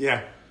everything.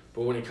 Yeah.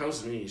 But when it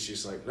comes to me, he's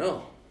just like,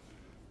 no.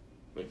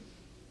 Like,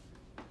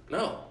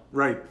 no.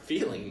 Right.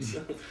 Feelings.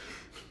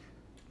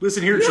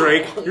 Listen here,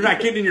 Drake. You're not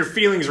getting in your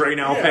feelings right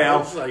now,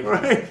 pal. It's like,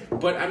 right.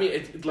 But I mean,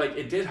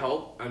 it did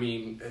help. I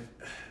mean,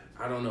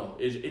 I don't know.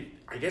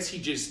 I guess he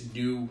just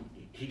knew.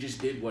 He just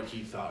did what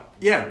he thought.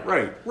 Yeah.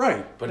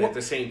 Right. But at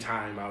the same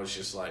time, I was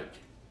just like,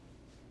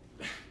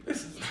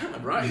 this is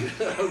not right.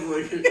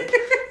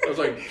 I was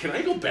like, can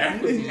I go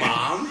back with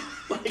Mom?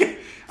 Like,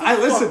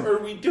 listen. What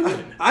are we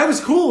doing? I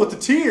was cool with the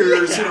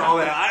tears and all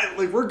that.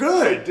 We're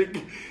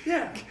good.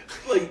 Yeah.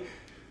 Like,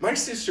 my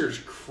sisters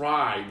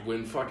cried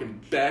when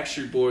fucking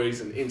Backstreet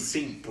Boys and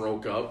NSYNC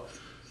broke up.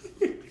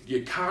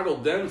 You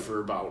coddled them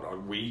for about a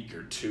week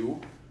or two.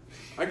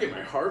 I get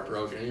my heart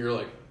broken, and you're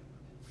like,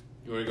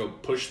 you want to go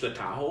push the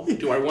Tahoe?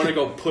 Do I want to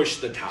go push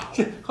the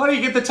Tahoe? How do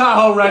you get the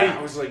Tahoe ready? Yeah,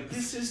 I was like,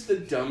 this is the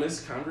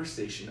dumbest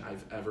conversation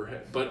I've ever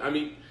had. But, I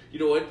mean, you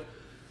know what?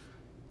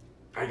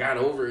 I got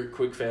over it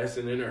quick, fast,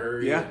 and in a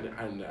hurry. Yeah.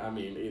 And I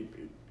mean,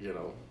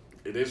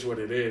 it is what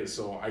it is.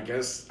 So I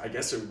guess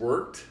it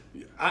worked.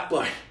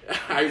 But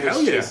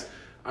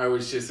I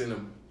was just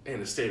in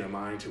a state of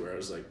mind to where I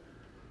was like,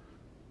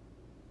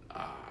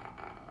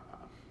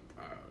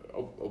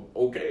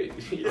 okay,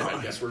 yeah,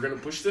 I guess we're gonna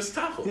push this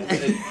Tahoe.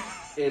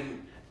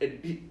 And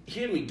he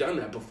had me done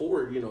that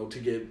before, to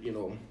get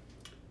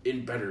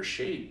in better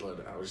shape.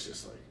 But I was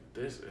just like,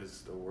 this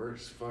is the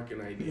worst fucking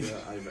idea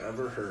I've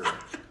ever heard.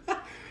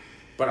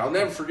 But I'll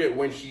never forget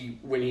when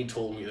he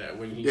told me that,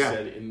 when he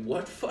said, "In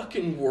what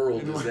fucking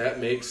world does that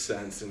make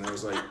sense?" And I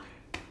was like,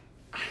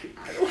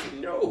 I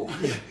don't know.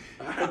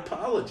 I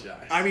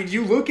apologize. I mean,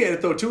 you look at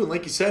it though too, and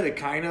like you said,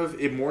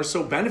 it more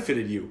so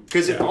benefited you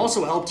because it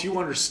also helped you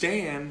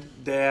understand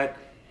that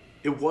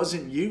it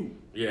wasn't you.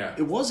 Yeah,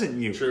 it wasn't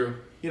you. True.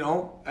 You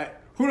know,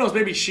 who knows?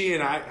 Maybe she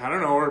and I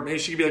don't know, or maybe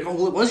she could be like, "Oh,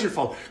 well, it was your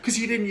fault because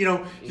you didn't,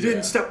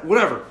 didn't step,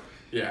 whatever."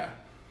 Yeah.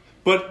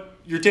 But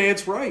your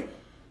dad's right.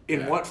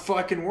 In what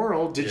fucking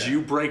world did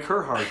you break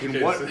her heart?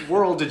 In what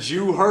world did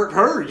you hurt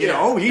her? You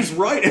know, he's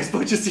right as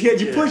much as he had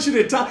you pushing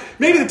it top.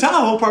 Maybe the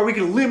Tahoe part we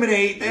can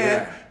eliminate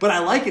that, but I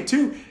like it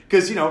too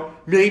because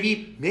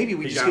maybe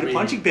we just get a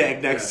punching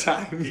bag next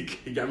time.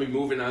 He got me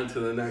moving on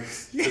to the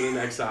next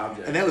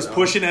object, and that was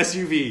pushing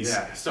SUVs.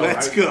 Yeah, so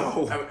let's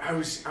go. I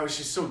was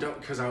just so dumb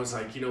because I was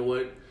like, you know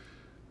what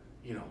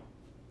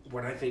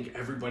I think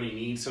everybody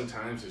needs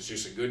sometimes is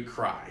just a good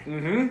cry,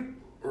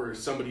 or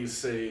somebody to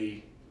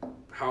say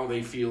how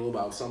they feel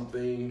about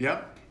something.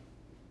 Yep.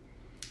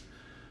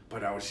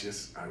 But I was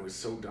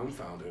so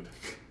dumbfounded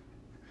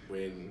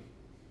when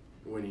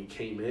he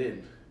came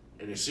in,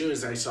 and as soon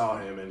as I saw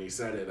him and he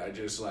said it, I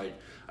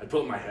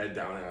put my head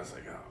down and I was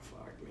like, oh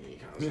fuck me.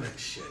 I was like,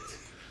 shit.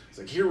 It's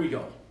like, here we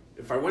go.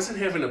 If I wasn't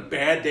having a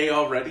bad day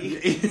already,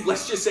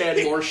 let's just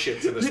add more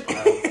shit to this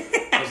pile.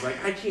 I was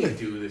like, I can't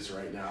do this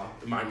right now.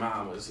 And my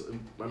mom was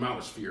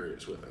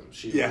furious with him.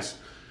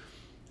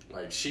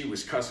 She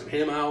was cussing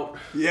him out.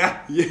 Yeah.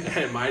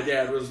 And my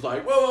dad was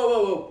like,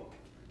 whoa.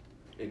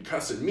 And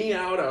cussing me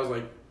out. I was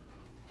like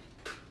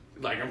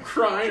I'm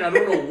crying. I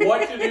don't know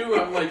what to do.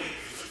 I'm like,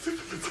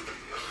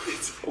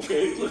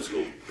 okay, let's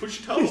go push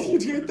your towel.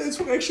 That's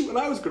what I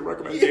was going to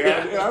recommend.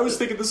 Yeah. I was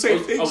thinking the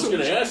same thing. I was going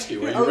to ask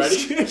you, are you ready?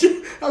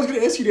 I was going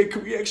to ask you, Dad,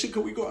 can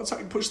we go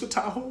outside and push the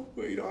Tahoe?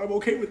 I'm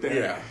okay with that.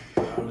 Yeah.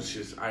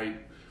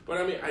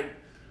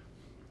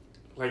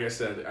 Like I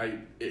said,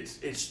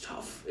 it's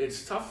tough.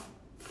 It's tough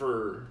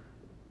for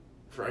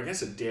I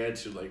guess a dad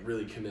to like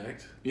really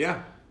connect.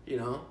 Yeah.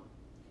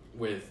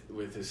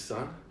 With his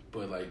son,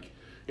 but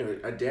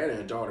a dad and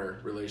a daughter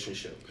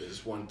relationship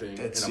is one thing,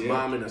 and a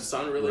mom and a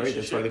son relationship. Right.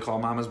 That's why they call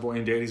mama's boy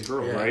and daddy's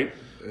girl, right?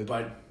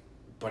 But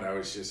I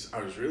was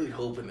really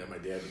hoping that my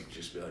dad would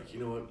just be like, you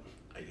know what,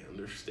 I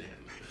understand,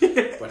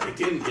 but I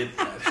didn't get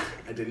that.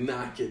 I did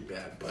not get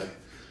that, but.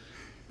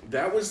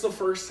 That was the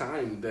first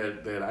time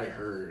that I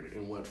heard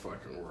in what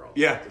fucking world.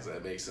 Yeah. Does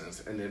that make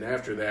sense? And then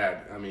after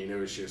that, I mean, it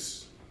was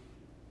just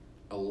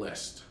a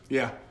list.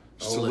 Yeah.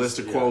 Just a list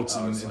of quotes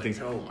and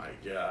things. Oh my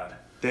God.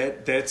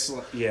 That's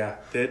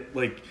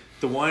the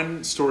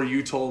one story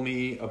you told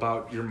me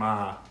about your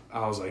ma,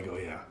 I was like, oh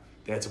yeah,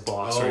 that's a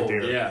boss right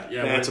there. Yeah.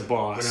 That's a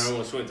boss. When I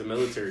almost went to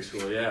military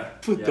school,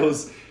 Put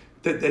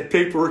that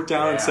paperwork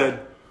down and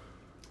said,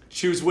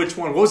 choose which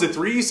one. What was it,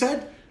 3 you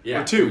said?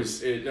 Yeah. Or 2?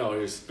 It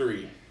was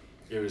 3.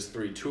 It was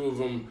 3. Two of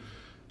them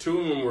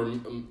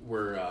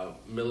were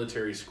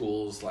military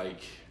schools like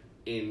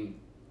in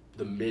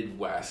the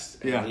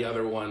Midwest, and the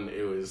other one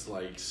it was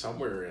like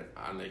somewhere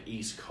on the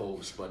East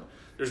Coast. But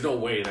there's no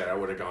way that I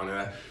would have gone to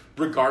that.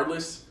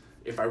 Regardless,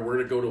 if I were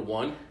to go to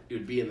one, it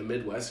would be in the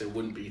Midwest. It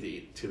wouldn't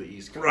be to the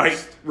East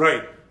Coast.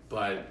 Right.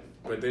 But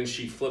then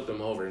she flipped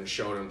them over and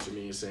showed them to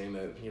me, saying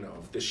that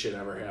if this shit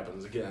ever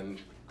happens again,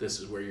 this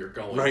is where you're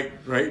going.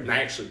 Right. And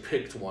I actually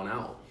picked one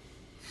out.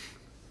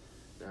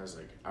 And I was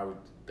like,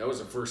 that was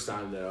the first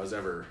time that I was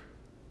ever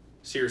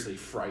seriously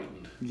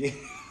frightened. Yeah.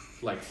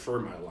 Like, for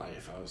my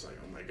life. I was like,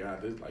 oh my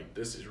God,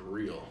 this is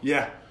real.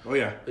 Yeah. Oh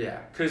yeah.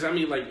 Yeah. Because, I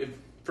mean,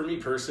 for me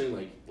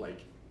personally,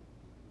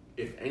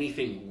 if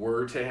anything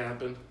were to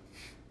happen,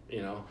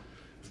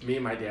 if me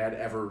and my dad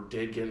ever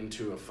did get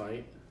into a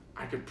fight,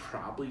 I could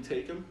probably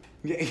take him.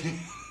 Yeah.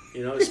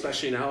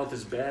 Especially now with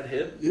his bad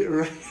hip. Yeah,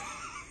 right.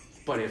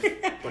 But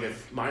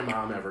if my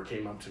mom ever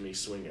came up to me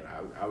swinging,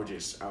 I would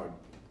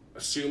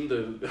assume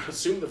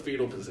the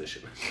fetal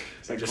position.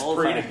 I just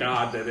pray to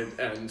God that it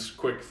ends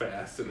quick,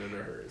 fast, and in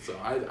a hurry. So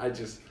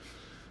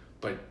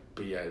but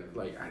yeah,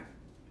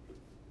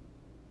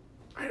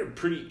 I had a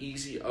pretty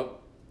easy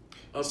up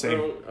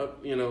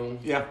road,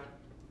 Yeah.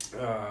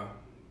 My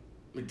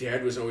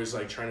dad was always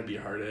trying to be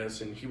a hard ass,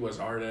 and he was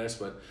a hard ass,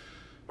 but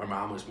my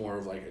mom was more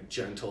of a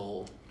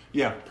gentle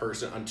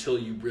person until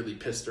you really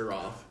pissed her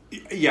off.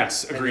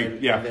 Yes,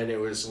 agreed. And then it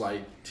was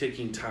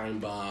ticking time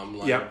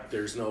bomb.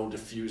 There's no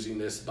diffusing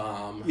this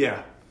bomb.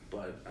 Yeah.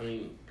 But I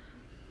mean,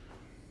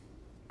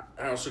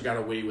 I also got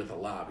away with a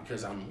lot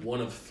because I'm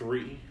one of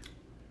 3.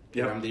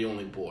 Yeah. I'm the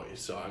only boy,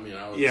 so I mean,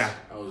 I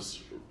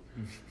was.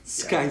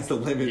 Sky's the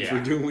limit for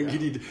doing what you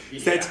need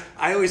to.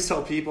 I always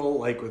tell people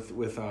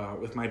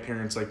with my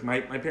parents, my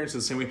parents are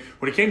the same way.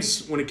 When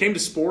it came to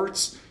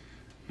sports,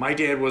 my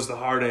dad was the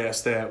hard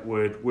ass that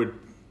would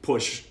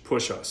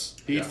push us.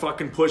 He'd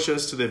fucking push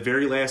us to the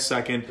very last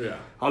second. Yeah.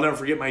 I'll never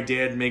forget my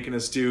dad making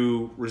us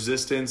do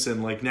resistance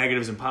and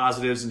negatives and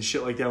positives and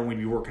shit like that when we'd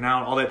be working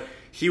out, all that.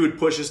 He would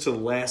push us to the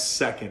last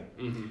second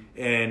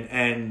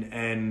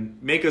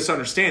and make us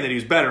understand that he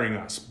was bettering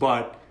us,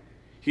 but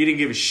he didn't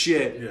give a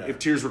shit if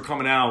tears were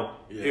coming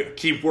out.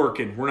 Keep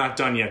working. We're not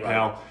done yet,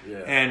 pal. Yeah.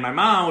 And my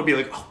mom would be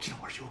like, "Oh,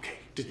 are you okay?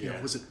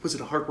 Was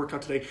it a hard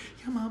workout today?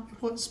 Yeah, Mom,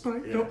 it was,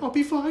 but I'll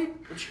be fine.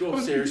 Why don't you go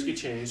upstairs, get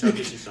changed, I'll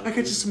get you something. I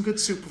got you some good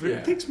soup over here.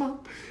 Yeah. Thanks, Mom.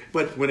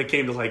 But when it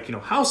came to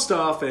house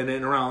stuff and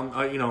around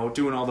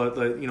doing all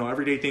the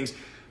everyday things,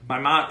 my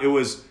mom, it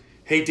was,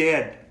 hey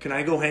Dad, can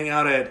I go hang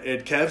out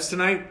at Kev's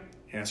tonight?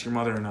 Ask your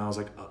mother. And I was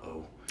like,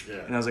 uh-oh. Yeah.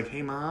 And I was like,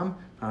 hey Mom,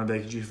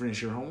 did you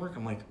finish your homework?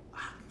 I'm like,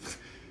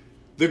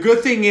 the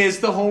good thing is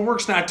the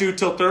homework's not due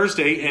till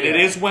Thursday, and it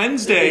is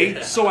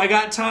Wednesday, so I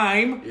got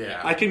time. Yeah.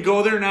 I can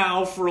go there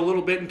now for a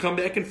little bit and come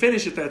back and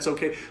finish if that's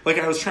okay. Like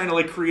I was trying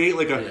to create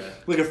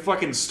a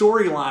fucking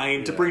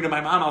storyline to bring to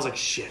my mom. I was like,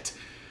 shit,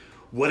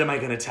 what am I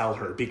going to tell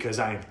her? Because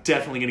I'm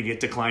definitely going to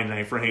get declined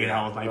tonight for hanging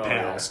out with my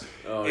pals.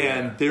 Yeah. Oh,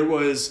 and there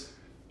was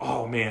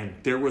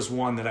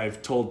one that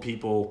I've told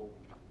people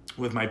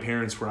with my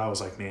parents where I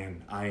was like,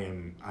 man,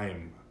 I'm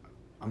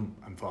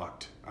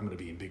fucked. I'm going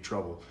to be in big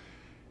trouble.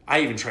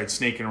 I even tried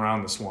snaking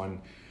around this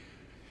one.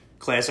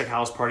 Classic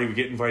house party. We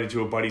get invited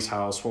to a buddy's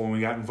house. Well, when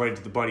we got invited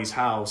to the buddy's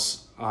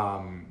house,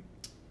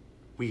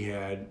 we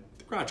had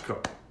the garage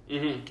cook.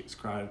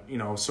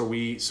 Mm-hmm.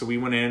 So we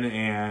went in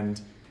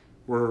and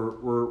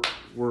we're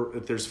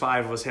there's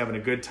 5 of us having a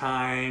good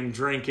time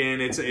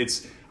drinking.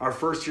 It's our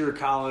first year of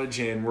college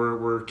and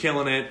we're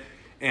killing it.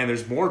 And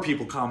there's more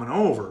people coming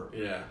over.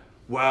 Yeah.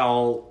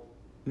 Well,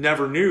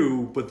 never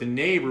knew, but the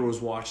neighbor was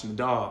watching the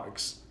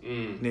dogs.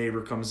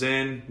 Neighbor comes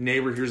in,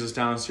 neighbor hears us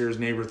downstairs,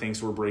 neighbor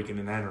thinks we're breaking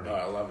and entering. Oh,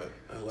 I love it.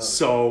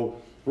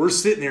 So we're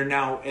sitting there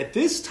now. At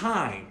this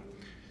time,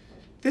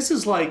 this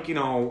is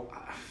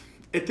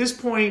at this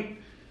point,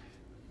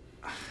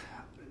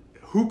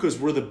 hookahs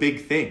were the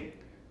big thing.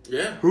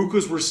 Yeah.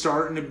 Hookahs were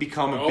starting to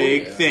become a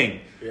big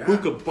thing. Yeah.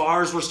 Hookah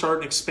bars were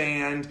starting to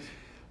expand.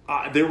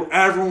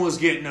 Everyone was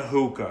getting a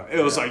hookah.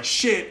 It was like,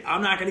 shit,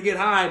 I'm not going to get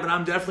high, but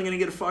I'm definitely going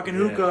to get a fucking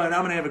hookah, and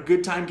I'm going to have a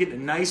good time getting a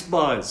nice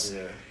buzz.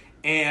 Yeah.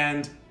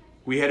 And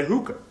we had a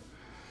hookah.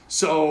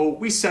 So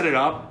we set it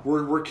up.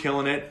 We're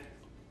killing it.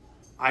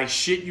 I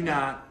shit you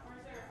not.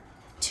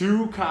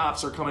 2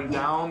 cops are coming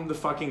down the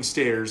fucking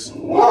stairs.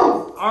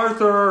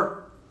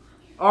 Arthur!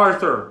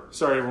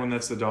 Sorry, everyone,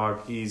 that's the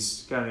dog.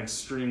 He's got an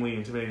extremely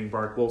intimidating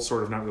bark. Well,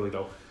 sort of, not really,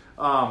 though.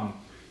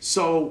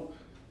 So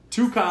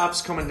 2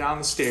 cops coming down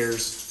the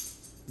stairs,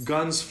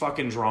 guns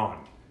fucking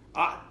drawn.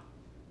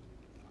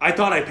 I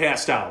thought I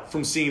passed out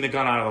from seeing the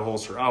gun out of the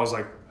holster. I was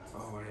like,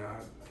 oh my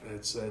God,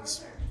 that's a gun.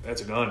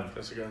 That's a gun.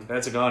 That's a gun. That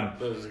is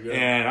a gun.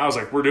 And I was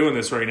like, we're doing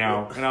this right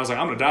now. And I was like,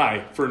 I'm going to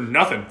die for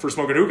nothing, for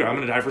smoking hookah. I'm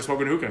going to die for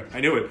smoking hookah. I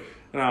knew it.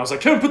 And I was like,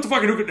 Kevin, put the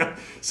fucking hookah down.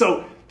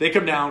 So they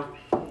come down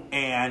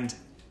and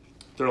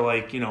they're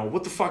like,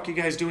 what the fuck you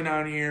guys doing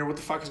down here? What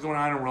the fuck is going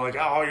on? And we're like,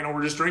 oh,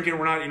 we're just drinking.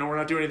 We're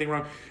not doing anything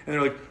wrong. And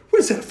they're like,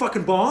 what is that, a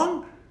fucking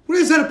bong? What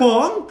is that, a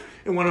bong?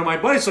 And one of my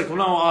buddies is like, well,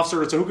 no,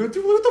 officer, it's a hookah. What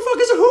the fuck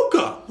is a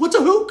hookah? What's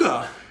a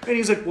hookah? And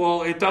he's like,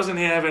 well, it doesn't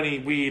have any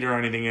weed or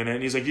anything in it.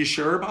 And he's like, you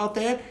sure about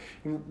that?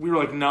 And we were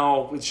like,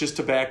 no, it's just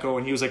tobacco.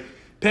 And he was like,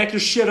 pack your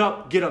shit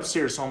up, get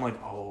upstairs. So I'm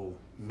like, oh,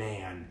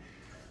 man,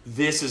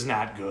 this is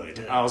not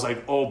good. I was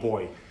like, oh,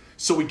 boy.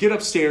 So we get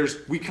upstairs.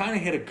 We kind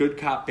of had a good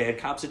cop, bad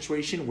cop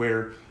situation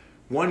where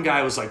one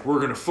guy was like, we're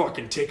going to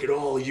fucking take it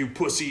all, you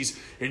pussies,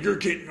 and you're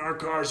getting in our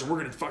cars, and we're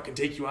going to fucking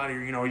take you out of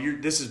here.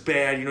 This is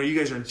bad. You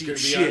guys are in deep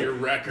shit. Be on your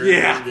record.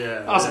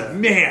 Yeah. I was like,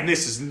 man,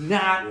 this is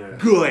not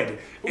good.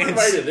 Who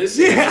invited this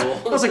asshole?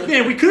 asshole? I was like,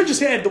 man, we could have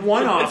just had the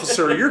one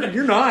officer.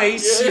 You're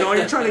nice.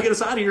 You're trying to get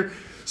us out of here.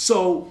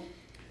 So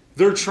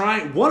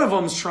one of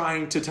them's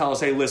trying to tell us,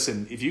 hey,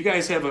 listen, if you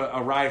guys have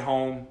a ride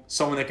home,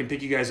 someone that can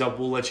pick you guys up,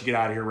 we'll let you get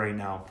out of here right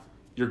now.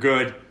 You're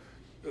good.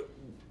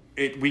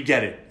 We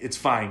get it. It's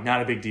fine.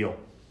 Not a big deal.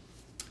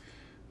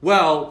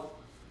 Well,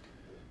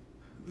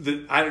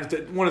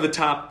 one of the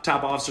top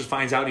officers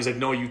finds out. And he's like,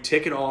 no, you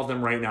ticket all of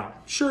them right now.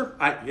 Sure.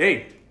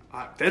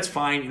 That's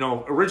fine.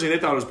 Originally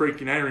they thought it was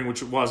breaking and entering,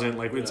 which it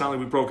wasn't. It's not like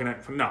we broke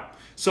it. No.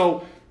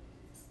 So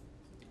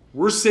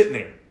we're sitting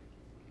there.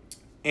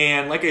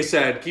 And like I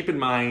said, keep in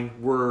mind,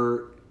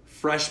 we're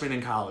freshmen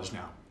in college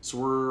now. So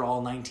we're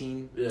all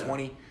 19,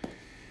 20.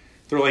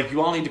 They're like,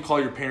 you all need to call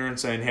your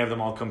parents and have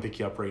them all come pick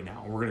you up right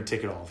now. We're going to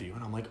ticket all of you.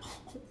 And I'm like,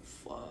 oh,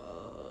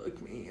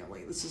 fuck me. I'm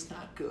like, this is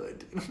not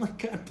good. And I'm like,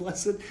 God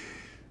bless it.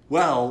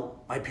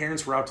 Well, my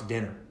parents were out to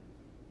dinner.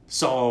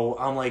 So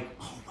I'm like,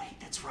 oh, wait,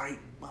 that's right.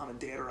 Mom and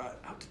Dad are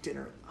out to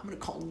dinner. I'm going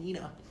to call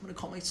Nina. I'm going to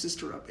call my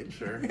sister up and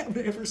I'm going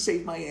to have her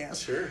save my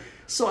ass. Sure.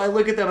 So I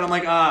look at them and I'm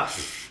like,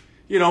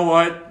 you know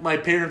what? My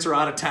parents are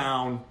out of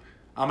town.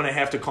 I'm going to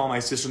have to call my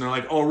sister. And they're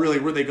like, oh, really?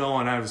 Where'd they go?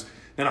 And I was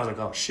like,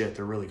 oh, shit,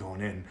 they're really going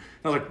in. And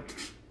I was like,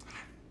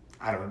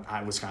 I don't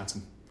know,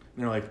 Wisconsin.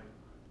 And they're like,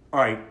 all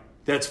right,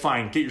 that's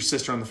fine. Get your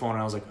sister on the phone.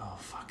 And I was like, oh,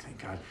 fuck, thank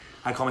God.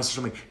 I call my sister.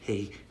 I'm like,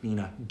 hey,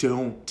 Nina,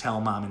 don't tell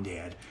Mom and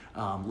Dad.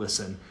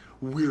 Listen,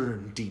 we're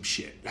in deep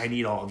shit. I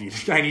need all of you.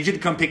 I need you to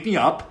come pick me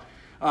up.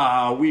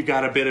 We've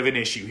got a bit of an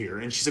issue here.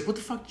 And she's like, what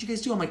the fuck did you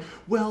guys do? I'm like,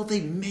 well, they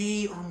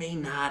may or may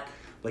not,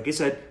 like I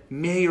said,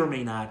 may or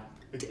may not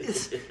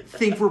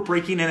think we're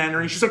breaking and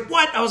entering. She's like,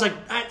 what? I was like,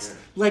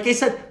 like I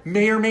said,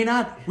 may or may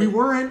not. We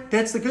weren't.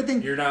 That's the good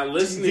thing. You're not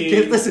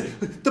listening.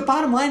 Listen, the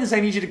bottom line is I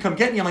need you to come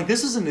get me. I'm like,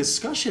 this is a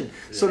discussion.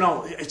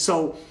 Yeah.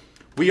 So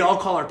we all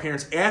call our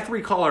parents. After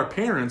we call our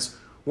parents,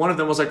 one of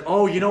them was like,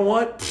 oh, you know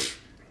what?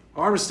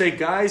 Our mistake,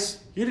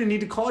 guys. You didn't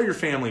need to call your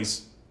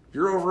families.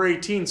 You're over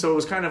 18, so it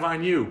was kind of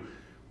on you.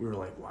 We were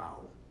like,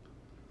 wow.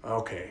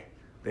 Okay.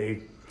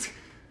 They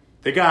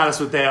got us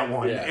with that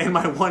one. Yeah. And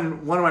one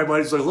of my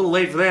buddies was like, a little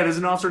late for that,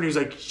 isn't it, officer? And he was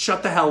like,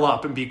 shut the hell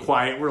up and be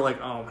quiet. We're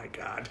like, oh my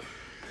God.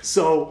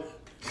 So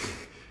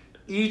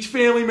each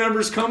family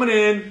member's coming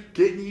in,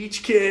 getting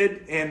each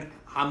kid, and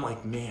I'm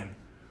like, man,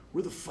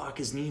 where the fuck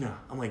is Nina?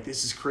 I'm like,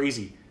 this is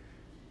crazy.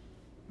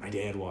 My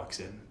dad walks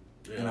in,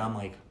 and I'm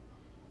like,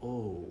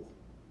 oh,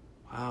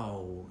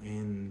 how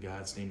in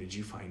God's name did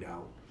you find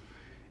out?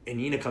 And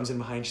Nina comes in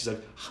behind, she's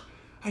like,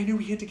 I knew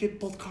we had to get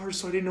both cars,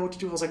 so I didn't know what to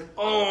do. I was like,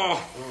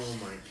 oh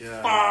my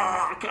God.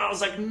 Fuck. I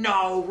was like,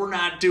 no, we're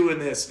not doing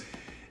this.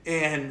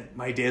 And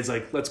my dad's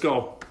like, let's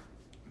go.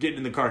 Getting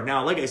in the car.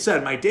 Now, like I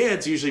said, my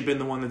dad's usually been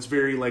the one that's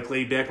very like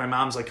laid back. My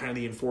mom's like kind of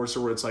the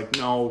enforcer where it's like,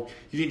 no,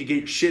 you need to get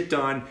your shit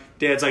done.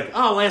 Dad's like,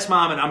 oh, ask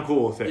mom and I'm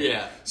cool with it.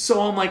 Yeah. So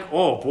I'm like,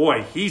 oh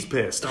boy, he's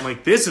pissed. I'm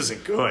like, this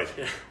isn't good.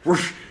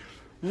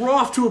 We're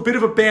off to a bit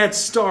of a bad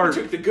start.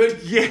 You took the good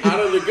out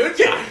of the good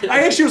guy.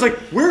 I actually was like,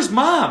 where's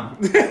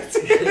mom?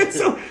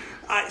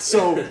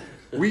 So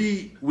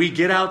we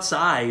get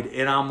outside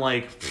and I'm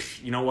like,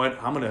 you know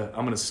what? I'm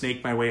gonna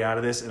snake my way out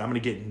of this and I'm gonna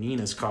get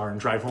Nina's car and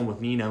drive home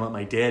with Nina and let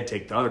my dad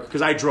take the other,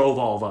 because I drove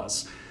all of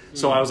us.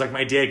 So I was like,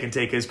 my dad can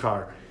take his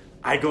car.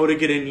 I go to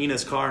get in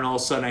Nina's car and all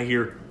of a sudden I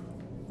hear,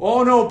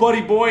 oh no, buddy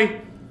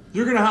boy,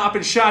 you're going to hop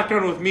in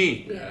shotgun with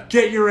me. Yeah.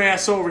 Get your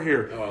ass over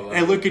here. Oh, and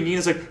I look at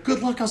Nina's like,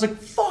 good luck. I was like,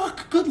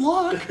 fuck, good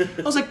luck.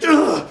 I was like,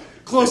 ugh.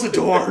 Close the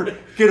door.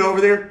 Get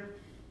over there.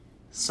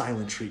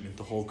 Silent treatment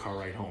the whole car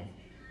ride home.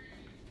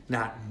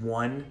 Not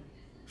one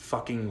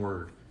fucking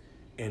word.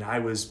 And I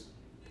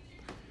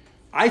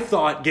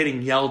thought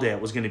getting yelled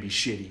at was going to be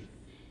shitty.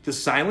 The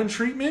silent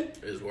treatment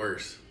is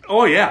worse.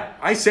 Oh, yeah.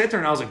 I sat there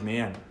and I was like,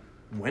 man,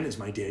 when is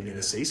my dad going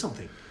to say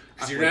something?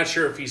 Because you're not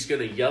sure if he's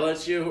going to yell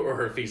at you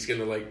or if he's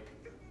going to, like,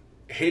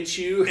 hit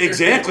you.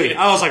 Exactly.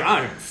 I was like,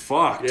 I'm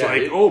fucked. Yeah,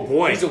 like, oh,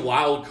 boy. He's a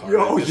wild card.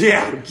 Oh,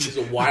 yeah. He's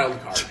a wild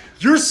card.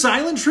 You're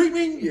silent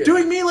treatment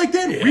doing me like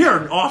that? Yeah. We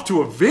are off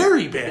to a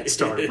very bad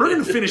start. We're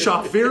going to finish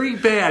off very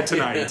bad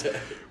tonight.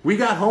 We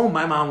got home.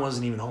 My mom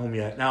wasn't even home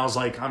yet. And I was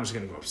like, I'm just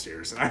going to go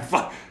upstairs. And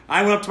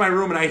I went up to my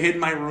room and I hid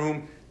in my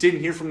room.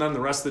 Didn't hear from them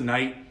the rest of the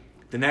night.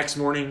 The next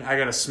morning, I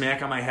got a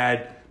smack on my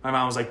head. My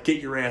mom was like,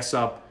 get your ass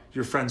up.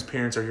 Your friend's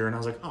parents are here. And I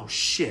was like, oh,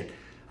 shit.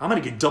 I'm going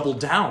to get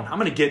doubled down. I'm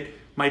going to get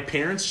my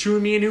parents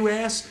chewing me a new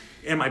ass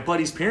and my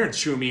buddy's parents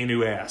chewing me a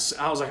new ass.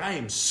 I was like, I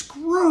am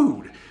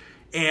screwed.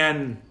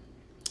 And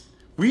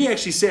we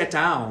actually sat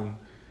down,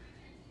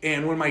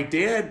 and when my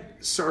dad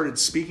started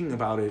speaking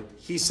about it,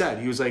 he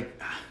was like,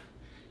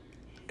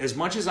 as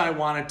much as I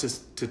wanted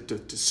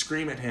to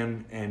scream at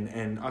him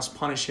and us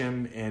punish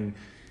him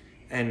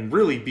and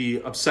really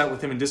be upset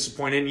with him and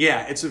disappointed,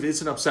 yeah, it's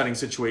an upsetting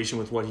situation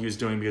with what he was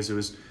doing because it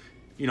was,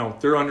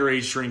 they're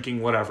underage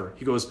drinking, whatever.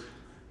 He goes,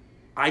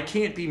 I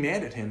can't be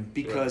mad at him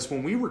because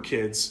when we were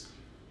kids,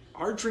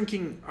 our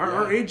drinking,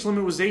 our age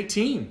limit was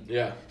 18.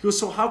 Yeah. He goes,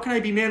 so how can I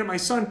be mad at my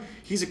son?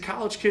 He's a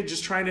college kid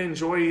just trying to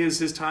enjoy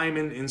his time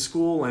in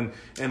school and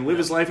live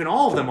his life, and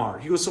all of them are.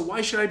 He goes, so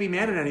why should I be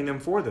mad at any of them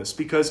for this?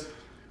 Because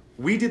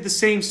we did the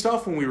same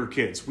stuff when we were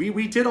kids.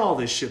 We did all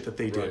this shit that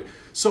they did. Right.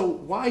 So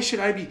why should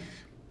I be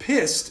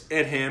pissed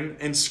at him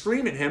and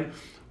scream at him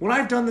when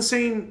I've done the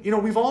same,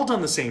 we've all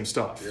done the same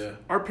stuff. Yeah.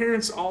 Our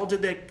parents all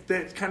did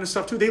that kind of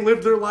stuff too. They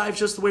lived their lives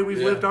just the way we've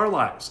lived our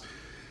lives.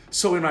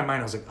 So in my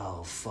mind, I was like,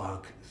 oh,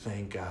 fuck,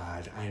 thank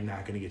God. I am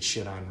not going to get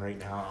shit on right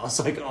now. I was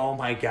like, oh,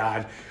 my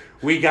God.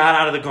 We got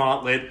out of the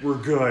gauntlet. We're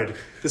good.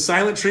 The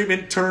silent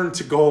treatment turned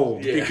to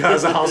gold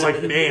because I was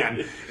like,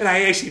 man. And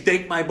I actually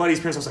thanked my buddy's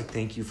parents. I was like,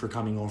 thank you for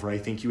coming over. I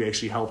think you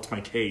actually helped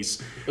my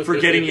case for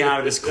getting me out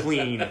of this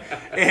clean.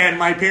 And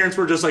my parents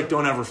were just like,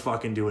 don't ever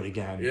fucking do it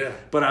again. Yeah.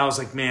 But I was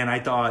like, man, I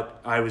thought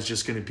I was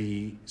just going to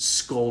be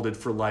scolded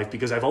for life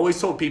because I've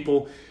always told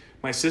people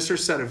my sister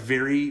set a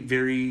very,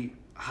 very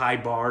high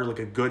bar, like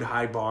a good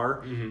high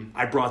bar. Mm-hmm.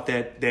 I brought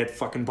that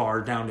fucking bar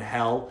down to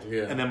hell.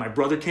 Yeah. And then my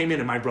brother came in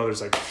and my brother's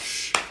like,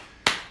 shh,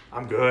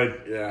 I'm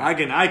good. Yeah.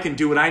 I can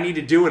do what I need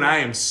to do and I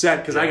am set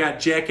because I got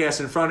jackass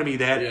in front of me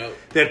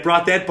that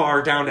brought that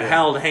bar down to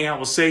hell to hang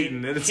out with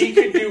Satan. And he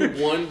could do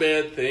one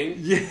bad thing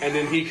and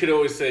then he could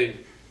always say,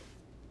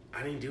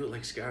 I didn't do it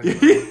like Scotty.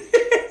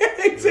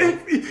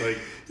 Exactly.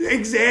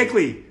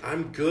 Exactly.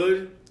 I'm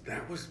good.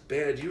 That was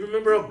bad. Do you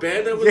remember how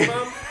bad that was,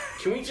 Mom?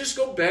 Can we just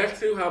go back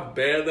to how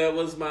bad that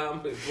was,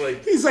 Mom? It's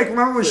like he's like,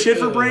 remember when shit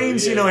for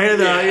brains? Had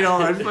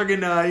the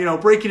fucking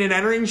breaking and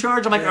entering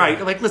charge. I'm like, all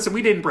right, like listen,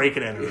 we didn't break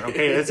and enter.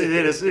 Okay,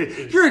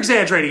 you're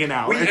exatráting it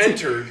now. We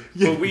entered,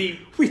 but we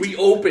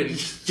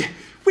opened. Yeah.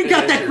 We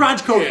got that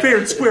garage code fair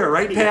and square,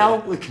 right,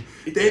 pal?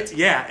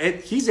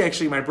 He's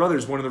actually my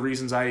brother's one of the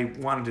reasons I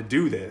wanted to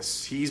do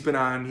this. He's been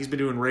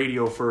doing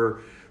radio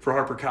for for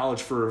Harper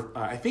College for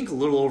I think a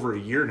little over a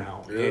year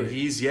now.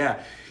 Really?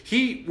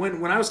 And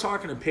when I was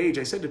talking to Paige,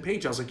 I said to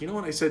Paige, I was like, you know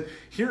what? I said,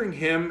 hearing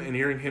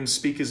him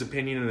speak his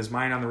opinion and his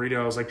mind on the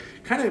radio, I was like,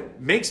 kind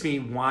of makes me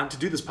want to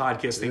do this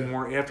podcast thing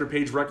more after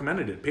Paige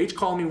recommended it. Paige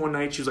called me one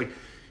night. She was like,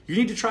 you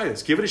need to try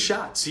this. Give it a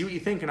shot. See what you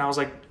think. And I was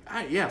like,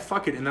 yeah,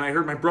 fuck it. And then I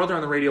heard my brother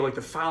on the radio like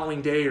the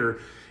following day, or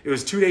it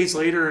was 2 days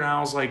later, and I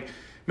was like,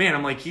 man,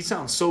 I'm like, he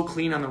sounds so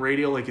clean on the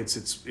radio. Like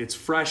it's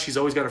fresh. He's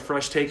always got a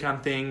fresh take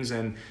on things,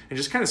 and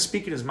just kind of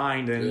speaking his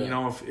mind. And you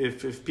know,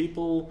 if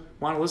people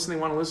want to listen, they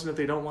want to listen. If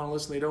they don't want to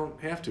listen, they don't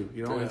have to.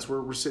 You know, it's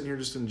we're sitting here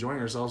just enjoying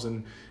ourselves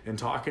and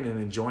talking and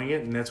enjoying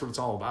it, and that's what it's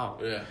all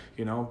about. Yeah.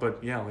 You know,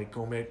 but yeah, like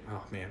going back.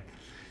 Oh man,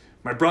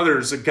 my brother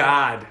is a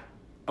god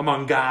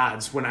among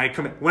gods. When I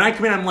come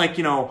in, I'm like,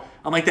 you know,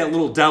 I'm like that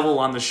little devil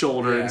on the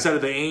shoulder instead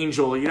of the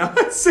angel, you know,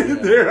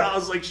 sitting there. I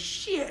was like,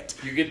 shit.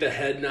 You get the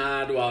head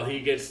nod while he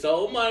gets,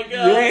 oh my God,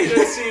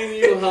 good seeing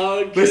you,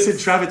 hug. Listen,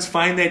 Trev, it's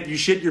fine that you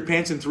shit your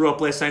pants and threw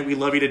up last night. We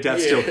love you to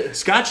death still.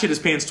 Scott shit his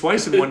pants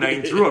twice in one night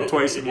and threw up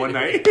twice in one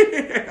night.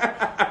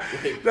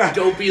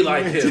 Don't be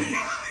like him.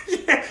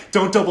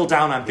 Don't double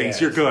down on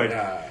things. You're good.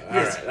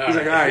 He's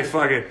like, all right,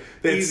 fuck it.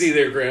 Easy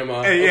there, Grandma.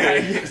 All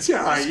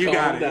right, you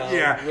got it. Down,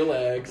 yeah,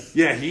 relax.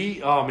 Yeah,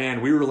 oh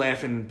man, we were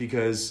laughing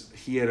because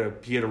he had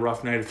a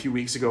rough night a few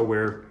weeks ago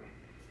where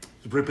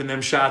he was ripping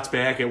them shots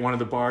back at one of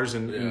the bars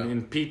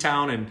in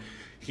P-Town, and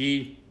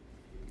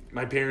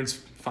my parents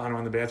found him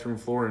on the bathroom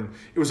floor, and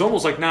it was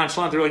almost like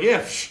nonchalant. They're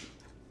like,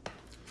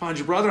 found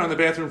your brother on the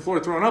bathroom floor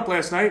throwing up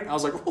last night. I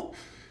was like, oh,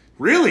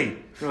 really?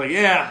 They're like,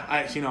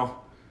 yeah,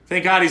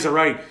 thank God he's all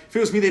right. If it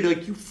was me, they'd be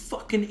like, you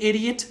fucking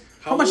idiot.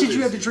 How much did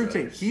you have to drink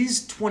today?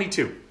 He's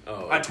 22. Oh,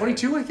 okay.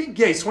 22, I think?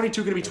 Yeah, he's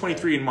 22, going to be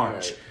 23 in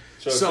March. Right.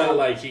 So it's not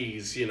like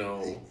he's,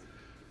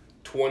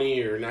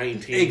 20 or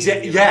 19.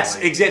 Exactly.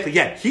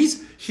 Yeah,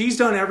 he's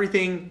done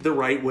everything the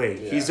right way.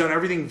 Yeah. He's done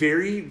everything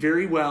very,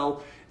 very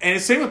well. And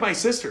it's the same with my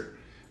sister.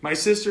 My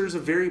sister's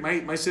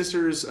my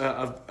sister's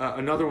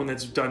another one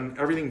that's done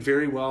everything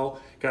very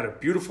well. Got a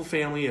beautiful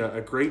family,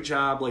 a great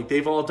job. Like,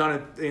 they've all done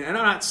it. And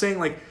I'm not saying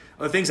like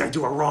the things I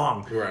do are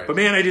wrong. Right. But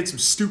man, I did some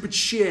stupid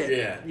shit.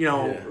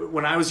 Yeah.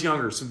 When I was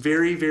younger, some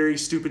very, very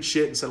stupid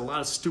shit, and said a lot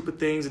of stupid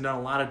things and done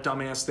a lot of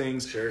dumbass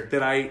things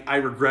that I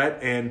regret.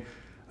 And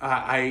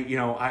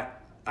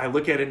I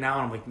look at it now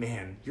and I'm like,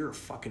 man, you're a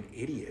fucking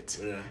idiot.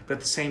 Yeah. But at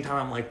the same time,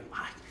 I'm like,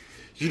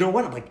 you know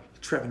what? I'm like,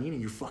 Trevanina,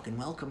 you're fucking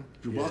welcome.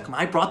 You're welcome.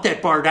 I brought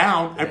that bar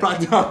down. Yeah. I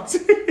brought down.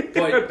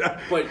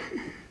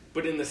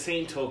 But in the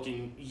same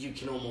token, you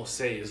can almost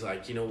say is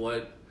like, you know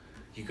what?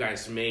 You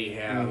guys may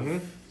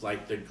have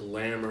like the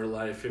glamour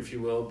life, if you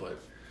will,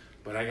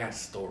 but I got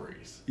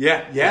stories.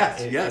 Yeah.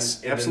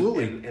 Yes.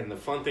 Absolutely. And the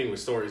fun thing with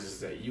stories is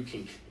that you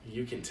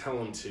can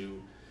tell them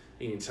to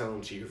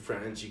your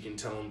friends. You can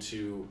tell them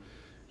to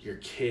your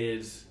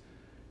kids.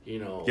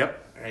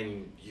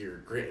 And your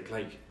great.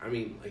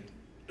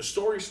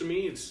 Stories to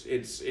me,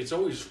 it's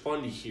always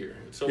fun to hear.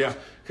 It's always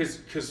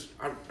because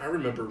I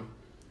remember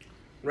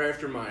right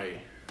after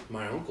my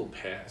uncle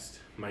passed,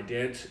 my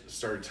dad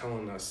started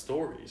telling us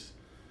stories.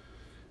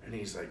 And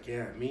he's like,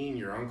 yeah, me and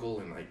your uncle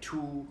and like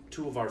two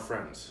of our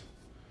friends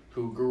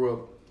who grew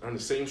up on the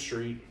same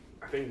street.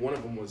 I think one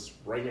of them was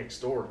right next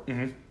door.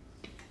 Mm-hmm.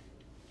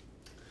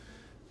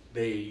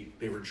 They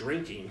were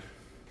drinking.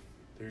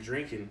 And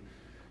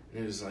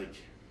it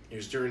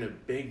was during a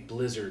big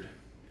blizzard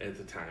at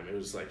the time. It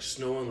was like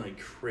snowing like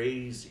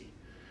crazy.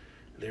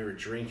 They were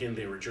drinking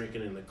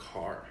in the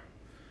car.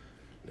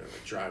 They were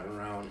like driving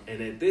around.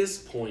 And at this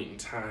point in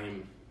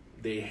time,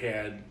 they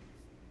had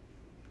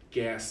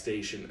gas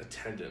station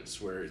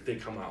attendants where they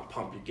come out,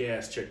 pump your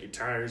gas, check your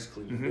tires,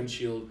 clean your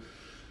windshield,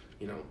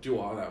 do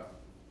all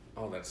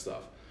that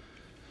stuff.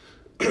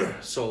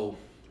 So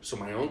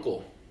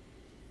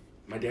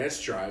my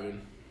dad's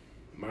driving,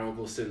 my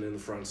uncle's sitting in the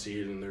front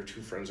seat, and their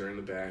two friends are in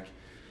the back,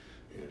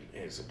 and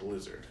it's a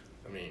blizzard.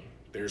 I mean,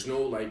 there's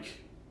no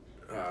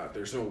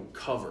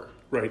cover,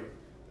 right,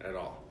 at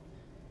all.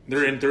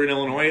 They're in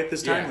Illinois at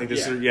this time,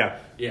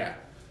 Yeah.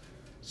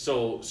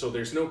 So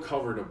there's no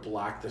cover to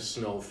block the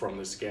snow from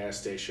this gas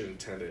station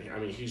attendant. I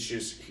mean,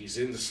 he's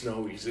in the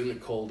snow, he's in the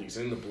cold, he's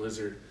in the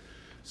blizzard.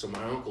 So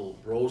my uncle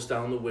rolls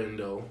down the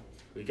window.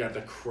 We got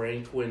the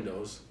cranked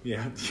windows.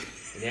 Yeah.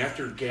 And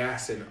after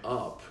gassing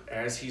up,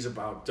 as he's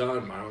about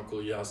done, my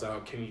uncle yells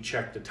out, "Can you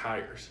check the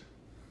tires?"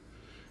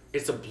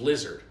 It's a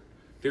blizzard.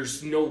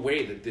 There's no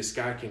way that this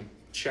guy can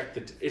check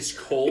it's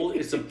cold,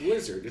 it's a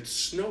blizzard, it's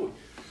snowy.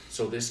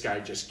 So this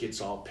guy just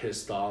gets all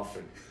pissed off,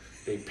 and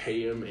they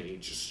pay him, and he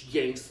just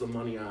yanks the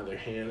money out of their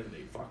hand, and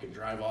they fucking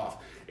drive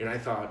off. And I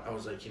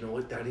was like, you know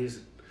what, that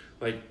is,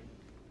 like,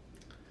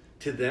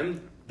 to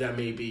them, that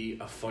may be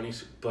a funny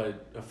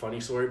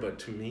story, but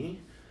to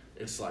me,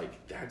 it's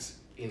like, that's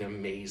an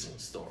amazing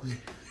story.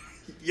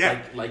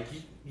 Yeah. Like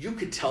you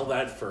could tell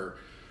that for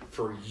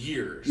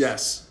years.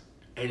 Yes.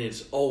 And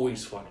it's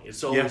always funny.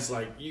 It's always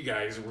like, you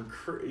guys were,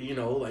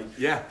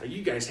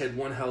 you guys had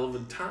one hell of a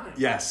time.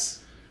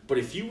 Yes. But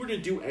if you were to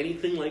do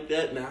anything like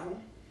that now,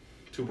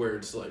 to where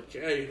it's like,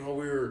 hey,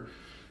 we were,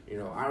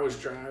 I was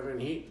driving,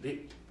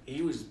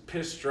 he was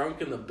pissed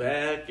drunk in the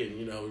back, and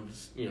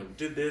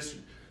did this.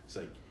 It's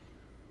like,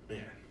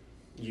 man,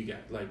 you got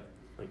like,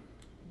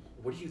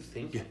 what do you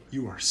think? Yeah,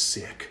 you are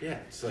sick. Yeah,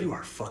 it's like, you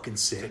are fucking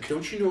sick. Like,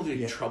 don't you know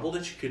the trouble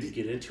that you could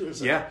get into?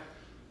 It's like, yeah.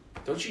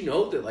 Don't you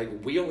know that, like,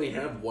 we only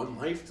have one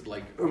life to,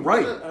 like, I'm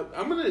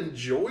gonna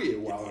enjoy it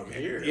while I'm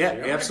here. Yeah,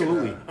 like,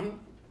 absolutely. I'm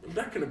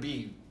not gonna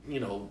be,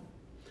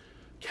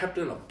 kept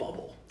in a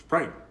bubble.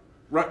 Right.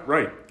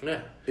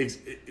 Yeah.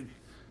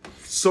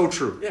 So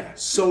true. Yeah.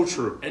 So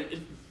true.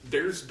 And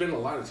there's been a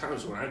lot of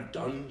times when I've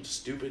done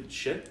stupid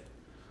shit,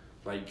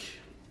 like,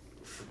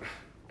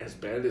 as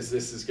bad as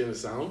this is gonna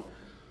sound,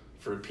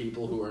 for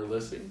people who are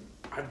listening,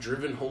 I've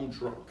driven home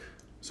drunk.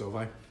 So have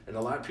I. And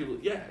a lot of people,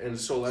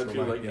 so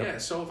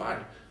have I.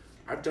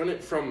 I've done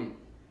it from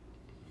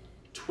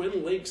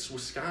Twin Lakes,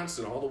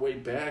 Wisconsin, all the way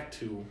back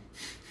to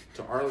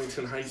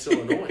Arlington Heights,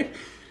 Illinois.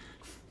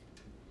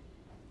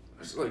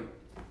 It's like,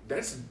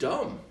 that's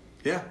dumb.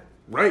 Yeah,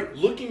 right.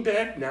 Looking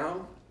back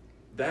now,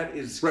 that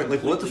is right.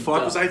 Like, what the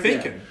fuck was I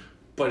thinking? Yeah.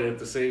 But at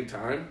the same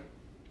time,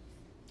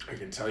 I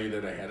can tell you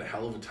that I had a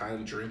hell of a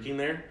time drinking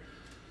there,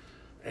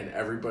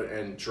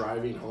 and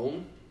driving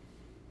home.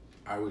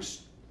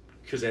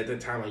 Because at that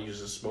time I used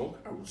to smoke.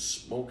 I was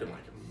smoking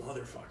like a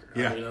motherfucker.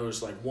 Yeah. I mean, it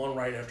was like one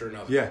right after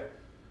another. Yeah.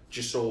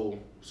 Just so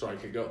I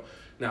could go.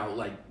 Now,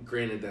 like,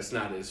 granted, that's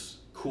not as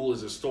cool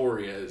as a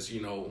story as,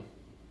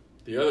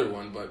 the other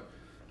one, but,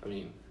 I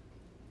mean,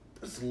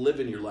 that's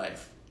living your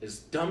life. As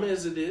dumb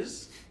as it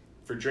is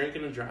for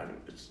drinking and driving,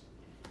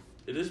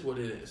 it is what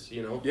it is,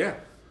 Yeah.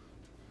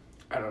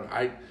 I don't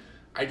know.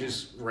 I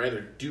just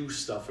rather do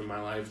stuff in my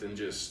life than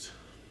just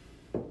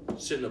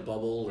sit in a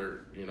bubble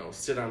or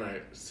sit on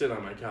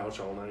my couch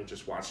all night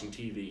just watching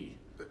TV.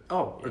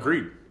 Oh,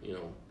 agreed.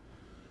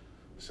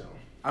 So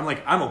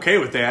I'm okay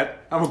with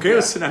that. I'm okay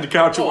with sitting on the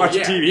couch and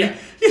watching TV.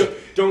 Yeah.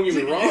 Don't get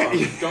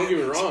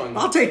me wrong.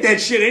 I'll take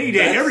that shit any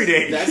day, every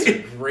day. That's a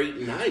great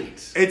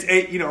night.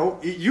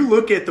 You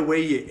look at the way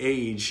you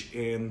age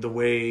and the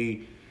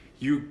way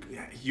you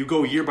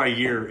go year by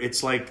year.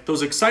 It's like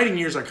those exciting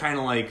years are kind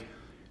of like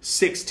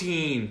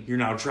 16, you're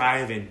now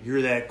driving.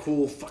 You're that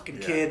cool fucking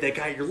kid that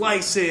got your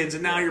license,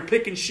 and now you're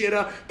picking shit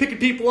up, picking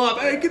people up.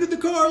 Hey, get in the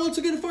car, let's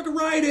get a fucking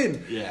ride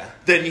in. Yeah.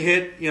 Then you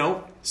hit,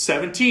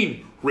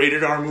 17.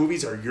 Rated R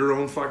movies are your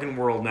own fucking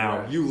world now.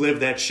 Right. You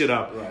live that shit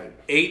up. Right.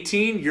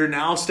 18, you're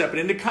now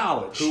stepping into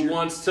college. Who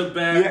wants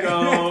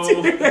tobacco?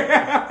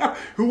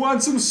 Who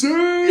wants some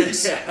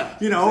cigs? Yeah,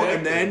 exactly.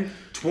 And then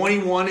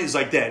 21 is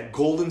like that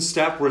golden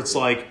step where it's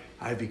like,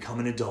 I've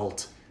become an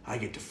adult. I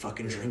get to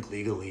fucking drink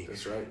legally.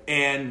 That's right.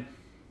 And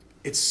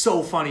it's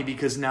so funny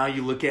because now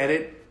you look at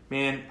it,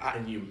 man,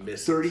 and you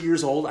miss 30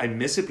 years old, I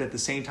miss it, but at the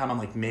same time, I'm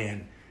like,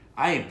 man,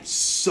 I am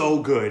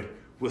so good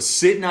with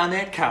sitting on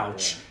that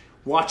couch,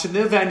 watching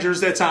the Avengers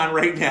that's on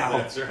right now,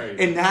 that's right,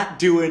 and not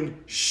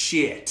doing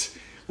shit.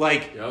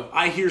 Like, yep.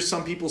 I hear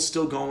some people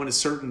still going to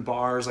certain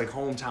bars, like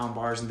hometown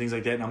bars and things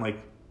like that, and I'm like,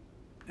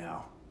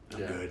 no,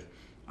 I'm good.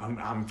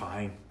 I'm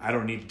fine. I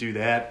don't need to do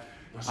that.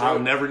 I'll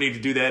never need to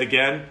do that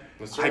again.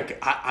 Right.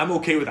 I'm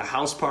okay with a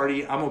house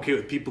party. I'm okay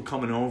with people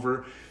coming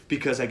over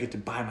because I get to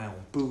buy my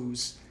own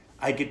booze.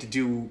 I get to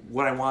do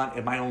what I want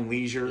at my own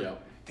leisure.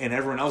 Yep. And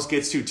everyone else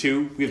gets to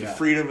too. We have the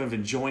freedom of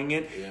enjoying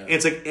it. Yeah. And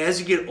it's like as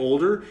you get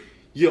older,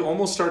 you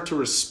almost start to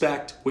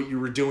respect what you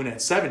were doing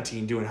at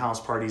 17, doing house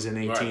parties at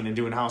 18 and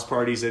doing house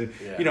parties and,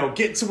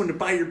 getting someone to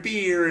buy your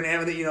beer and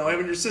having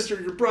your sister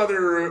or your brother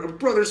or a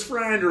brother's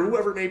friend or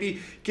whoever it may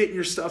be getting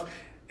your stuff.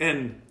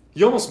 And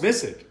you almost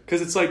miss it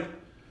because it's like,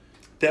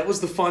 that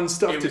was the fun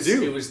stuff to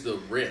do. It was the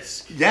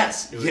risk.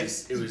 Yes. It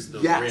was the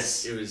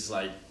risk. It was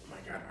like, oh my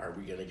God, are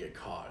we going to get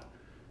caught?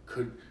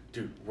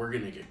 Dude, we're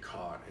going to get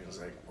caught. And it was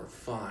like, we're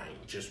fine.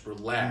 Just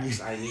relax.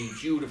 I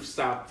need you to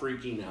stop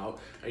freaking out.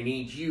 I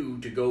need you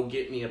to go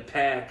get me a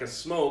pack of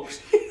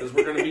smokes because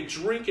we're going to be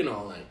drinking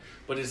all night.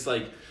 But it's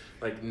like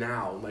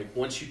now, like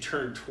once you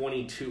turn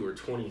 22 or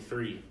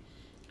 23,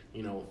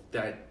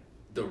 that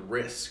the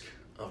risk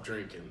of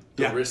drinking,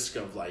 the risk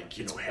of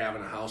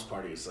having a house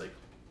party, it's like,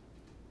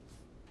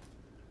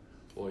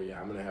 well,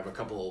 I'm gonna have a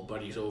couple of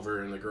buddies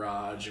over in the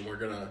garage, and we're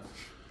gonna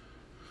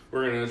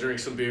drink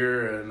some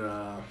beer, and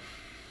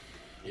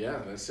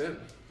that's it.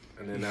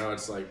 And then now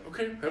it's like,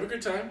 okay, have a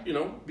good time,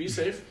 be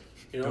safe,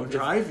 don't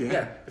drive,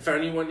 if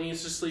anyone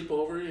needs to sleep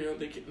over,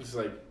 they can. It's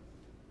like,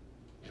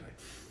 you're like,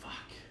 fuck,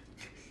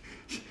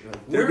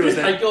 where did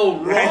I go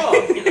wrong?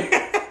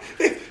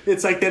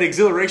 It's like that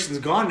exhilaration's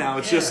gone now.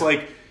 It's just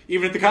like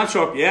even at the cop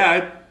shop,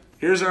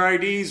 here's our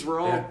IDs. We're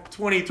all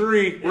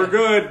 23. Yeah. We're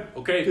good.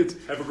 Okay.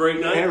 Have a great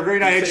night. Have a great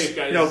night. Safe,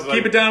 guys.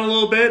 Keep it down a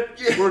little bit.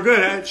 Yeah. We're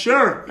good.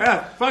 Sure.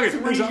 Yeah. Fuck it.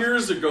 3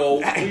 years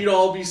ago, we'd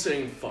all be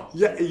saying fuck.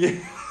 Yeah.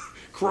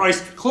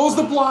 Christ. Close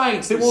the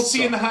blinds. They won't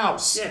see in the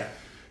house. Yeah.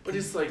 But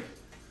it's like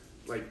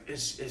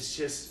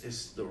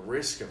it's the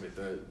risk of it.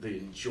 The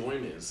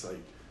enjoyment. It's like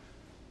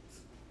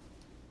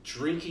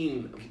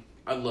drinking.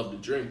 I love to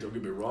drink. Don't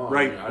get me wrong.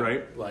 Right.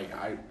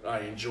 I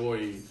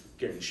enjoy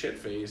getting shit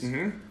faced.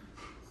 Mm-hmm.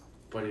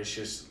 But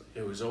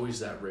it was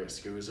always that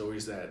risk. It was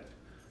always that,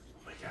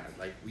 oh my God,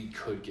 like we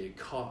could get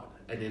caught.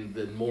 And then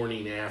the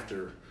morning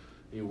after,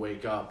 you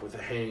wake up with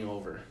a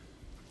hangover,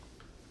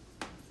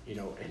 you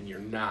know, and you're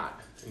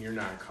not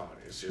caught.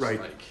 It's just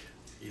like,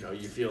 you know,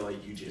 you feel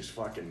like you just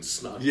fucking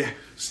snuck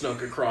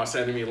across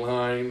enemy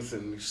lines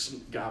and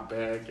got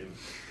back and,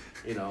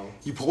 you know.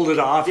 You pulled it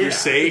off, you're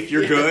safe,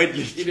 you're good.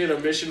 You did a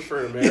mission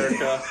for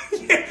America.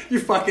 You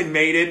fucking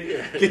made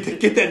it.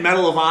 Get that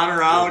Medal of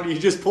Honor out. You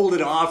just pulled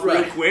it off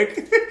real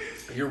quick.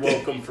 You're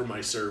welcome for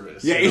my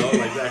service. Yeah. You know,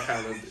 like that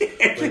kind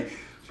of like,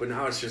 but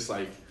now it's just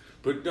like,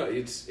 but no,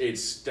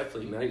 it's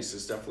definitely nice.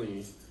 It's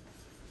definitely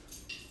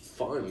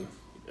fun,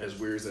 as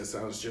weird as that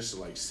sounds, just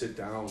to like sit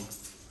down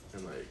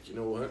and like, you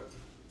know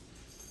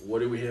what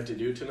do we have to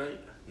do tonight?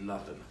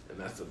 Nothing. And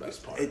that's the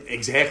best part.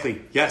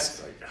 Exactly.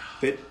 Yes. It's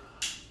like,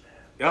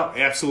 yeah,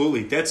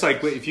 absolutely. That's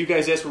like, if you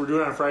guys ask what we're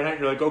doing on a Friday night,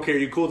 you're like, okay, are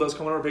you cool with us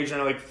coming over? And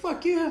you're like,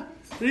 fuck yeah.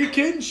 Are you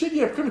kidding? Shit,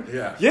 yeah.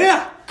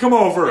 Come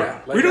over.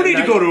 Yeah, like we don't need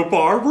to go to a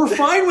bar. We're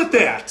fine with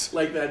that.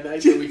 Like that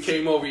night that we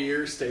came over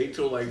here, stayed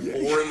till like 4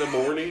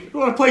 a.m. You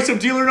want to play some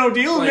Deal or No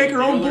Deal and make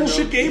our own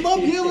bullshit game up?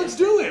 Yeah, let's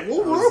do it.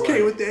 Well, we're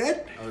okay with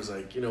that. I was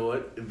like, you know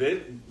what?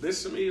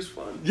 This to me is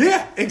fun.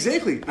 Yeah,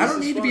 exactly. I don't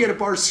need to be at a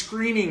bar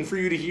screaming for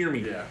you to hear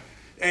me. Yeah.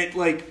 And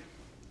like,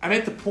 I'm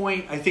at the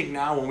point, I think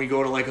now, when we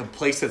go to like a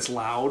place that's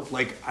loud.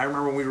 Like, I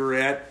remember when we were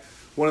at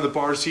one of the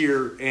bars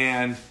here,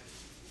 and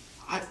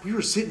we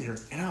were sitting there,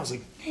 and I was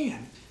like,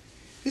 man,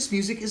 this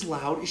music is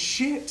loud as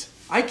shit.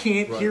 I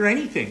can't hear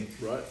anything.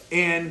 Right.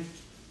 And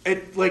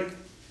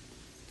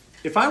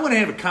if I want to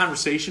have a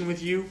conversation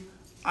with you,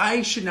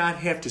 I should not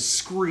have to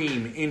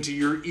scream into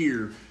your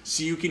ear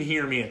so you can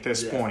hear me at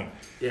this point.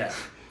 Yeah.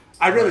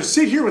 I'd rather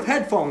sit here with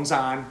headphones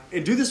on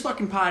and do this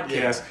fucking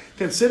podcast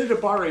than sit at a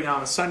bar right now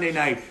on a Sunday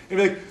night and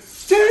be like,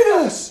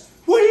 Davis,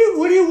 what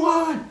do you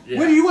want? Yeah.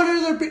 What do you want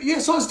another? Yeah,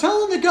 so I was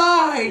telling the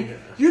guy,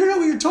 you don't know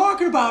what you're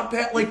talking about,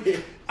 Pat. Like,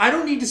 I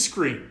don't need to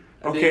scream.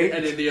 Okay.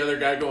 And then the other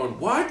guy going,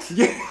 what?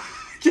 Yeah.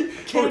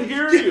 Can't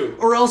hear you.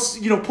 Or else,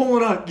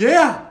 pulling up.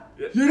 Yeah.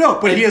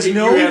 But he has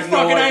no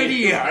fucking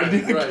idea.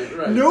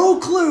 Right. No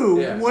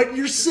clue what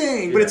you're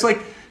saying. But it's like,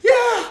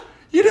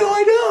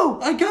 I know.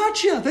 I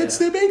got you.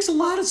 That makes a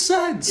lot of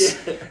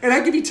sense. Yeah. And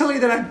I could be telling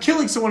you that I'm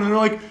killing someone, and they're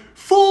like,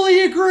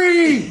 fully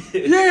agree.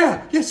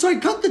 Yeah. So I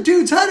cut the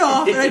dude's head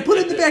off, and I put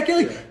it in the back.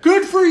 Like,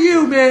 good for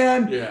you,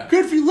 man. Yeah.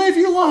 Good for you. Live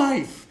your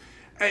life.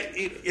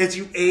 As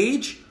you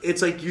age,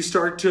 it's like you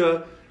start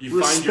to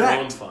find your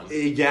own fun.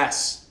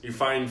 Yes. You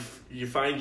find